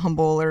feel like a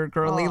humble or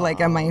girly like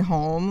in my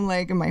home.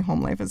 Like my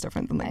home life is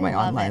different than like my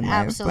love online it.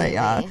 life. But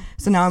yeah. Absolutely.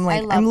 So now I'm I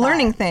like love I'm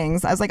learning that.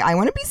 things. I was like, I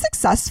want to be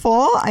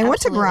successful. I want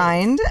to Absolutely.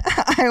 grind.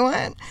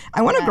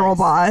 I want a girl Yes.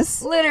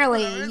 boss.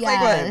 Literally,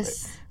 like what?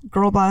 yes.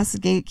 Girl boss,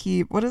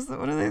 gatekeep. What do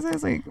they say?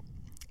 It's like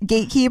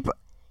gatekeep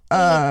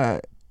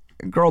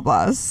girl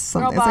boss.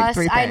 Something. Girl It's like boss.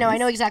 3 I know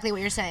things. exactly what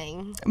you're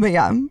saying. But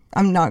yeah,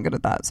 I'm not good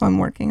at that, so I'm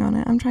working on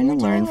it. I'm trying to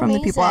learn doing from the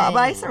people. amazing. But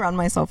I surround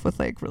myself with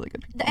like really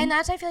good people. And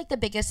that's, I feel like, the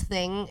biggest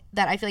thing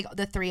that I feel like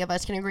the three of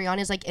us can agree on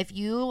is like, if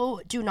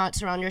you do not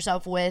surround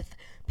yourself with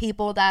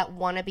people that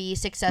want to be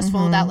successful,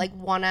 Mm-hmm. that like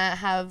want to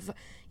have,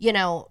 you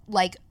know,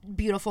 like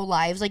beautiful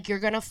lives, like you're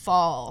gonna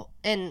fall.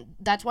 And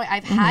that's why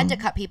I've had Mm-hmm. to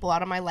cut people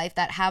out of my life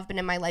that have been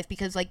in my life,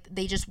 because like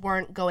they just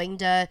weren't going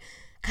to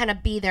kind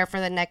of be there for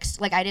the next,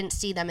 like I didn't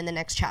see them in the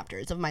next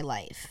chapters of my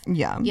life.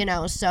 Yeah. You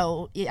know,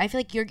 so I feel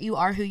like you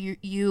are who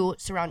you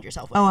surround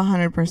yourself with. Oh,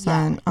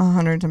 100%.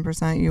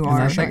 110%. You And are.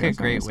 that's like showing a yourself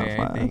great way,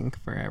 I with.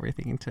 think, for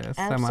everything to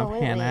sum up Absolutely.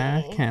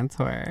 Hannah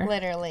Cantor.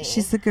 Literally.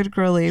 She's the good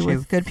girly She's-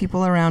 with good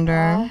people around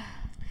her.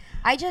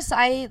 I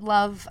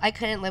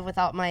couldn't live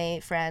without my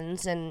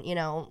friends, and, you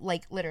know,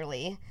 like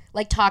literally,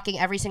 like talking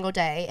every single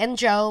day. And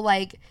Joe,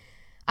 like,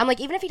 I'm like,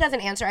 even if he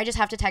doesn't answer, I just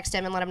have to text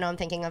him and let him know I'm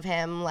thinking of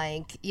him,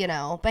 like, you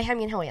know. But I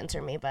mean, he'll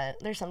answer me, but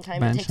there's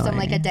sometimes it takes him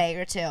like a Eventually. day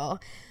or two.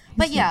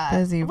 But He's a yeah,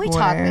 busy we boy.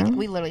 talk, like,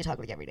 we literally talk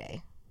like every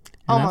day.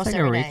 Almost that's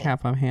like every a day.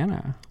 recap of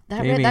Hannah.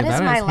 That Baby,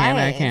 is my Hannah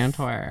life.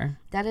 Cantor.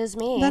 That is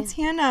me. That's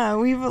Hannah.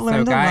 We've So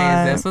learned a lot.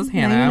 guys, this was Now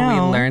Hannah. you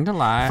know. We learned a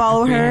lot.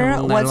 Follow We her.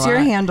 learned a What's your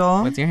lot.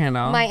 handle? What's your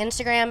handle? My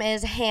Instagram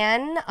is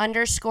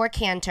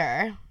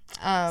Han_Cantor.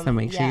 So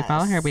make sure you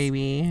follow her,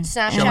 baby.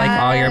 Snapchat. She'll like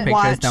all your pictures.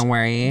 Watch. Don't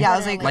worry. Yeah, I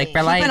was like, Like for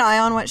keep like. an eye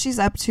on what she's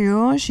up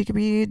to. She could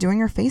be doing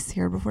your face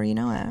here before you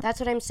know it. That's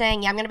what I'm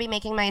saying. Yeah, I'm gonna be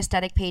making my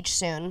aesthetic page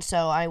soon,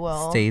 so I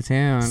will Stay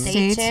tuned.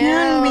 Stay Stay tuned.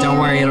 tuned, baby. Don't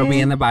worry, it'll be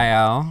in the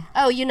bio.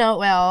 Oh, you know it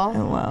will.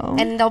 Oh, well.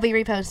 And they'll be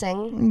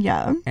reposting.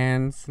 Yeah.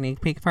 And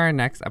sneak peek for our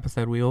next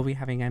episode, we will be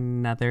having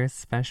another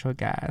special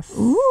guest.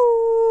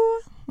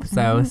 Ooh.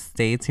 So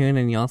stay tuned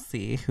and you'll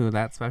see who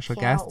that special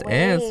Can't guest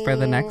is for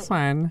the wait. next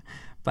one.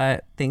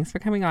 But thanks for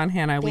coming on,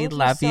 Hannah. We Thank you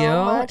love so you.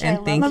 much. I And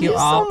love thank Love you you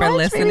all so for much,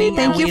 listening. baby.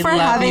 Thank and you we for love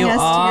having you us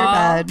all. to your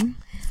bed.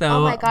 So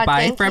Oh my God, bye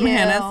thank from you.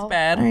 Hannah's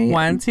bed. All right.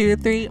 1, 2,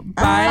 3.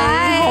 Bye,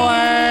 Bye.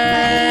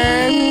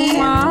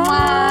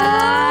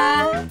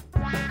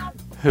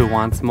 horse. Who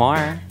wants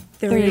more?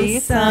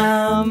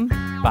 Threesome.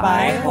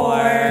 Bye,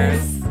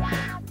 horse.